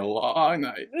is gonna be a long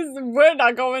night. We're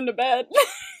not going to bed.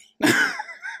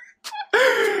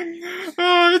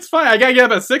 It's fine. I gotta get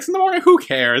up at 6 in the morning. Who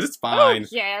cares? It's fine. Who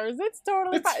cares? It's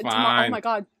totally fine. Fine. Oh my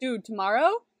god, dude!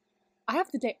 Tomorrow, I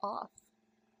have the day off.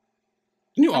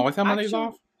 Didn't you always have Mondays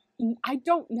off? I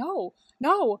don't know.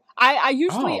 No, I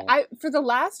usually for the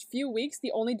last few weeks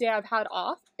the only day I've had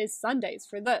off is Sundays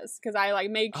for this because I like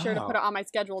make sure to put it on my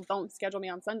schedule. Don't schedule me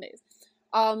on Sundays.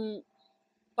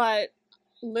 But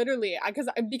literally,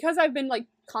 because I've been like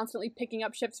constantly picking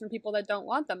up shifts from people that don't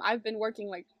want them. I've been working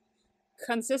like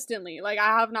consistently. Like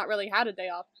I have not really had a day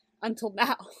off until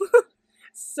now.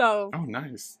 So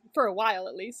nice. For a while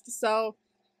at least. So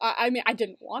I mean I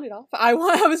didn't want it off. I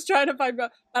was trying to find,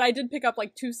 but I did pick up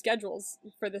like 2 schedules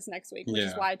for this next week, which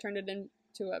is why I turned it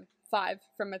into a 5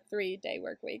 from a 3-day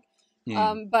work week.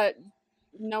 But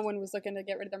no one was looking to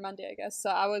get rid of their Monday, I guess.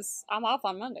 So I'm off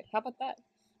on Monday. How about that?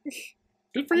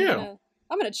 Good for you.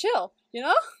 I'm gonna chill,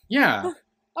 Yeah.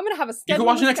 I'm gonna have a schedule. You can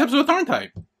watch the next episode of Tharn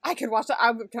Type. I could watch that.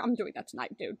 I'm doing that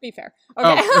tonight, dude. Be fair.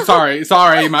 Okay. Oh,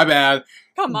 sorry, my bad.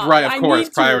 Come on. Right, of course,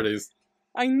 priorities.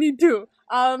 I need to.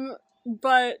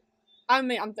 But I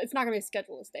mean, it's not gonna be a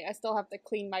scheduleless day. I still have to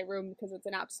clean my room because it's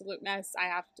an absolute mess. I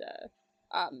have to.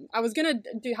 I was gonna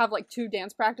have like 2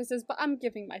 dance practices, but I'm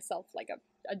giving myself like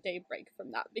a day break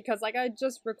from that because like I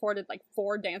just recorded like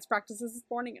 4 dance practices this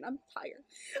morning and I'm tired.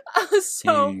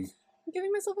 So I'm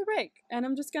giving myself a break and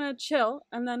I'm just gonna chill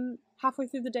and then halfway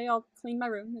through the day I'll clean my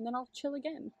room and then I'll chill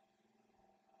again.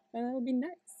 And it'll be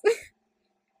nice.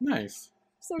 Nice.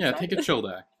 So yeah, excited. take a chill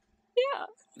day.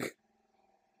 Yeah.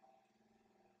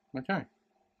 Okay.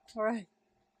 All right.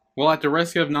 Well, at the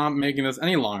risk of not making this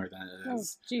any longer than it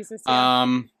is. Oh, Jesus.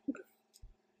 Yeah.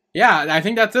 Yeah, I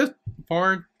think that's it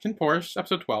for KinnPorsche,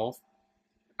 episode 12.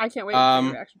 I can't wait for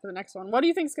your reaction for the next one. What do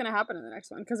you think is going to happen in the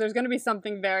next one? Because there's going to be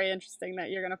something very interesting that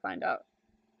you're going to find out.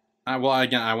 Well,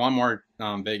 again, I want more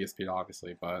Vegas Pete,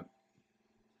 obviously, but...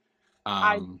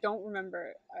 I don't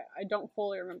remember. I don't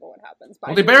fully remember what happens. But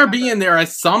well, they better be in there at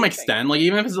some extent. Like,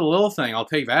 even if it's a little thing, I'll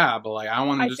take that. But, like, I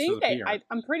want to just disappear.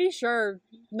 I'm pretty sure...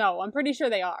 No, I'm pretty sure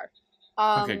they are.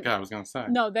 Okay, good. I was going to say.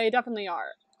 No, they definitely are.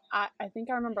 I think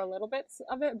I remember a little bits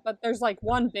of it, but there's like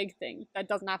one big thing that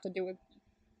doesn't have to do with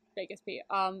Vegas P.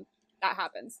 That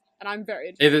happens, and I'm very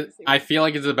interested to see I feel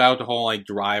like it's about the whole like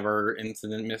driver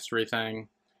incident mystery thing.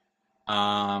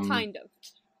 Kind of.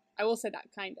 I will say that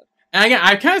kind of. And again,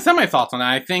 I kind of said my thoughts on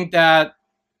that. I think that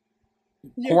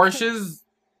Porsche's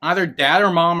either dad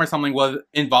or mom or something was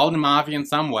involved in mafia in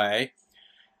some way,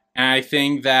 and I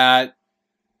think that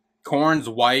Korn's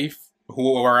wife,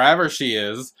 wherever she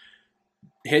is,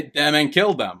 hit them and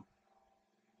killed them.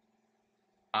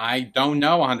 I don't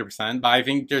know 100%, but I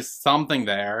think there's something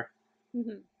there.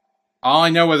 Mm-hmm. All I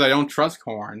know is I don't trust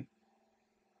Korn.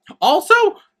 Also,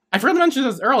 I forgot to mention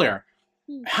this earlier.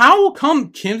 How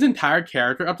come Kim's entire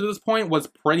character up to this point was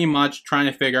pretty much trying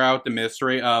to figure out the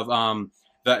mystery of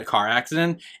the car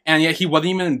accident, and yet he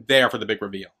wasn't even there for the big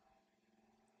reveal?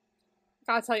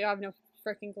 Gotta tell you, I have no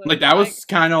freaking clue. Like, that was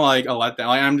kind of like a letdown.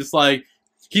 Like, I'm just like,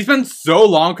 he spent so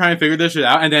long trying to figure this shit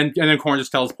out, and then Korn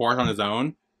just tells Porsche on his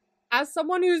own. As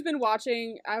someone who's been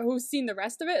watching, who's seen the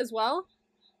rest of it as well,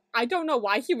 I don't know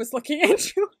why he was looking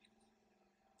at you.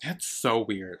 That's so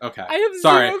weird. Okay. I have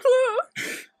Sorry. zero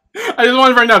clue. I just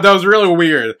wanted to find out. That was really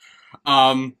weird.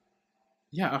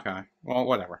 Yeah, okay. Well,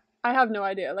 whatever. I have no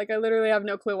idea. Like, I literally have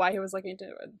no clue why he was looking into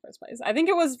it in the first place. I think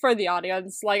it was for the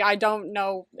audience. Like, I don't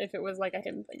know if it was, like, a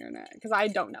hidden thing or not. Because I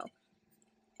don't know.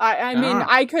 I mean,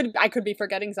 I could be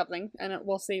forgetting something. And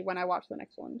we'll see when I watch the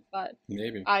next one. But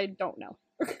maybe. I don't know.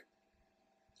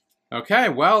 Okay,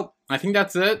 well, I think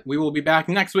that's it. We will be back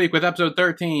next week with episode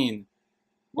 13.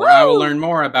 Where I will learn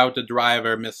more about the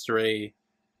driver mystery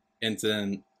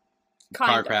incident.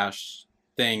 Car crash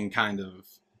thing, kind of.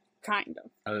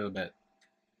 A little bit.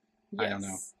 Yes. I don't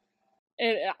know.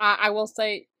 I will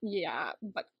say, yeah,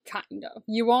 but kind of.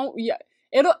 You won't, yeah.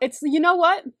 It's, you know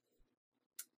what?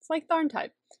 It's like Tharn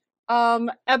type.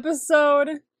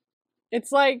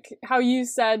 It's like how you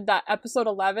said that episode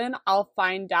 11, I'll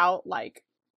find out, like,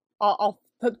 I'll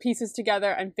put pieces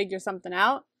together and figure something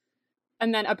out.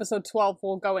 And then episode 12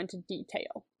 will go into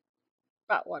detail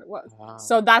about what it was. Wow.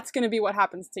 So that's going to be what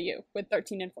happens to you with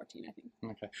 13 and 14, I think.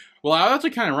 Okay. Well, I was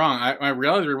actually kind of wrong. I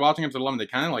realized we were watching episode 11. They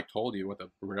kind of like told you what the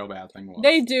real bad thing was.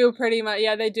 They do pretty much.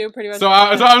 Yeah, they do pretty much. So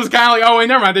I was kind of like, oh, wait,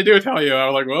 never mind. They do tell you. I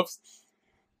was like, whoops.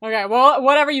 Okay, well,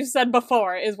 whatever you said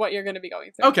before is what you're going to be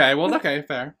going through. Okay, well, okay,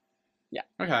 fair. Yeah.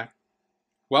 Okay.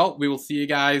 Well, we will see you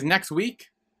guys next week.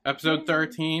 Episode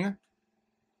 13.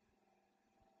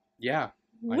 Yeah.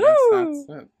 I guess that's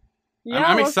it. Yeah,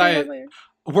 I'm excited.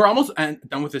 We're almost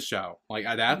done with this show. Like,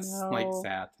 that's, like,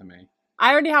 sad to me.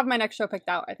 I already have my next show picked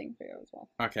out, I think, for you as well.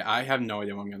 Okay, I have no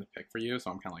idea what I'm going to pick for you,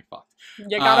 so I'm kind of like, fucked.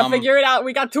 You gotta figure it out.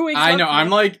 We got 2 weeks I know, I'm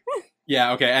like,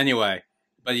 yeah, okay, anyway.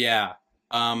 But yeah.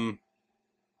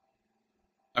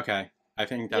 Okay, I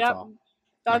think that's all.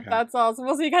 That's all. So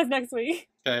we'll see you guys next week.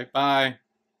 Okay, bye.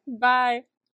 Bye.